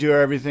try to do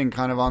everything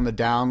kind of on the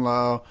down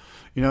low.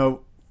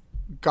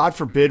 God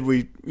forbid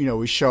we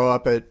show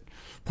up at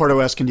Puerto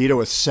Escondido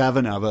with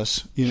 7 of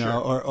us,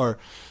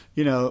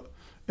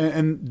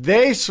 and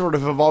they sort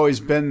of have always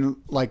been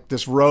like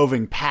this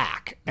roving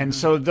pack. And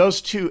so those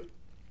two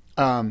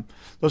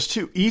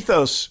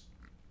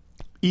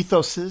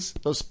ethoses,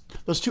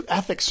 those two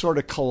ethics sort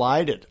of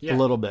collided a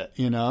little bit,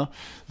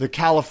 the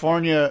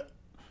California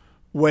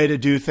way to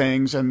do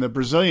things and the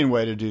Brazilian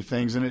way to do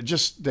things. And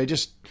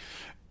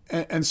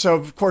and so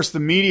of course the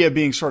media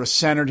being sort of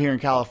centered here in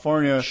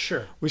California,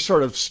 we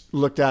sort of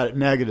looked at it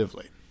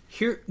negatively.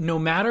 Here, no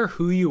matter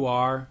who you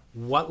are,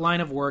 what line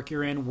of work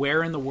you're in,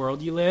 where in the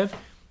world you live,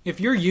 if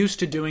you're used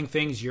to doing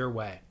things your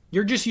way,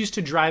 you're just used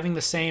to driving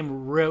the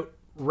same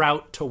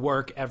route to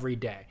work every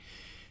day.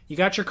 You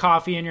got your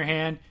coffee in your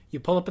hand, you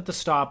pull up at the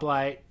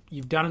stoplight,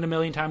 you've done it a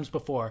million times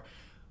before,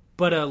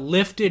 but a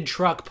lifted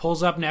truck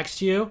pulls up next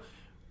to you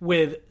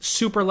with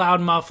super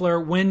loud muffler,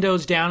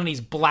 windows down, and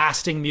he's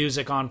blasting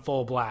music on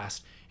full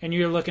blast. And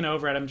you're looking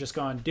over at him just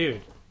going,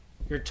 dude,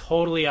 you're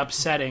totally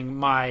upsetting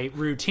my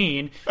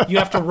routine. You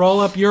have to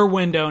roll up your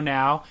window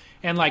now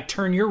and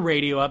turn your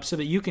radio up so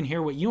that you can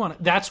hear what you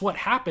want. That's what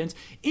happens.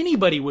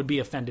 Anybody would be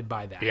offended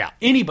by that. Yeah.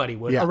 Anybody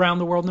would around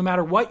the world, no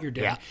matter what you're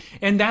doing. Yeah.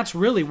 And that's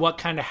really what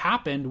kind of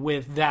happened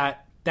with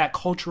that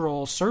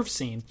cultural surf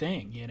scene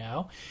thing,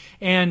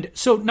 And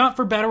so, not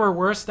for better or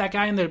worse, that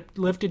guy in the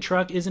lifted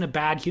truck isn't a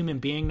bad human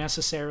being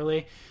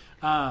necessarily.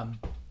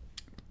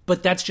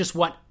 But that's just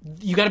what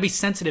you got to be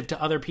sensitive to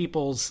other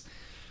people's.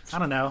 I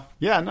don't know.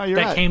 Yeah, no, you're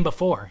that right. came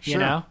before,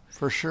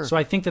 For sure. So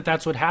I think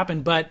that's what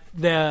happened. But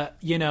I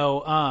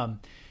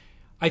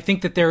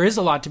think that there is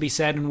a lot to be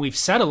said, and we've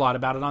said a lot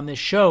about it on this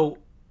show,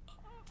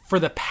 for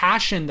the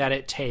passion that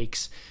it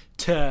takes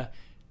to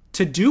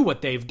do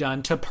what they've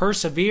done, to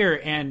persevere,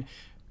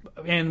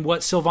 and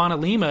what Silvana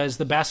Lima is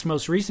the best,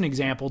 most recent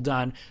example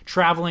done,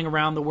 traveling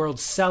around the world,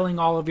 selling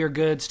all of your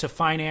goods to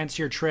finance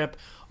your trip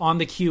on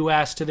the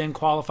QS to then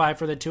qualify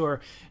for the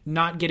tour,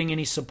 not getting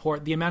any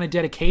support. The amount of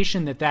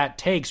dedication that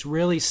takes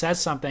really says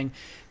something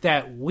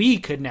that we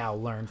could now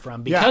learn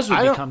from because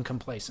we become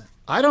complacent.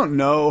 I don't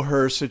know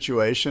her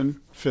situation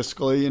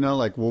fiscally,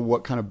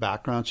 what kind of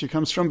background she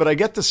comes from, but I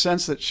get the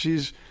sense that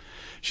she's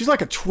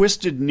like a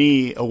twisted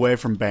knee away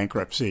from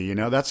bankruptcy.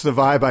 That's the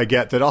vibe I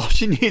get, that all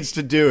she needs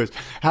to do is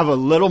have a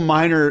little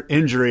minor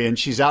injury and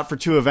she's out for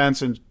 2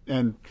 events and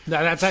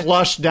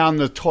flushed down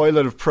the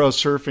toilet of pro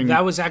surfing.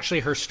 That was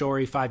actually her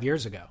story 5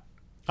 years ago.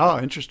 Oh,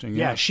 interesting.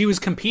 Yeah, she was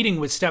competing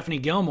with Stephanie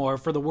Gilmore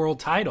for the world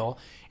title,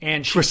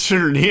 and she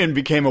twisted her knee and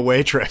became a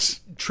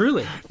waitress.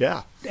 Truly.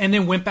 Yeah. And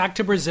then went back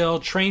to Brazil,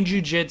 trained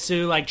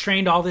jiu-jitsu,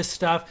 trained all this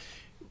stuff,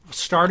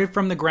 started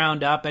from the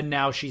ground up, and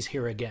now she's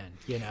here again,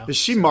 Is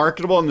she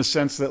marketable in the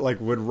sense that,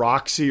 would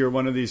Roxy or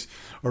one of these,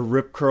 or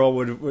Rip Curl,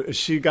 would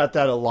she got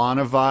that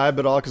Alana vibe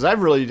at all? Because I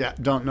really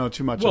don't know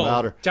too much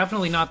about her.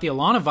 Definitely not the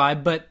Alana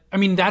vibe, but,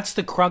 that's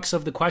the crux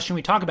of the question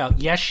we talk about.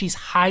 Yes, she's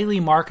highly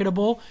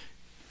marketable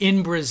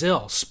in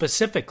Brazil,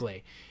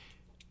 specifically.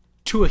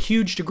 to a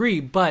huge degree.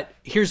 But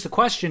here's the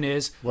question: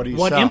 is what do you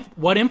sell?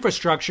 What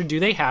infrastructure do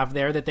they have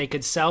there that they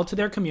could sell to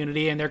their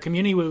community, and their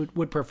community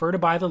would prefer to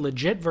buy the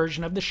legit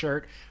version of the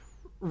shirt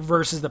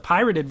versus the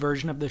pirated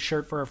version of the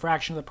shirt for a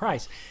fraction of the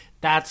price?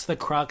 That's the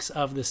crux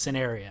of the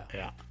scenario.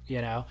 Yeah.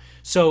 You know,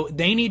 so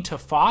they need to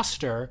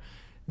foster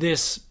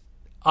this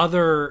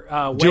other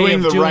way doing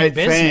of the doing right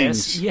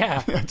business. things.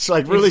 Yeah, it's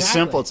like really exactly.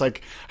 simple. It's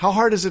like, how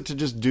hard is it to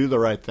just do the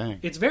right thing?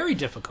 It's very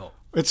difficult.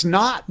 It's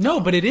not. No,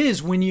 but it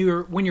is when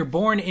you're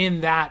born in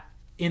that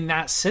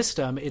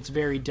system. It's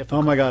very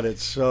difficult. Oh my God,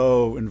 it's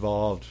so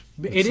involved.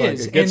 It like,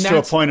 is. It gets And to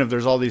a point of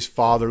there's all these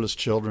fatherless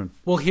children.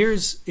 Well,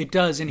 it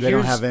does, and they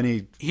here's, don't have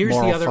any here's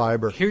moral the other,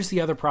 fiber. Here's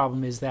the other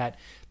problem: is that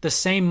the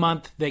same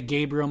month that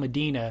Gabriel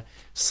Medina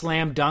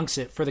slam dunks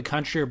it for the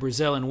country of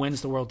Brazil and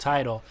wins the world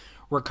title,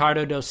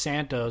 Ricardo dos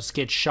Santos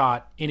gets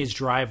shot in his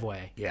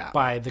driveway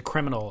by the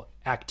criminal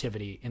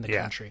activity in the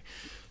country.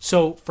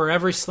 So for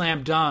every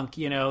slam dunk,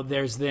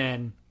 there's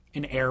then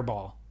an air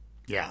ball.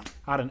 Yeah.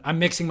 I'm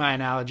mixing my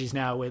analogies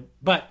now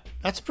but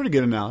that's a pretty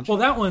good analogy. Well,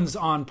 that one's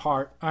on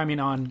point,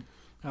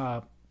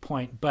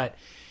 but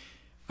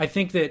I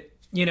think that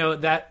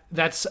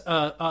that's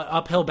a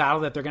uphill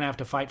battle that they're going to have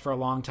to fight for a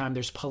long time.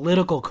 There's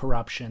political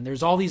corruption.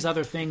 There's all these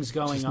other things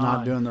going just on.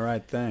 Not doing the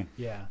right thing.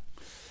 Yeah.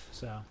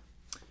 So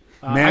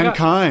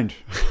mankind.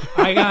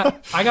 I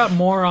got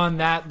more on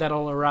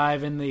that'll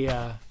arrive in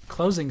the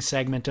closing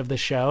segment of the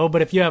show.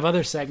 But if you have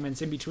other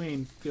segments in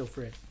between, feel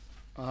free.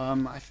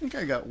 I think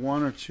I got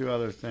one or two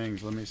other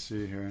things. Let me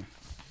see here.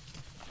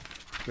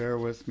 Bear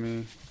with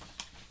me.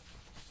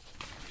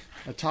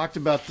 I talked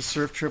about the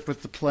surf trip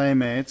with the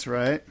Playmates,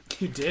 right?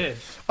 You did.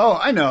 Oh,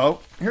 I know.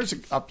 Here's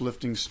an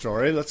uplifting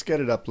story. Let's get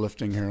it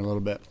uplifting here a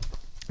little bit.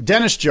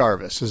 Dennis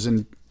Jarvis is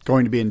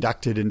going to be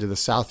inducted into the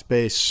South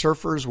Bay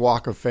Surfers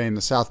Walk of Fame.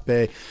 The South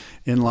Bay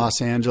in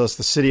Los Angeles,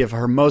 the city of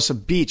Hermosa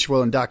Beach,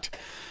 will induct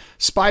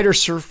Spider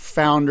Surf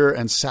founder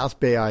and South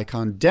Bay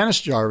icon Dennis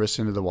Jarvis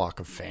into the Walk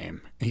of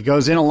Fame. He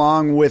goes in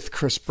along with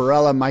Chris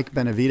Barella, Mike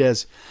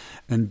Benavidez,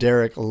 and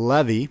Derek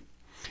Levy.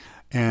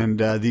 And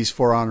these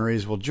four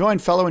honorees will join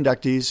fellow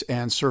inductees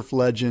and surf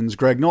legends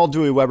Greg Knoll,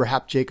 Dewey Weber,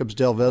 Hap Jacobs,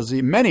 Dale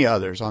Vesey, many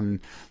others on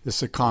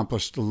this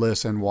accomplished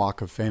list and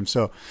Walk of Fame.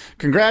 So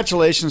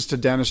congratulations to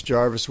Dennis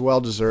Jarvis,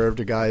 well-deserved,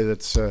 a guy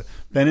that's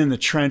been in the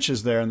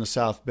trenches there in the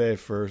South Bay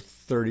for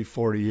 30,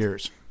 40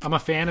 years. I'm a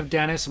fan of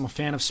Dennis. I'm a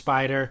fan of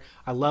Spider.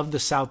 I love the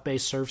South Bay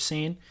surf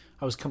scene.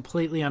 I was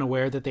completely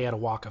unaware that they had a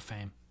Walk of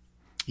Fame.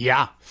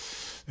 Yeah,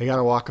 they got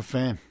a Walk of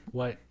Fame.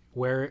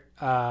 Where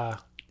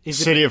is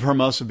it? City of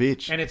Hermosa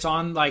Beach. And it's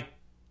on like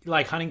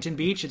Huntington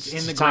Beach. It's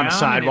in the on ground. a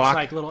sidewalk. And it's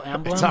like little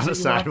emblems. It's on a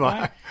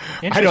sidewalk.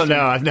 I don't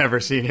know. I've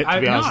never seen it,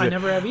 to be honest. I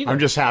never have either. I'm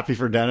just happy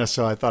for Dennis,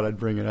 so I thought I'd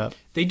bring it up.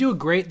 They do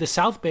the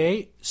South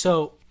Bay.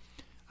 So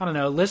I don't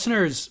know.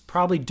 Listeners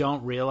probably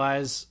don't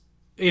realize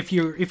if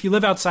you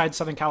live outside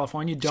Southern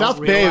California,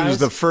 South Bay was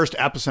the first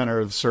epicenter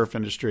of the surf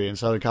industry in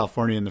Southern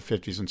California in the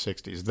 50s and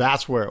 60s.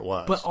 That's where it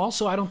was. But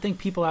also, I don't think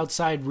people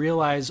outside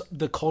realize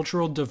the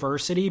cultural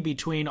diversity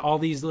between all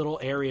these little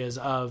areas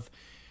of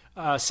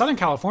Southern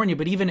California,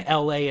 but even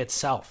LA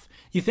itself.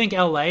 You think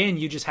LA and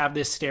you just have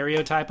this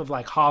stereotype of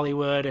like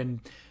Hollywood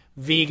and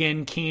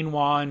vegan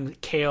quinoa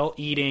and kale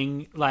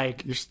eating,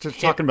 like you're still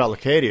talking about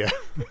Leucadia.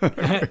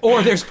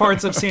 Or there's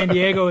parts of San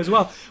Diego as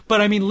well.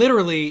 But I mean,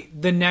 literally,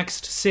 the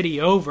next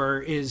city over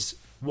is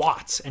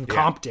Watts and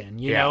Compton,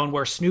 you know, and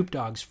where Snoop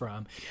Dogg's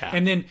from. Yeah.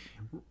 And then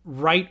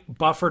right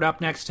buffered up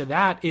next to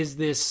that is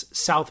this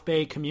South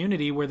Bay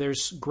community where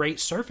there's great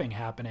surfing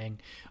happening.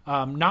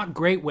 Not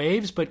great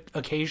waves, but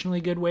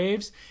occasionally good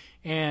waves.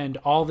 And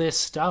all this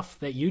stuff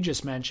that you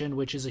just mentioned,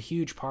 which is a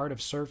huge part of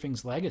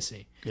surfing's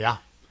legacy. Yeah.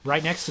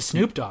 Right next to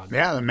Snoop Dogg.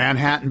 Yeah, the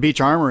Manhattan Beach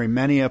Armory,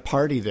 many a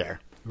party there.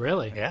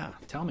 Really? Yeah.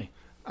 Tell me.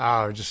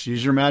 Just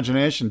use your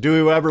imagination.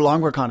 Dewey Weber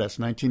Longboard Contest,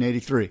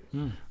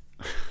 1983.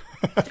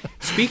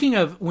 Speaking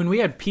of, when we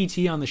had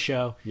PT on the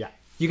show,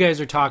 you guys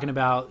are talking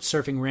about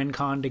surfing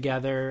Rincon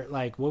together.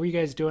 Like, what were you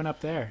guys doing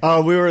up there?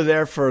 Oh, we were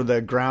there for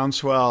the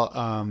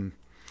Groundswell.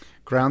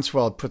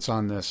 Groundswell puts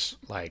on this,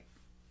 like,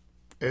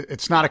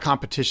 it's not a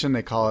competition.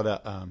 They call it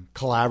a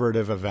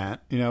collaborative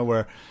event, you know,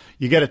 where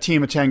you get a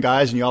team of 10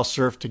 guys and you all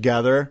surf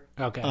together.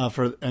 Okay.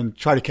 And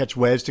try to catch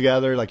waves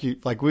together. Like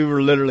we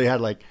were literally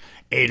had like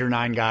 8 or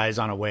 9 guys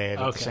on a wave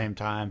at the same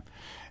time.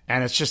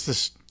 And it's just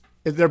this,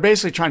 they're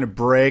basically trying to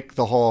break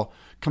the whole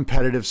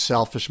competitive,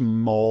 selfish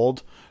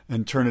mold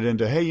and turn it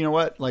into, hey, you know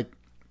what? Like,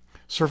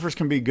 surfers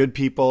can be good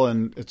people,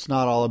 and it's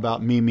not all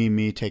about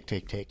me,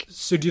 take.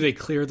 So do they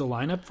clear the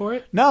lineup for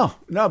it? No,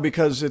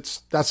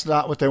 because that's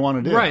not what they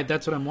want to do. Right,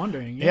 that's what I'm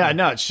wondering. Yeah,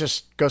 no, it's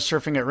just go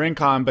surfing at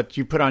Rincon, but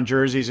you put on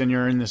jerseys and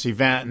you're in this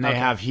event, and they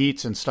have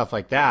heats and stuff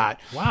like that.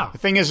 Wow. The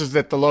thing is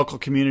that the local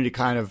community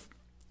kind of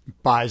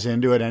buys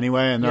into it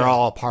anyway, and they're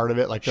all a part of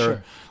it. Like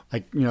they're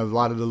like, you know, a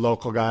lot of the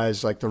local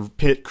guys, like the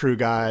pit crew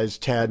guys,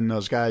 Ted and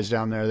those guys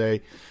down there,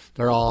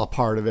 they're all a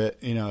part of it.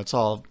 You know, it's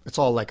all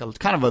like a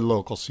kind of a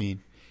local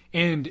scene.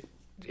 And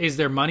is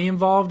there money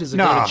involved? Is it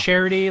go to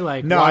charity?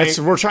 Like, no,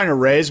 we're trying to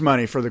raise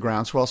money for the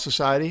Groundswell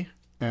Society,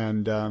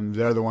 and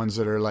they're the ones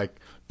that are like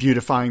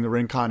beautifying the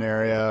Rincon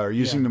area or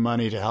using the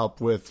money to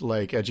help with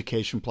like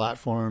education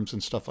platforms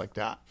and stuff like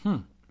that. Yeah.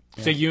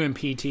 So you and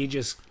PT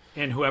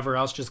and whoever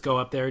else just go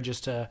up there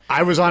just to...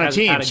 I was on a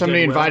team.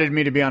 Somebody goodwill. invited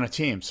me to be on a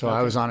team. So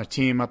I was on a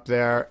team up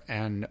there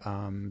and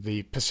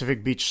the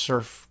Pacific Beach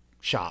Surf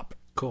Shop.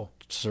 Cool.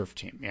 Surf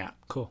team, yeah.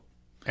 Cool.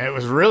 And it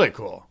was really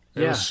cool.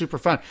 It was super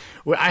fun.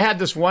 I had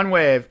this one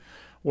wave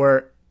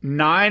where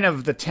 9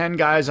 of the 10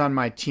 guys on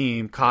my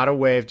team caught a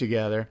wave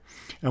together,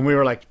 and we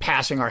were like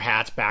passing our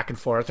hats back and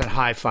forth and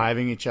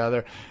high-fiving each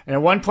other. And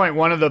at one point,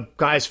 one of the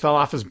guys fell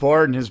off his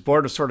board, and his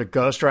board was sort of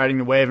ghost riding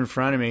the wave in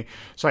front of me.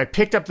 So I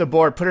picked up the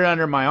board, put it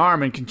under my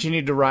arm, and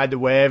continued to ride the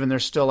wave, and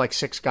there's still like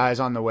 6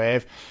 guys on the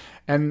wave.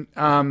 And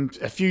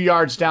a few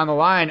yards down the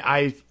line,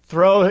 I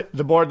throw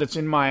the board that's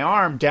in my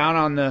arm down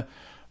on the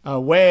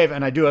wave,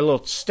 and I do a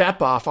little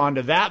step off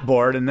onto that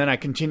board, and then I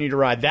continue to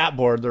ride that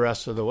board the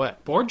rest of the way.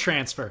 Board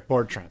transfer.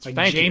 Board transfer. Like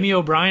Thank Jamie you.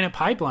 O'Brien at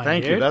Pipeline.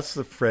 Thank dude. you. That's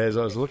the phrase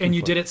I was looking for. And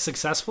you did it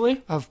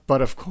successfully?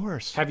 But of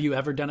course. Have you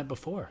ever done it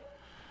before?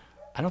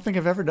 I don't think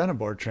I've ever done a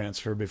board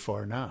transfer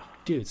before, no.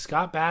 Dude,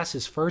 Scott Bass,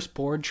 his first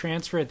board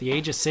transfer at the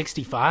age of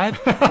 65?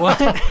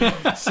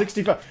 What?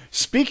 65.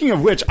 Speaking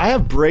of which, I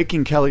have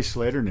breaking Kelly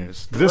Slater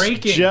news. This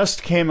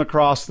just came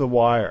across the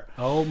wire.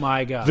 Oh,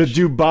 my gosh. The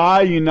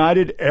Dubai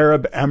United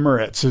Arab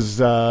Emirates is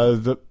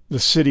the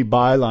city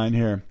byline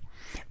here.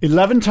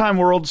 11-time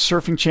world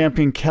surfing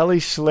champion Kelly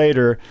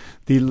Slater,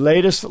 the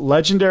latest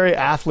legendary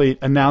athlete,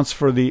 announced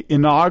for the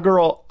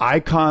inaugural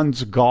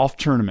Icons Golf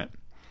Tournament.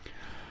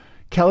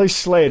 Kelly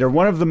Slater,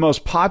 one of the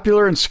most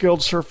popular and skilled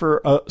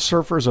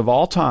surfers of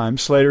all time,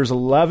 Slater's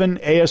 11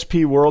 ASP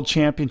World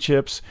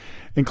Championships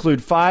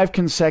include 5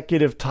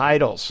 consecutive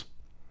titles.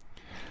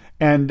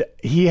 And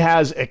he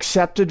has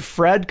accepted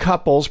Fred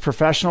Couples,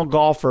 professional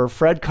golfer,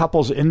 Fred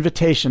Couples'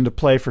 invitation to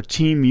play for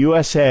Team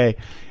USA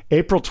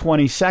April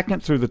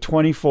 22nd through the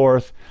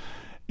 24th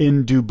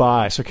in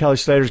Dubai. So Kelly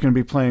Slater is going to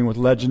be playing with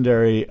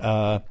legendary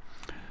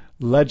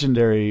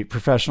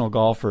professional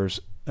golfers.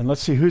 And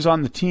let's see who's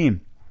on the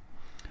team.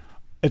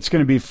 It's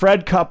going to be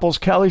Fred Couples,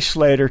 Kelly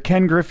Slater,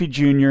 Ken Griffey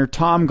Jr.,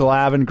 Tom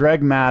Glavine,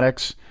 Greg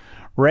Maddox,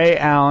 Ray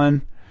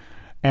Allen,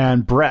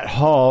 and Brett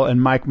Hull,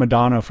 and Mike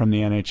Modano from the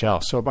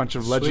NHL. So a bunch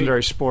of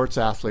legendary sports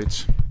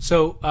athletes.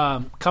 So,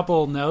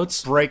 couple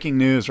notes. Breaking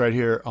news right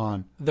here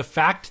on the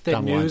fact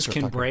that news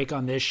can break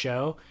on this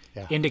show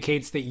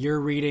indicates that you're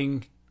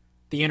reading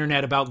the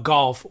internet about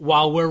golf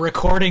while we're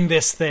recording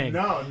this thing.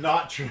 No,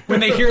 not true.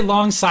 When they hear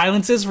long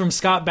silences from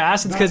Scott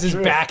Bass, it's because his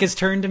back is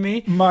turned to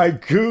me. My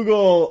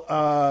Google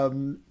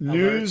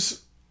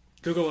news...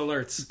 Google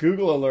Alerts.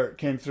 Google alert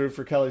came through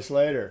for Kelly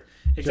Slater.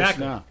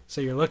 Exactly.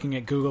 So you're looking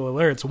at Google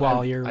Alerts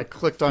while you're... I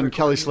clicked on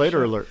Kelly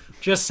Slater alert.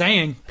 Just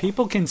saying,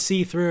 people can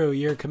see through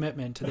your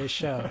commitment to this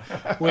show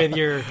with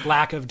your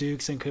lack of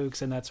dukes and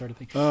kooks and that sort of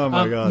thing. Oh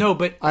my God. No,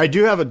 but I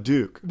do have a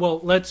duke. Well,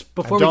 let's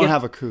I don't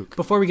have a kook.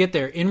 Before we get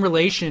there, in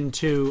relation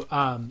to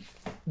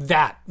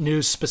that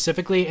news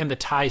specifically and the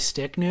tie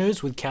stick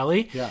news with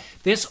Kelly,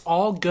 this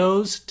all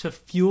goes to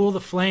fuel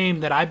the flame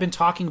that I've been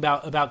talking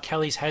about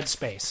Kelly's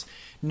headspace,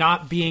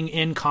 not being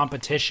in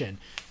competition.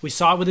 We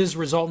saw it with his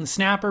result in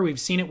Snapper. We've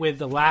seen it with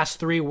the last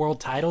 3 world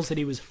titles that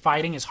he was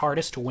fighting his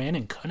hardest to win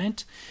and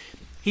couldn't.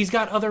 He's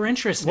got other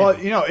interests now.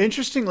 Well,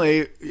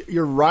 interestingly,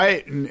 you're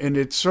right, and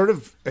it's sort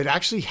of, it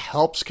actually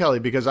helps Kelly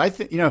because I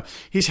think,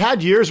 he's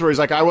had years where he's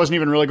like, I wasn't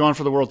even really going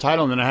for the world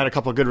title, and then I had a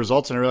couple of good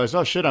results, and I realized,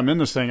 oh shit, I'm in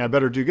this thing, I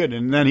better do good,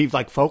 and then he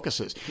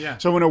focuses. Yeah.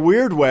 So in a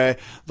weird way,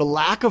 the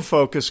lack of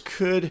focus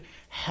could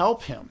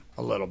help him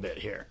a little bit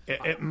here.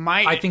 It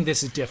might. I think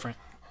this is different.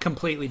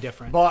 Completely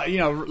different. But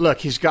look,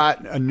 he's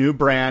got a new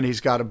brand.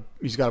 He's got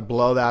to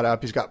blow that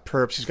up. He's got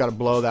perps. He's got to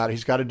blow that.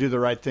 He's got to do the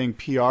right thing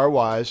PR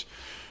wise.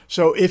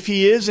 So if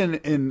he is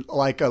in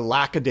like a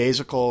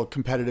lackadaisical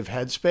competitive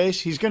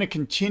headspace, he's going to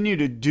continue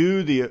to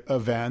do the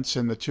events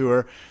and the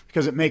tour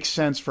because it makes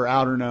sense for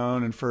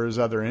Outerknown and for his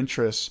other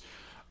interests,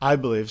 I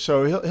believe.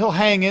 So he'll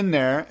hang in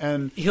there,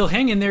 and he'll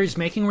hang in there. He's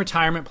making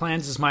retirement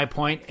plans, is my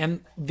point.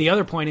 And the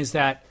other point is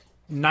that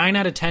 9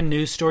 out of 10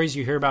 news stories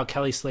you hear about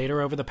Kelly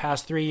Slater over the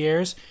past 3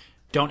 years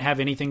don't have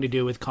anything to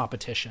do with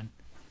competition.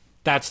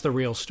 That's the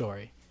real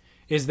story.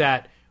 Is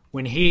that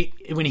when he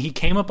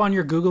came up on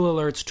your Google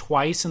Alerts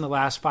twice in the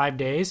last 5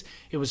 days,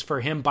 it was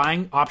for him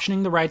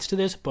optioning the rights to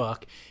this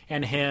book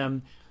and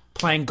him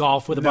playing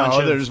golf with a bunch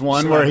of there's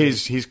one where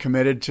he's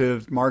committed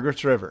to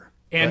Margaret's River.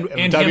 And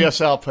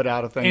WSL put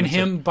out a thing. And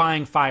him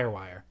buying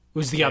Firewire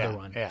was the other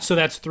one. Yeah. So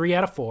that's 3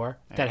 out of 4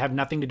 that have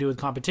nothing to do with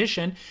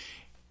competition.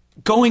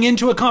 Going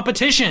into a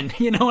competition,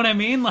 you know what I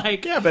mean?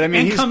 Like, yeah, but I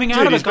mean, he's coming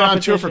out of a he's been on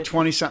tour competition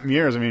for 20-something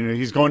years. I mean,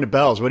 he's going to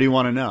Bells. What do you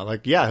want to know?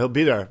 Like, yeah, he'll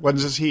be there.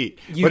 When's his heat?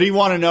 What do you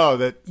want to know?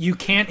 That you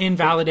can't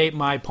invalidate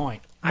my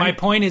point. My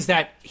point is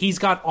that he's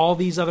got all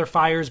these other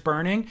fires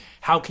burning.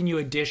 How can you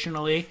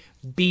additionally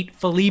beat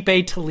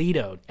Felipe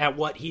Toledo at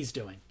what he's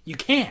doing? You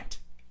can't.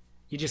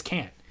 You just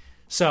can't.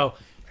 So,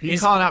 are you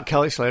calling out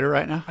Kelly Slater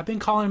right now? I've been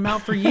calling him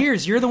out for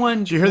years. You're the one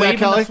Did you hear waving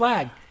that, Kelly? the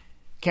flag.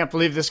 Can't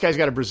believe this guy's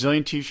got a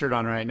Brazilian T-shirt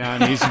on right now,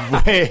 and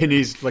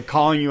he's like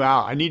calling you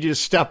out. I need you to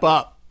step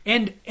up.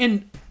 And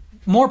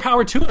more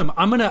power to him.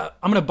 I'm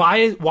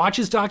gonna watch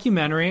his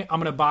documentary. I'm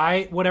gonna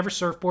buy whatever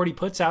surfboard he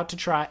puts out to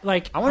try.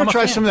 Like, I want to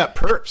try some of that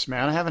Perps,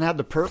 man. I haven't had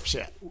the Perps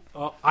yet.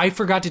 I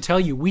forgot to tell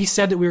you, we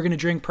said that we were going to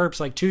drink Perps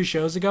like 2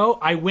 shows ago.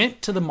 I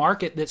went to the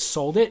market that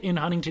sold it in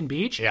Huntington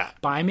Beach. Yeah.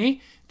 By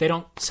me. They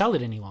don't sell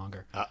it any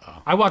longer.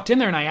 Uh-oh. I walked in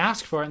there and I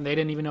asked for it, and they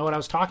didn't even know what I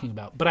was talking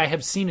about. But I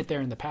have seen it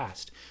there in the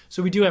past.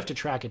 So we do have to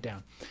track it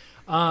down.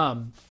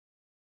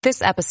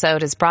 This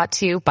episode is brought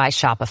to you by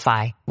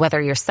Shopify.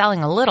 Whether you're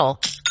selling a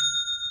little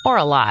or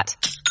a lot,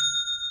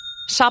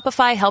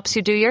 Shopify helps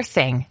you do your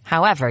thing,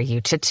 however you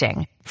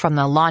cha-ching. From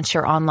the launch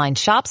your online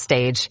shop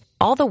stage,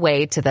 all the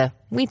way to the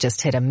we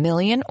just hit 1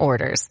 million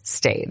orders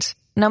stage.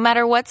 No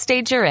matter what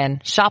stage you're in,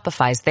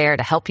 Shopify's there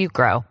to help you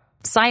grow.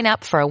 Sign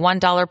up for a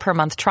 $1 per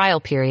month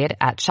trial period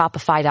at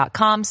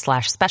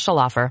shopify.com/special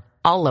offer,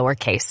 all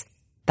lowercase.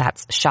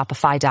 That's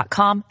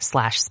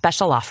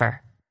shopify.com/special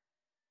offer.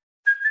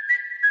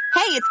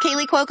 Hey, it's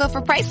Kaylee Cuoco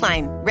for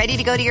Priceline. Ready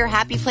to go to your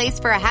happy place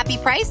for a happy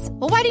price?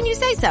 Well, why didn't you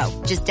say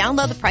so? Just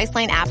download the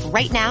Priceline app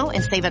right now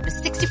and save up to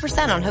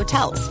 60% on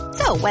hotels.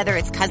 So whether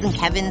it's Cousin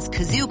Kevin's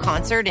Kazoo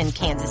Concert in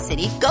Kansas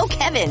City, go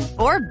Kevin,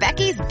 or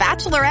Becky's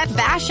Bachelorette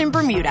Bash in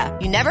Bermuda,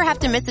 you never have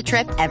to miss a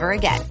trip ever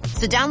again.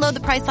 So download the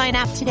Priceline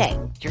app today.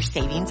 Your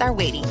savings are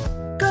waiting.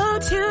 Go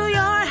to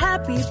your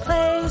happy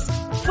place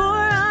for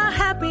a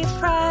happy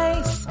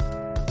price.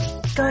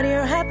 Go to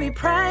your happy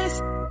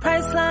price,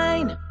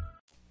 Priceline.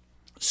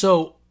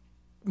 So,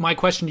 my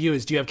question to you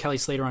is, do you have Kelly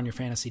Slater on your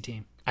fantasy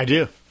team? I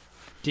do.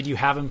 Did you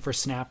have him for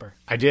Snapper?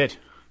 I did.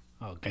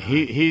 Oh, God.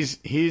 He's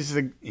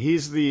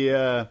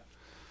the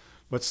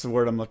what's the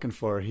word I'm looking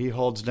for? He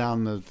holds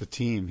down the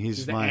team.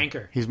 He's the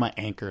anchor. He's my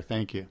anchor.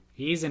 Thank you.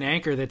 He's an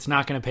anchor that's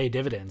not going to pay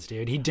dividends,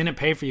 dude. He didn't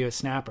pay for you at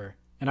Snapper,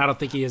 and I don't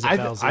think he is at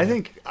Fells. I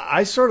think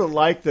I sort of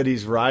like that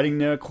he's riding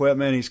new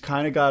equipment. He's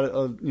kind of got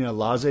a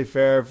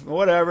laissez-faire.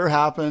 Whatever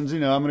happens,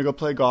 I'm going to go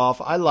play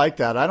golf. I like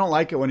that. I don't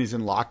like it when he's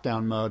in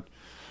lockdown mode.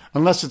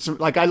 Unless it's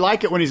like, I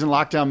like it when he's in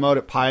lockdown mode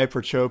at Pipe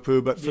or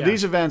Chopu, but for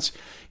these events,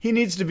 he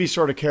needs to be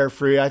sort of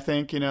carefree, I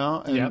think,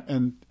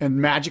 and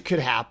magic could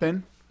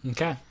happen.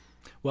 Okay.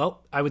 Well,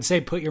 I would say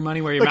put your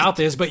money where your mouth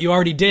is, but you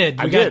already did.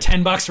 You got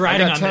 $10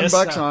 riding on this.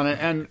 I got $10 on it,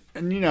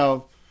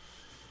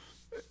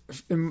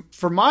 and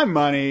for my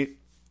money,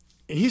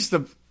 he's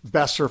the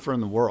best surfer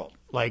in the world.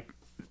 Like,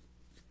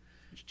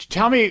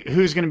 tell me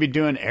who's going to be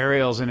doing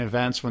aerials in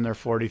events when they're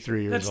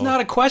 43 years old. That's not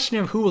a question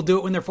of who will do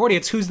it when they're 40.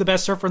 It's who's the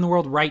best surfer in the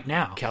world right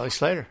now. Kelly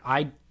Slater.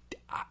 I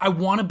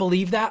want to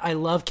believe that. I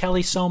love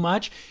Kelly so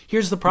much.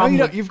 Here's the problem.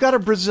 No, you've got a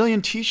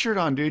Brazilian t-shirt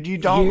on, dude. You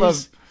don't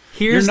love...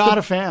 You're not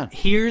a fan.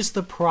 Here's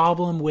the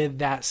problem with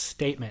that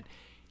statement.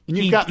 And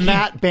you've got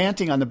Matt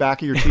Banting on the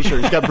back of your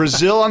t-shirt. He's got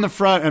Brazil on the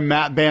front and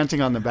Matt Banting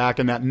on the back,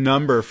 and that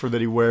number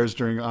that he wears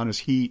on his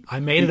heat.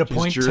 I made it a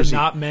point to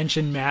not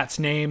mention Matt's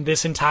name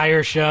this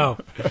entire show.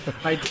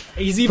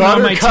 He's even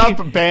Buttercup on my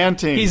team.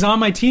 Banting. He's on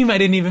my team. I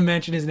didn't even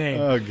mention his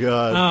name. Oh,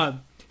 God.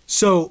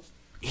 So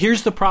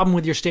here's the problem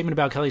with your statement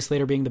about Kelly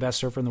Slater being the best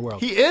surfer in the world.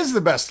 He is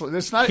the best.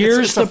 It's not.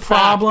 Here's the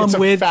problem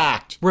with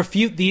fact.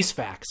 Refute these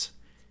facts.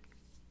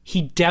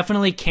 He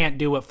definitely can't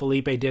do what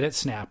Felipe did at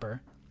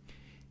Snapper.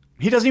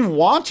 He doesn't even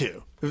want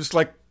to. It was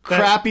like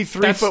crappy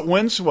 3-foot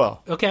wind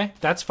swell. Okay,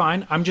 that's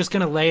fine. I'm just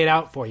going to lay it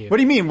out for you. What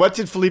do you mean? What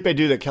did Felipe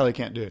do that Kelly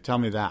can't do? Tell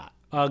me that.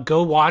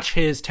 Go watch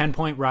his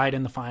 10-point ride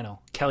in the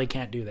final. Kelly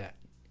can't do that.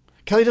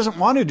 Kelly doesn't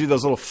want to do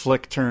those little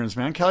flick turns,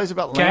 man. Kelly's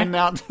about landing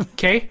out.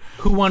 Okay,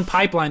 who won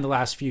Pipeline the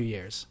last few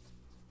years?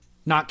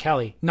 Not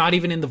Kelly. Not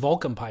even in the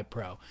Volcom Pipe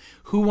Pro.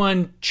 Who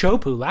won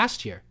Chopu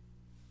last year?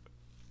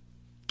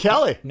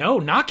 Kelly. No,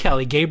 not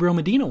Kelly. Gabriel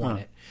Medina won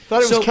it. I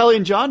thought it was Kelly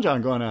and John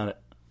going at it.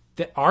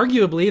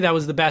 Arguably, that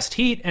was the best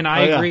heat, and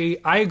I agree.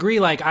 I agree.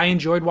 Like, I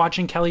enjoyed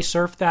watching Kelly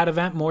surf that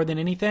event more than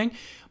anything.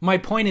 My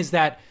point is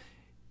that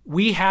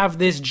we have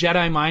this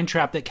Jedi mind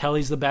trap that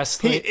Kelly's the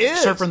best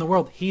surfer in the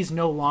world. He's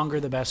no longer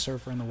the best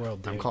surfer in the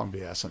world, dude. I'm calling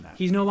BS on that.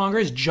 He's no longer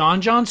is.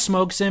 John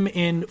smokes him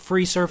in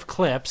free surf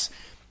clips.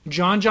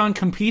 John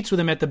competes with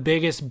him at the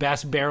biggest,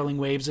 best barreling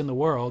waves in the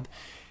world.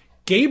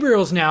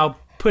 Gabriel's now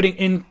putting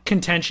in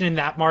contention in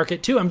that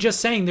market too. I'm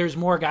just saying there's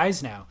more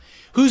guys now.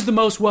 Who's the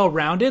most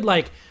well-rounded?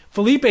 Like,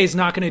 Felipe's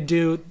not going to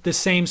do the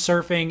same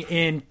surfing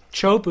in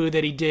Chopu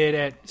that he did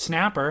at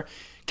Snapper.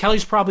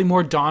 Kelly's probably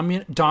more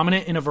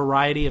dominant in a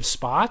variety of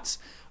spots,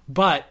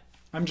 but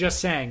I'm just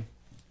saying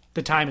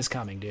the time is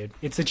coming, dude.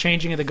 It's the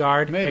changing of the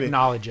guard. Maybe.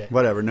 Acknowledge it.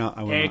 Whatever. No,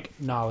 I won't.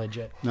 Acknowledge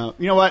it. No.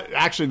 You know what?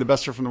 Actually, the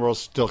best surfer in the world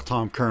is still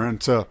Tom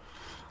Curran, so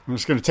I'm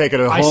just going to take it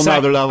a whole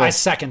nother level. I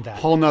second that.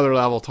 Whole nother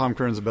level. Tom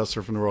Curran's the best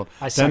surfer in the world.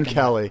 Then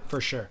Kelly. That,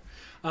 for sure.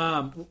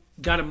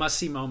 Got a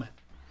must-see moment.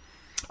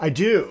 I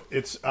do.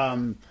 It's,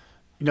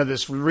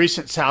 this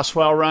recent South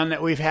Swell run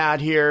that we've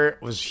had here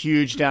was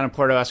huge down in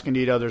Puerto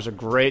Escondido. There's a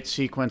great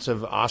sequence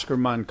of Oscar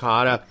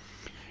Moncada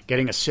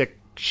getting a sick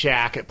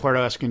shack at Puerto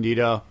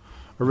Escondido,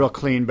 a real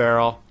clean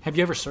barrel. Have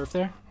you ever surfed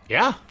there?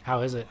 Yeah. How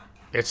is it?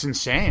 It's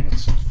insane.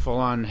 It's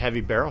full-on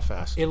heavy barrel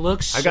fest. It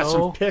looks I got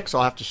some pics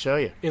I'll have to show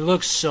you. It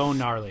looks so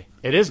gnarly.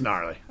 It is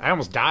gnarly. I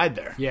almost died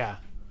there. Yeah.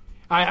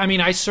 I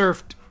mean, I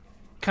surfed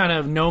kind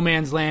of no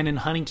man's land in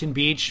Huntington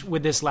Beach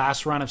with this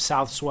last run of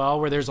South Swell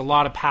where there's a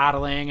lot of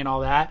paddling and all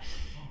that.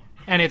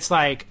 And it's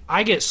like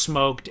I get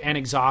smoked and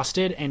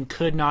exhausted and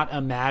could not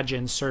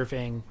imagine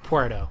surfing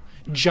Puerto.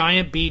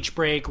 Giant beach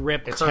break,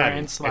 rip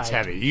currents. Heavy. It's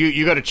heavy.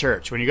 You go to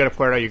church. When you go to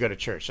Puerto, you go to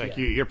church. Like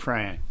you're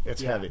praying.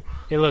 It's heavy.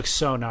 It looks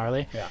so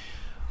gnarly. Yeah.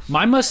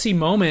 My must-see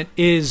moment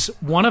is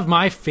one of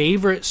my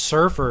favorite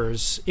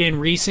surfers in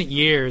recent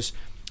years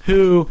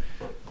who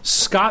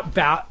Scott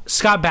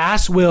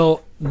Bass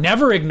will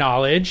never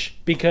acknowledge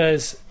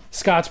because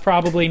Scott's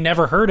probably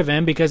never heard of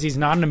him because he's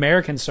not an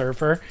American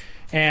surfer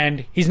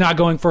and he's not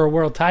going for a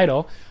world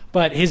title.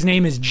 But his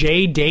name is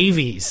Jay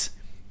Davies.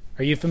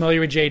 Are you familiar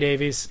with Jay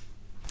Davies?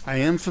 I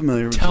am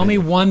familiar with Tell me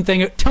one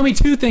thing. Tell me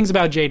two things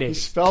about Jay Davies.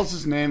 He spells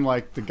his name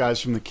like the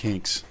guys from the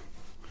Kinks.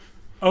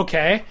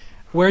 Okay.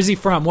 Where's he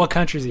from? What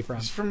country is he from?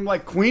 He's from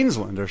like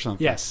Queensland or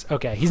something. Yes.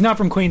 Okay. He's not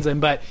from Queensland,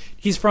 but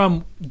he's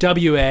from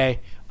WA.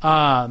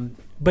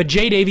 But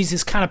Jay Davies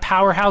is kind of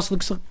powerhouse,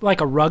 looks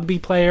like a rugby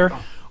player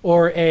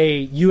or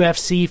a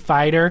UFC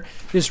fighter.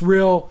 This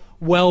real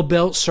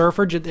well-built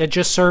surfer that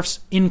just surfs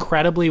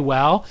incredibly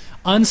well.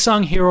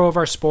 Unsung hero of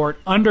our sport,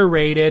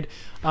 underrated.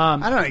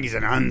 I don't think he's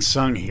an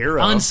unsung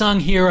hero. Unsung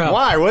hero.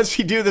 Why? What does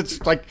he do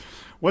that's like,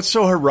 what's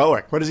so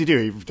heroic? What does he do?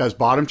 He does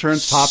bottom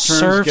turns, top turns,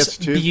 surfs gets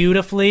to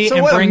beautifully so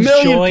and what, brings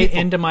joy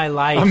into my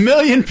life. 1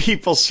 million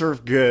people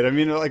surf good. I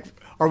mean, like,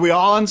 are we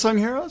all unsung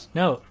heroes?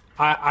 No.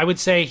 I would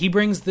say he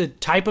brings the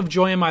type of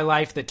joy in my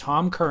life that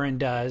Tom Curran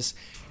does.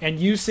 And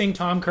you sing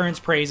Tom Curran's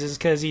praises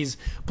because he's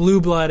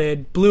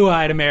blue-blooded,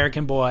 blue-eyed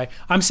American boy.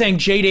 I'm saying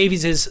Jay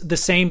Davies is the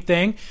same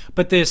thing,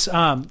 but this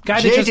guy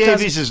that Jay just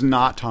Davies is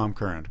not Tom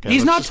Curran. Okay,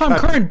 he's not Tom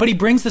Curran, but he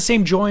brings the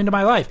same joy into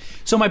my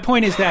life. So my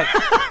point is that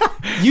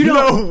you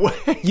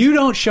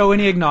don't show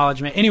any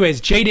acknowledgement.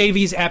 Anyways, Jay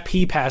Davies at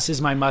P-Pass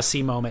is my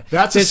must-see moment.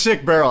 That's a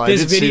sick barrel.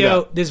 This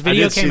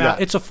video came out.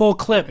 It's a full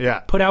clip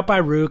put out by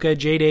Ruka,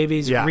 Jay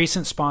Davies'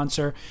 recent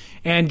sponsor.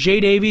 And Jay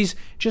Davies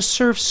just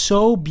surfs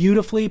so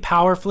beautifully,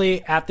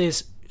 powerfully at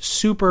this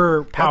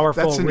super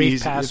powerful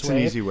reef pass It's an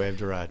easy wave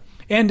to ride.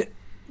 And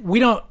we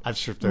don't... I've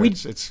surfed there.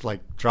 It's like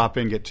drop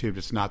in, get tubed.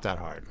 It's not that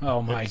hard.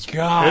 Oh, my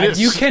God.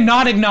 You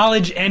cannot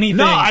acknowledge anything.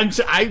 No,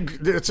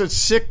 it's a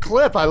sick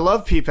clip. I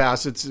love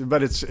P-Pass.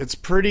 But it's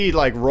pretty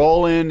like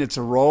roll in. It's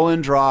a roll in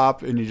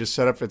drop, and you just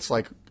set up. It's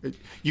like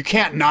you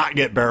can't not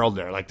get barreled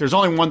there. Like there's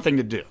only one thing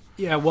to do.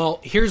 Yeah, well,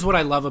 here's what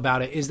I love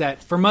about it is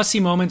that for must-see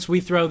moments,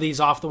 we throw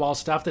these off-the-wall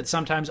stuff that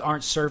sometimes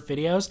aren't surf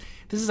videos.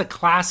 This is a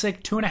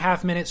classic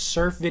 2.5-minute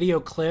surf video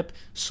clip,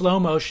 slow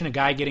motion, a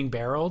guy getting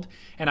barreled,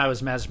 and I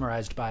was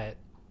mesmerized by it.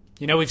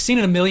 You know, we've seen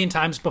it a million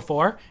times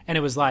before, and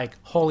it was like,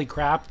 holy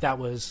crap,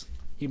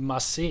 you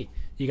must see.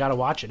 You got to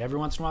watch it. Every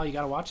once in a while, you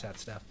got to watch that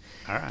stuff.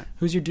 All right.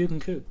 Who's your Duke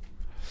and Kook?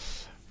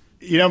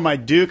 You know, my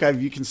Duke,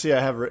 you can see I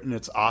have written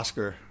it's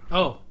Oscar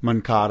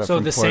Moncada. So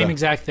the same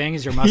exact thing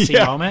as your must-see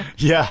moment?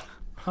 Yeah.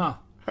 Huh.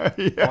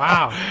 Yeah.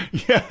 Wow.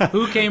 Yeah.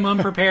 Who came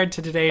unprepared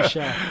to today's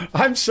show?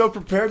 I'm so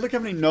prepared. Look how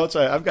many notes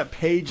I've got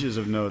pages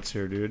of notes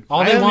here, dude.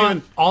 All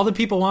the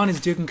people want is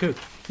Duke and Kook.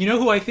 You know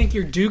who I think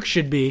your Duke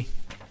should be?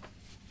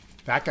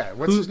 That guy.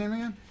 What's his name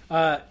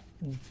again?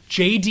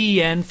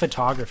 JDN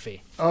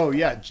Photography. Oh,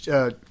 yeah.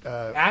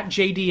 At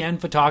JDN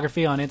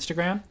Photography on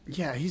Instagram.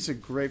 Yeah, he's a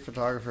great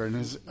photographer.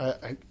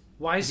 And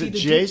why is he the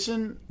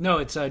Jason? Duke? No,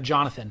 it's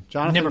Jonathan.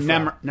 Jonathan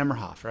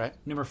Nemmerhoff, right?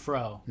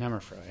 Nemmerfro,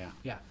 yeah.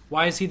 Yeah.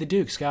 Why is he the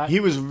Duke, Scott?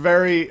 He was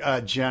very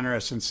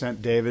generous and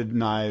sent David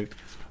and I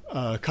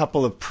a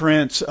couple of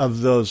prints of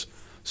those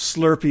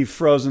Slurpee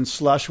frozen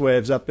slush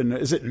waves up in,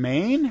 is it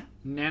Maine?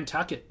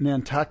 Nantucket.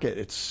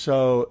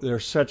 They're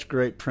such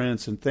great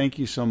prints, and thank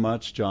you so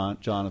much,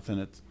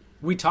 Jonathan.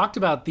 We talked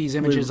about these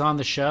images on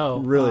the show.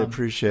 Really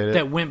appreciate it.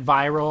 That went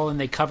viral, and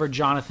they covered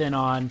Jonathan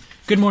on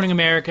Good Morning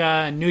America,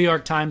 and New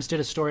York Times did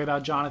a story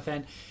about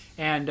Jonathan.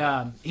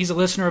 And he's a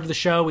listener of the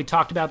show. We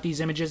talked about these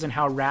images and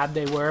how rad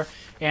they were,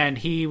 and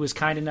he was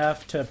kind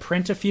enough to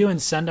print a few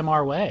and send them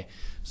our way.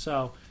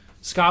 So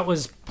Scott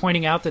was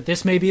pointing out that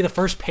this may be the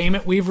first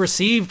payment we've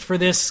received for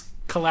this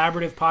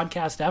collaborative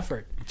podcast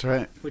effort. That's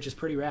right. Which is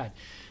pretty rad.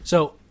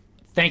 So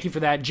thank you for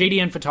that.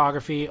 JDN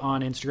Photography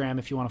on Instagram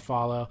if you want to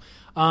follow.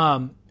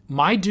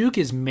 My Duke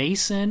is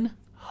Mason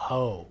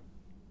Ho.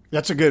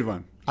 That's a good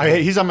one.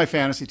 He's on my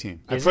fantasy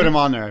team. I put him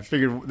on there. I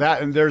figured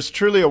that, and there's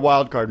truly a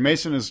wild card.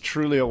 Mason is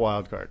truly a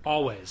wild card.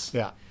 Always.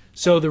 Yeah.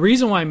 So the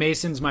reason why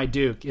Mason's my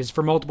Duke is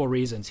for multiple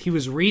reasons. He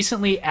was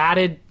recently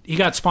added. He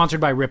got sponsored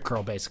by Rip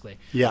Curl, basically.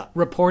 Yeah.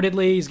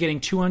 Reportedly, he's getting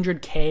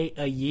 $200K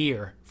a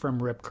year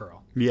from Rip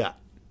Curl. Yeah.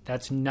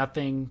 That's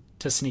nothing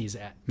to sneeze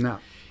at. No.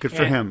 Good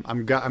for him.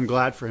 I'm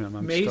glad for him.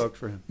 I'm stoked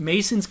for him.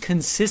 Mason's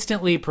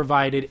consistently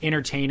provided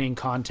entertaining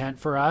content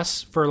for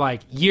us for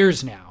like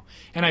years now.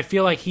 And I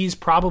feel like he's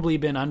probably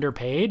been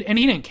underpaid. And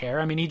he didn't care.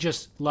 I mean, he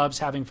just loves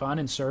having fun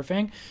and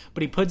surfing.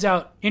 But he puts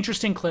out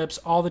interesting clips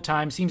all the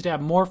time. Seems to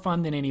have more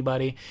fun than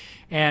anybody.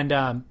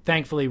 And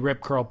thankfully, Rip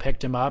Curl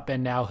picked him up.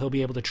 And now he'll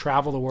be able to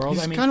travel the world.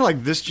 He's kind of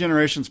like this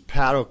generation's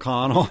Pat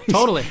O'Connell.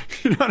 Totally.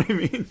 You know what I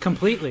mean?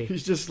 Completely.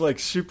 He's just like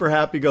super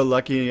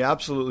happy-go-lucky. And he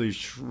absolutely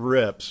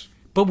rips.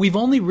 But we've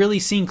only really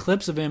seen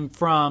clips of him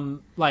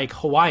from like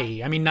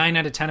Hawaii. I mean, 9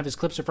 out of 10 of his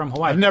clips are from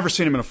Hawaii. I've never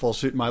seen him in a full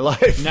suit in my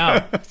life.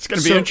 No. It's going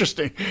to be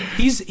interesting.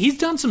 He's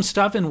done some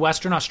stuff in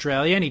Western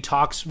Australia, and he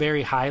talks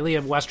very highly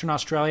of Western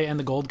Australia and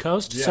the Gold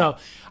Coast. Yeah. So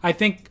I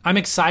think I'm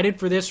excited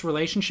for this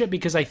relationship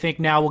because I think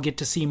now we'll get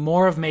to see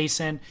more of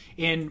Mason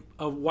in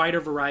a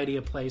wider variety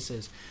of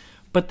places.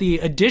 But the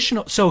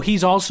additional... So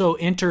he's also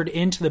entered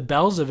into the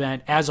Bells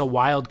event as a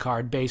wild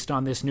card based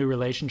on this new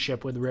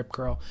relationship with Rip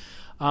Curl.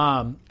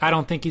 I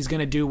don't think he's going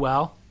to do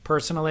well,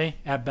 personally,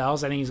 at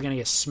Bells. I think he's going to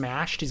get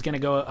smashed. He's going to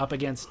go up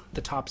against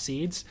the top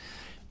seeds.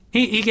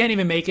 He can't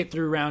even make it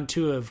through round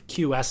 2 of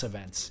QS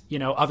events,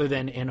 other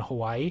than in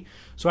Hawaii.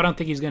 So I don't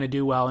think he's going to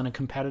do well in a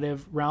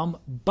competitive realm.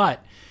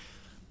 But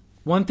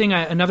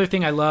another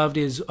thing I loved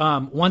is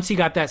once he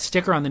got that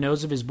sticker on the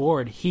nose of his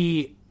board,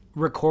 he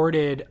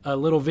recorded a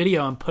little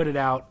video and put it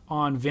out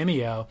on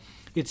Vimeo.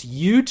 It's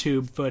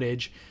YouTube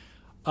footage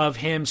of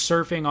him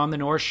surfing on the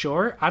North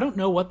Shore. I don't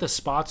know what the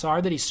spots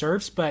are that he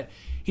surfs, but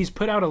he's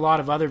put out a lot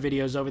of other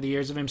videos over the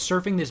years of him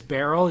surfing this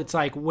barrel. It's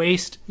like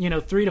waist,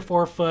 3 to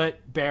 4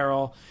 foot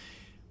barrel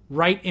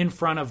right in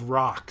front of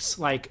rocks,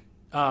 like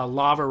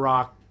lava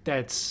rock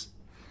that's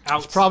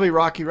out. It's probably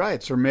Rocky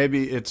Rights, or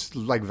maybe it's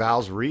like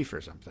Val's Reef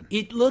or something.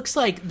 It looks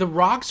like the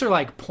rocks are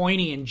like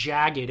pointy and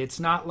jagged. It's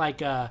not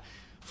like a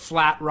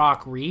flat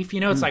rock reef,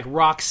 it's like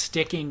rocks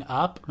sticking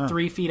up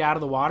 3 feet out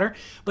of the water,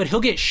 but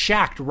he'll get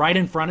shacked right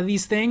in front of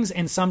these things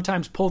and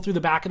sometimes pull through the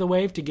back of the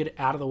wave to get it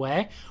out of the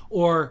way,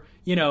 or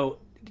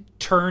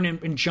turn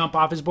and jump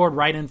off his board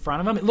right in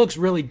front of him. It looks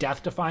really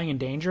death-defying and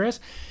dangerous,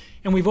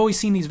 and we've always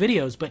seen these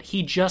videos, but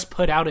he just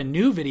put out a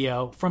new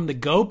video from the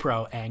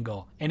GoPro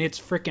angle, and it's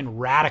freaking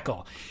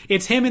radical.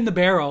 It's him in the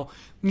barrel,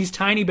 these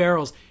tiny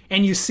barrels,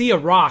 and you see a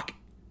rock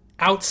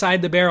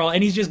outside the barrel,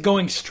 and he's just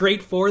going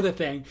straight for the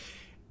thing.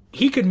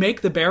 He could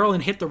make the barrel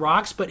and hit the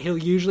rocks, but he'll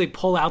usually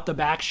pull out the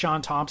back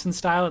Sean Thompson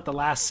style at the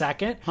last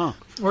second.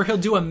 Or he'll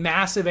do a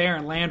massive air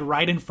and land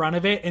right in front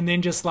of it and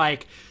then just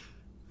like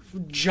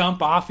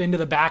jump off into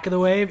the back of the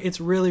wave. It's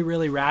really,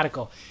 really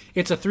radical.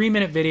 It's a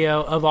 3-minute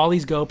video of all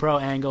these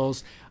GoPro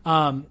angles.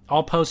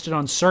 I'll post it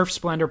on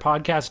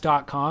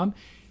surfsplendorpodcast.com.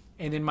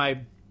 And then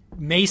my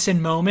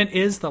Mason moment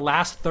is the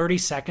last 30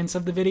 seconds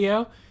of the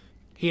video.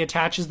 He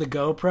attaches the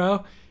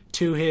GoPro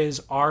to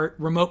his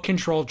remote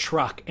control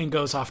truck and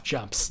goes off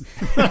jumps.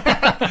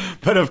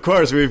 But of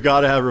course, we've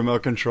got to have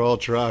remote control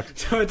truck.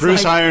 So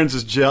Bruce Irons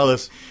is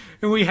jealous.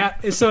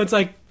 And so it's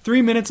like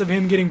 3 minutes of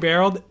him getting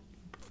barreled,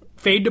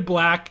 fade to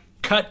black,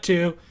 cut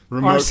to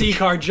RC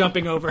car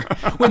jumping over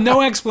with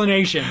no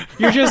explanation.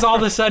 You're just all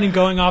of a sudden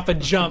going off a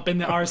jump in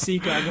the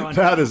RC car going,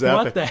 that is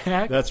epic. What the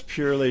heck? That's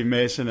purely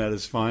Mason at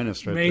his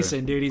finest right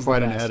Mason, there. Dude, he's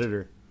quite the an best.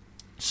 editor.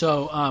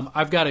 So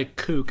I've got a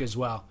kook as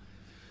well.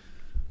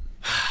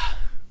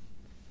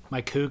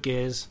 My kook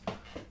is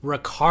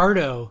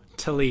Ricardo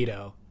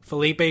Toledo,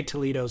 Felipe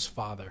Toledo's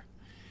father.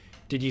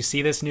 Did you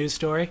see this news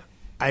story?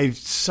 I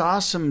saw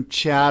some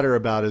chatter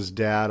about his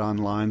dad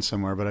online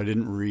somewhere, but I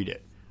didn't read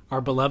it. Our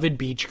beloved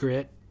Beach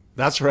Grit.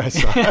 That's where I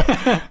saw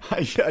it.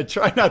 I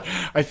try not.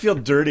 I feel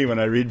dirty when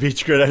I read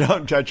Beach Grit.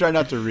 I try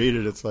not to read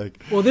it. It's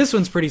like, well, this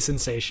one's pretty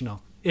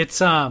sensational. It's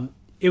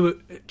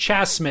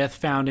Chaz Smith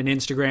found an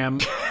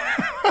Instagram.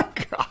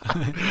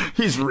 God.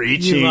 He's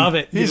reaching. You love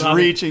it. He's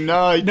reaching.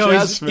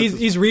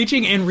 He's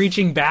reaching and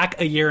reaching back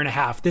a year and a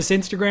half. This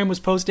Instagram was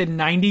posted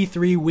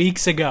 93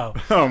 weeks ago.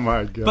 Oh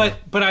my God.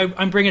 But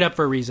I'm bringing it up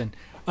for a reason.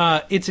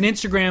 It's an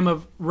Instagram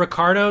of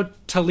Ricardo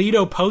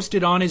Toledo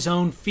posted on his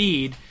own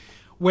feed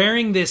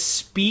wearing this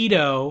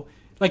Speedo,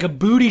 like a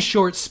booty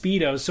short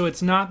Speedo. So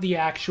it's not the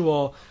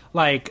actual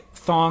like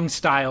thong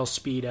style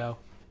Speedo.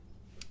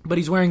 But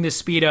he's wearing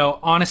this Speedo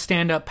on a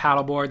stand-up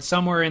paddleboard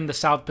somewhere in the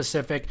South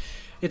Pacific.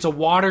 It's a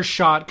water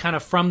shot kind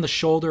of from the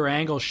shoulder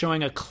angle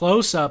showing a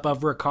close-up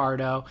of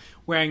Ricardo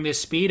wearing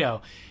this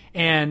Speedo.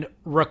 And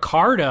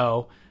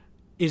Ricardo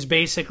is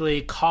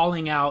basically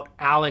calling out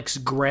Alex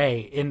Gray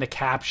in the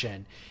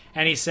caption.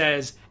 And he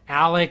says,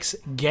 Alex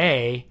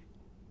Gay, ...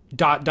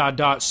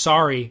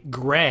 sorry,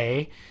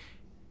 Gray,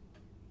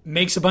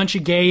 makes a bunch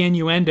of gay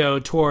innuendo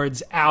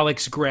towards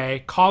Alex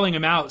Gray, calling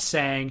him out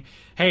saying,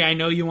 hey, I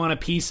know you want a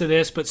piece of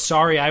this, but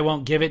sorry, I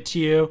won't give it to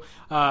you.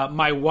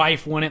 My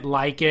wife wouldn't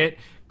like it.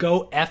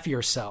 Go F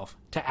yourself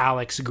to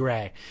Alex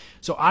Gray.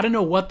 So I don't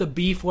know what the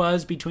beef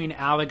was between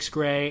Alex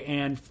Gray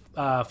and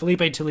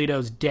Felipe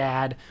Toledo's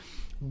dad,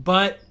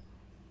 but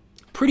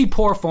pretty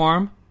poor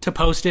form to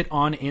post it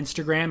on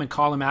Instagram and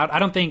call him out. I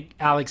don't think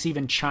Alex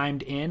even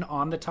chimed in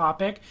on the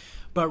topic,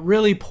 but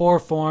really poor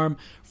form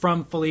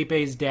from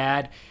Felipe's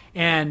dad.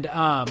 And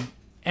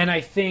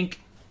I think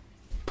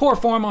poor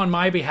form on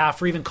my behalf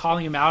for even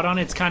calling him out on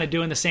it. It's kind of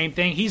doing the same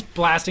thing. He's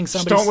blasting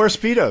somebody. Just don't wear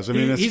Speedos. I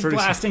mean, he's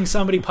blasting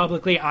somebody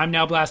publicly. I'm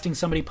now blasting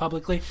somebody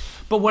publicly.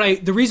 But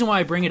the reason why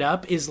I bring it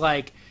up is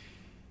like,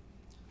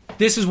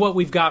 this is what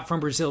we've got from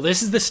Brazil.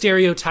 This is the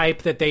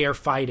stereotype that they are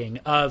fighting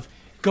of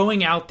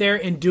going out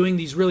there and doing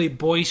these really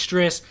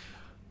boisterous,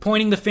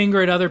 pointing the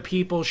finger at other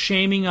people,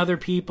 shaming other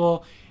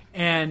people,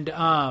 and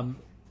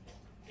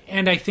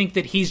I think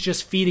that he's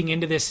just feeding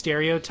into this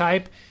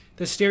stereotype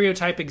The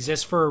stereotype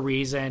exists for a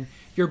reason.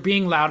 You're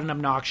being loud and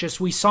obnoxious.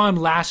 We saw him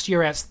last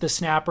year at the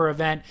Snapper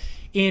event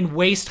in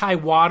waist-high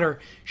water,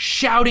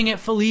 shouting at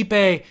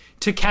Felipe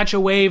to catch a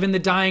wave in the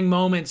dying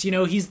moments. You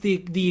know, he's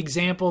the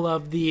example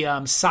of the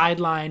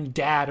sideline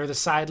dad or the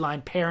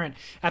sideline parent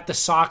at the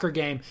soccer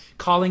game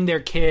calling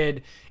their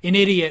kid an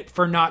idiot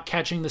for not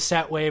catching the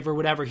set wave or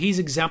whatever. He's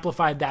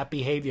exemplified that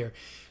behavior.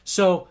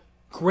 So,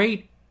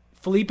 great.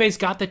 Felipe's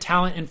got the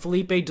talent, and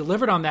Felipe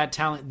delivered on that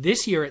talent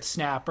this year at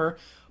Snapper,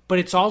 but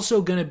it's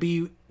also going to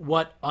be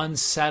what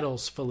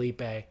unsettles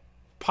Felipe,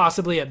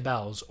 possibly at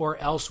Bells or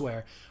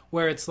elsewhere,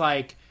 where it's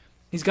like,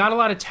 he's got a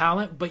lot of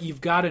talent, but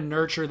you've got to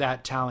nurture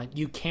that talent.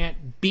 You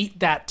can't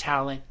beat that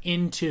talent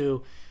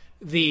into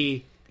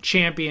the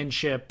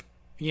championship,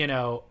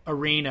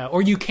 arena.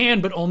 Or you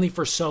can, but only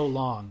for so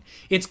long.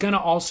 It's going to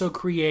also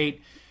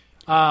create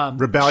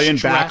rebellion,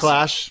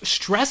 backlash.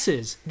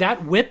 Stresses.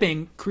 That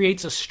whipping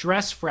creates a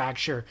stress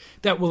fracture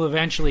that will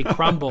eventually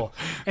crumble.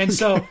 And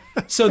so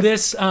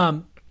this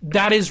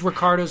that is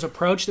Ricardo's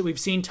approach that we've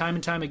seen time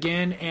and time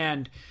again.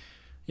 And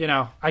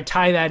I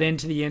tie that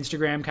into the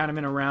Instagram kind of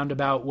in a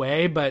roundabout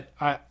way, but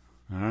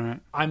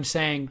I'm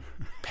saying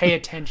pay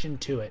attention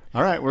to it.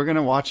 All right, we're going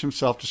to watch him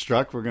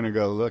self-destruct. We're going to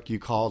go, look, you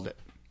called it.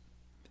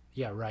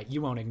 Yeah, right.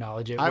 You won't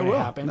acknowledge it when it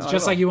happens.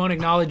 Just like you won't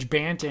acknowledge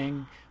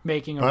Banting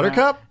making a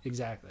Buttercup?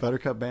 Exactly.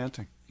 Buttercup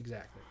Banting.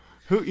 Exactly.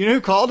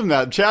 Who called him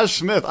that? Chaz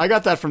Smith. I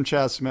got that from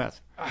Chaz Smith.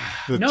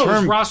 It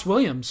was Ross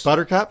Williams.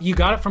 Buttercup? You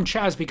got it from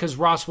Chaz because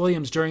Ross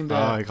Williams during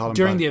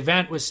the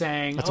event was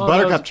saying that's a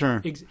Buttercup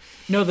term.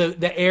 No,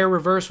 the air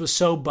reverse was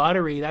so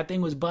buttery. That thing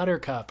was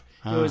Buttercup.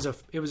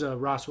 It was a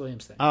Ross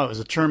Williams thing. Oh, it was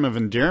a term of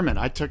endearment.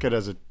 I took it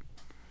as a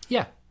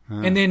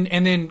And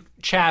then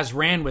Chaz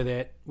ran with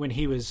it when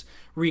he was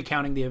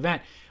recounting the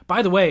event.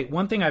 By the way,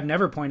 one thing I've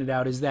never pointed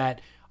out is that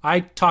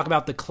I talk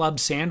about the club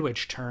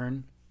sandwich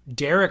turn.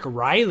 Derek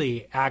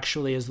Riley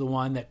actually is the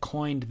one that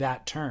coined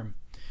that term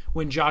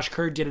when Josh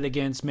Kerr did it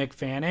against Mick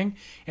Fanning.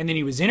 And then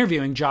he was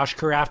interviewing Josh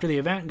Kerr after the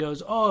event and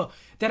goes, oh,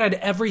 that had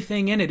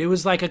everything in it. It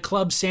was like a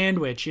club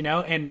sandwich,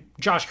 And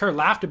Josh Kerr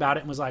laughed about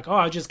it and was like, oh,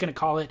 I was just going to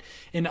call it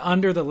an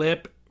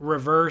under-the-lip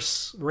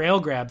reverse rail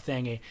grab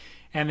thingy.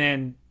 And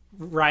then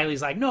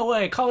Riley's like, no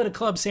way, call it a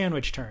club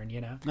sandwich turn,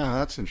 No,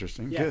 that's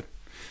interesting. Yeah. Good.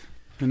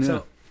 And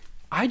so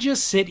I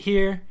just sit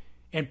here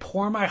and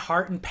pour my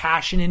heart and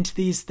passion into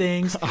these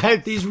things,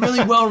 these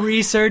really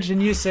well-researched,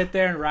 and you sit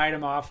there and write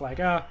them off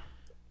like, oh,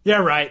 yeah,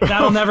 right,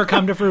 that'll never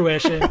come to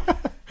fruition.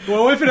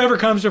 Well, if it ever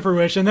comes to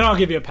fruition, then I'll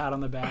give you a pat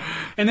on the back.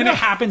 And then it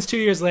happens 2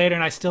 years later,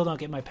 and I still don't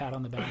get my pat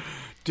on the back.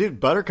 Dude,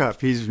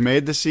 Buttercup, he's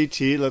made the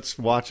CT. Let's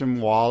watch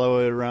him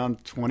wallow at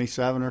around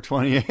 27 or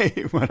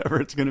 28, whatever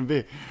it's going to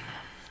be.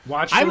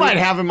 I might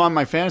have him on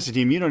my fantasy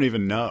team. You don't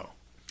even know.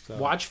 So.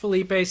 Watch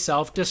Felipe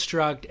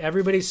self-destruct.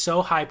 Everybody's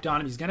so hyped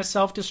on him. He's going to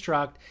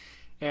self-destruct.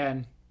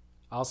 And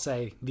I'll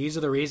say, these are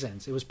the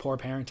reasons. It was poor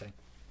parenting.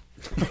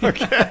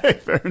 Okay,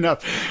 fair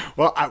enough.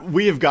 Well,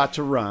 we have got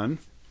to run.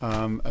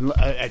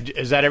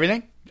 Is that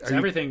everything? That's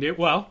everything, dude.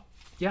 Well,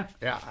 yeah.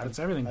 That's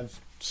everything. I've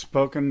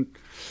spoken.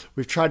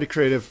 We've tried to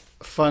create a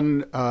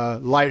fun,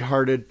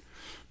 lighthearted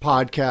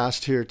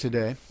podcast here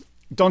today.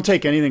 Don't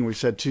take anything we've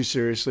said too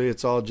seriously.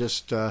 It's all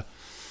just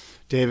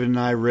David and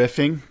I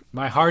riffing.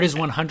 My heart is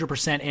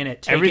 100% in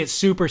it. Take it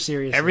super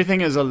seriously.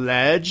 Everything is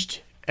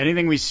alleged.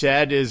 Anything we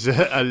said is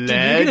alleged.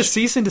 Did you get a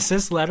cease and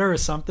desist letter or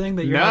something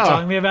that you're not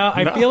talking to me about?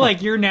 I feel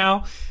like you're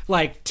now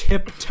like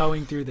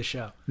tiptoeing through the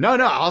show. No,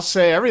 I'll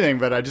say everything,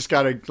 but I just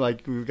got to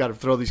we've got to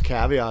throw these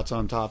caveats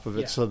on top of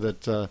it so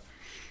that. So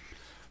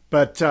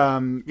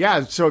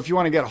if you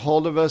want to get a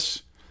hold of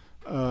us,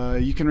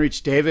 you can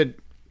reach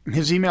David.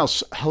 His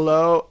email's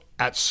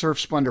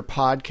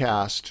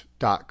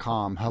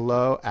hello@surfsplendorpodcast.com.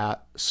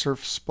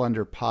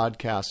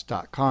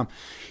 hello@surfsplendorpodcast.com.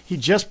 He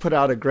just put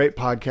out a great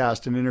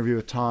podcast, an interview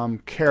with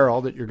Tom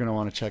Carroll that you're going to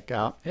want to check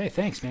out. Hey,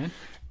 thanks, man.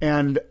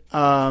 And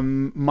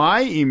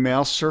my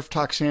email,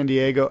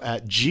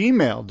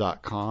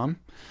 surftalksandiego@gmail.com.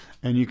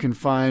 And you can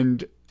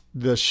find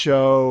the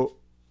show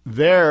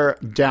there,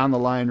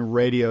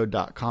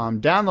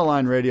 downthelineradio.com.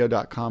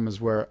 Downthelineradio.com is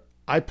where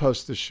I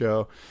post the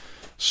show.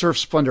 Surf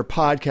Splendor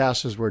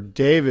Podcast is where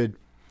David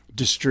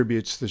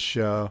distributes the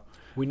show.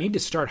 We need to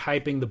start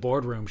hyping the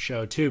boardroom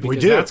show too,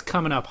 because that's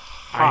coming up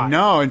hot. I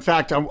know. In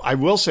fact, I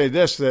will say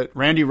this, that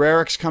Randy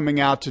Rarick's coming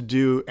out to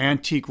do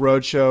Antique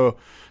Roadshow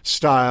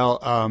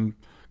style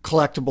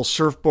collectible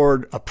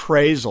surfboard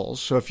appraisals.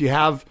 So if you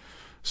have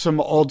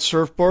some old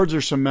surfboards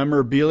or some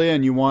memorabilia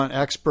and you want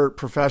expert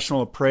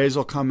professional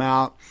appraisal, come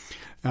out.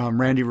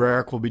 Randy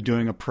Rarick will be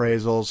doing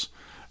appraisals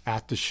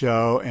at the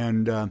show.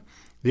 And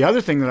the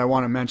other thing that I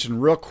want to mention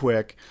real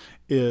quick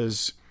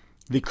is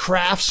the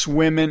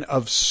Craftswomen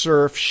of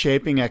Surf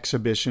Shaping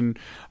Exhibition.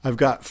 I've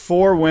got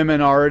 4 women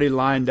already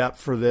lined up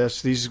for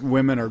this. These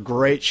women are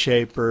great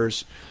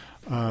shapers.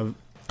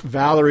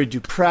 Valerie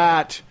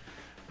Duprat,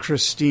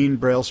 Christine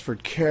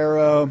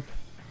Brailsford-Caro,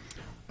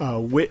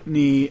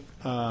 Whitney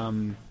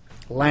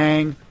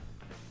Lang,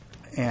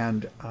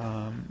 and who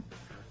am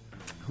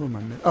I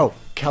missing? Oh,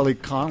 Kelly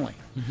Connolly.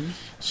 Mm-hmm.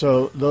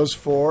 So those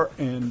 4,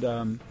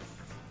 and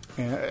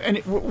And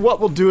what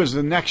we'll do is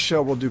the next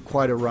show we'll do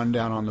quite a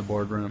rundown on the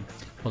boardroom.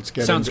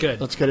 Sounds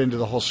good. Let's get into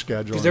the whole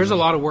schedule. Because there's a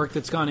lot of work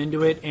that's gone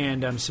into it,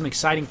 and some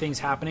exciting things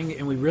happening,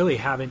 and we really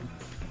haven't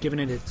given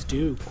it its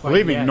due quite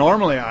Believe me, yet.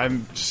 normally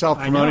I'm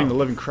self-promoting the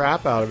living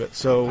crap out of it.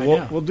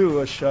 So we'll do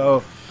a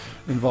show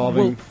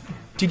involving... Well,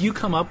 did you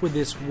come up with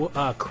this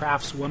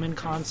craftswoman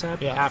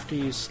concept after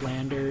you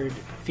slandered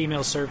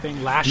female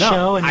surfing last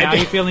show, and now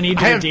you feel the need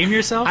to redeem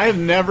yourself? I have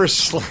never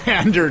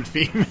slandered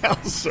female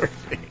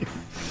surfing.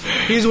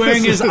 He's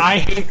wearing his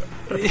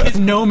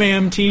No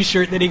Ma'am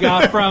T-shirt that he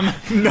got from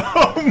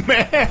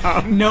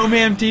No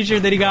Ma'am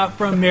T-shirt that he got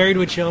from Married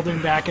with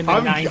Children back in the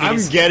 90s.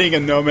 I'm getting a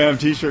No Ma'am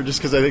T-shirt just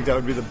because I think that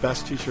would be the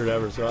best T-shirt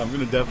ever. So I'm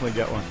going to definitely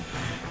get one.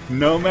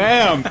 No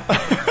Ma'am.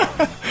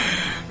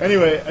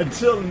 Anyway,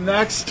 until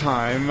next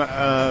time,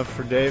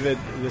 for David,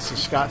 this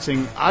is Scott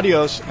saying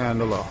adios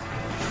and aloha.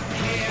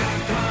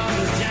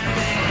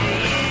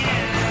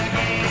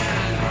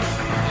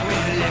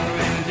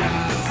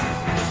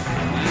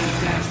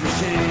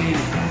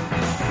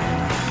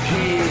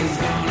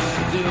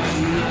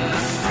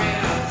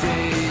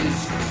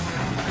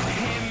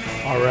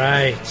 All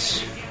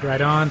right.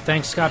 Right on.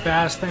 Thanks, Scott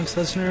Bass. Thanks,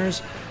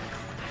 listeners.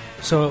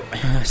 So,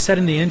 I said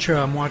in the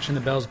intro, I'm watching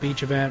the Bells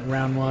Beach event,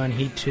 round 1,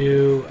 heat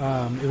 2.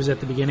 It was at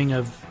the beginning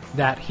of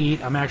that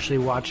heat. I'm actually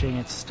watching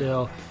it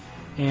still.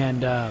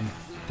 And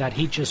that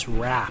heat just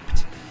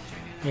wrapped.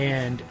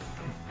 And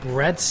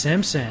Brett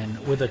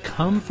Simpson, with a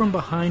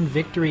come-from-behind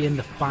victory in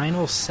the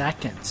final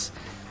seconds,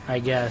 I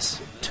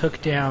guess,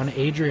 took down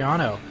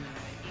Adriano.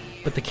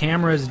 But the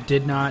cameras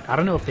did not, I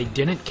don't know if they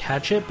didn't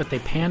catch it, but they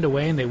panned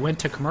away and they went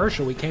to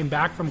commercial. We came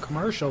back from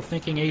commercial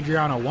thinking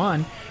Adriano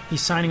won.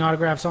 He's signing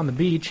autographs on the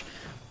beach.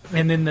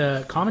 And then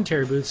the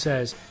commentary booth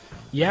says,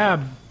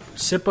 yeah,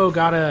 Sippo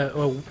got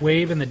a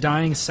wave in the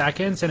dying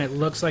seconds, and it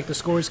looks like the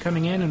score is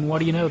coming in. And what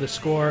do you know? The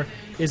score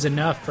is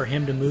enough for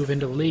him to move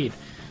into the lead.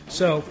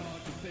 So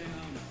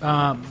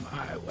I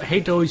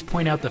hate to always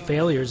point out the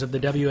failures of the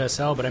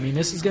WSL, but I mean,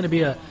 this is going to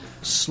be a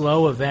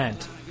slow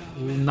event.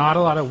 Not a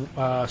lot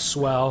of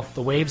swell.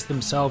 The waves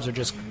themselves are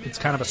it's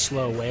kind of a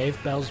slow wave,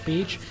 Bells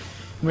Beach.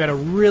 We had a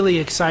really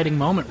exciting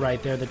moment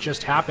right there that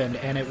just happened,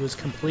 and it was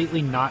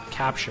completely not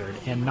captured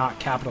and not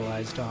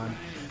capitalized on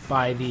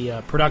by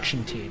the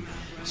production team.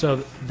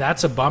 So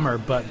that's a bummer,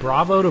 but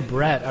bravo to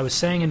Brett. I was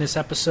saying in this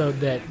episode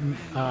that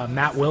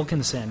Matt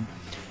Wilkinson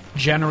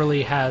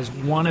generally has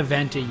one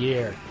event a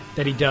year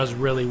that he does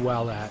really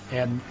well at,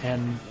 and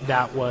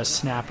that was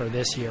Snapper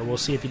this year. We'll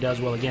see if he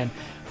does well again.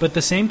 But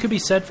the same could be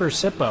said for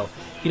Sippo.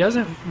 He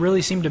doesn't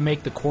really seem to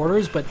make the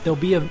quarters, but there'll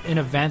be an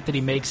event that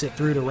he makes it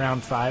through to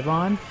round 5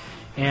 on.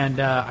 And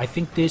I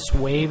think this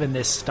wave and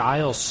this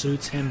style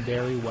suits him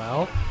very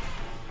well.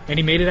 And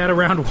he made it out of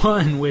round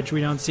 1, which we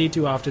don't see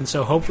too often.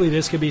 So hopefully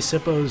this could be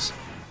Sippo's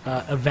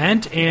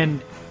event,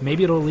 and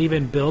maybe it'll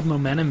even build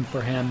momentum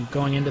for him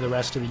going into the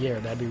rest of the year.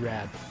 That'd be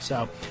rad.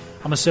 So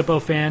I'm a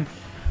Sippo fan.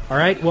 All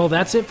right, well,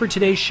 that's it for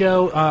today's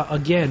show.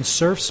 Again,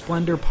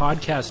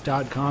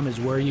 surfsplendorpodcast.com is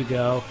where you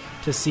go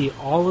to see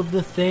all of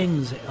the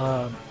things,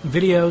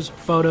 videos,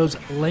 photos,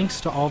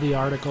 links to all the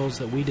articles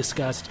that we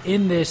discussed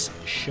in this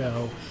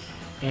show.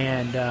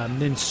 And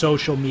then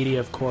social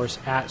media, of course,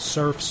 at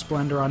Surf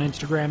Splendor on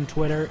Instagram,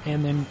 Twitter,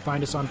 and then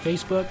find us on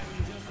Facebook.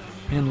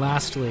 And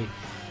lastly,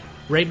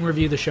 rate and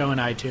review the show on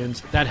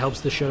iTunes. That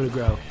helps the show to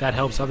grow. That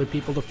helps other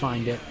people to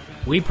find it.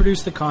 We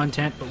produce the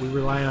content, but we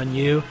rely on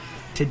you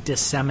to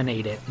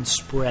disseminate it and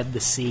spread the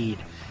seed.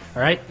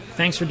 All right,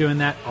 thanks for doing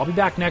that. I'll be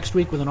back next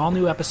week with an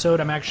all-new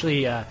episode. I'm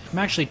actually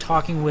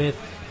talking with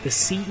the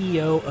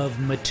CEO of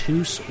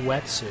Matus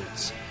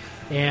Wetsuits,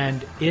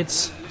 and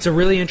it's a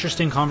really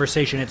interesting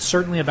conversation. It's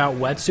certainly about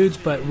wetsuits,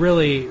 but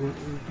really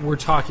we're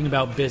talking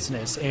about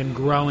business and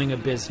growing a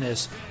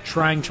business,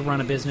 trying to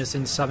run a business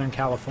in Southern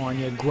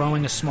California,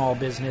 growing a small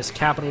business,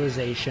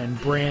 capitalization,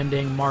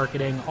 branding,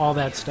 marketing, all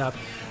that stuff,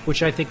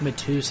 which I think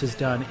Matus has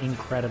done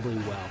incredibly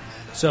well.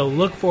 So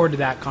look forward to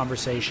that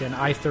conversation.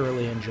 I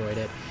thoroughly enjoyed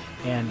it,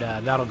 and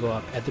that'll go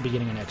up at the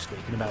beginning of next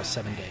week in about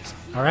 7 days.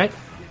 All right?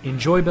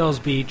 Enjoy Bells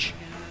Beach.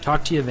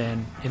 Talk to you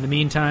then. In the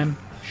meantime,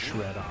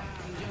 shred on.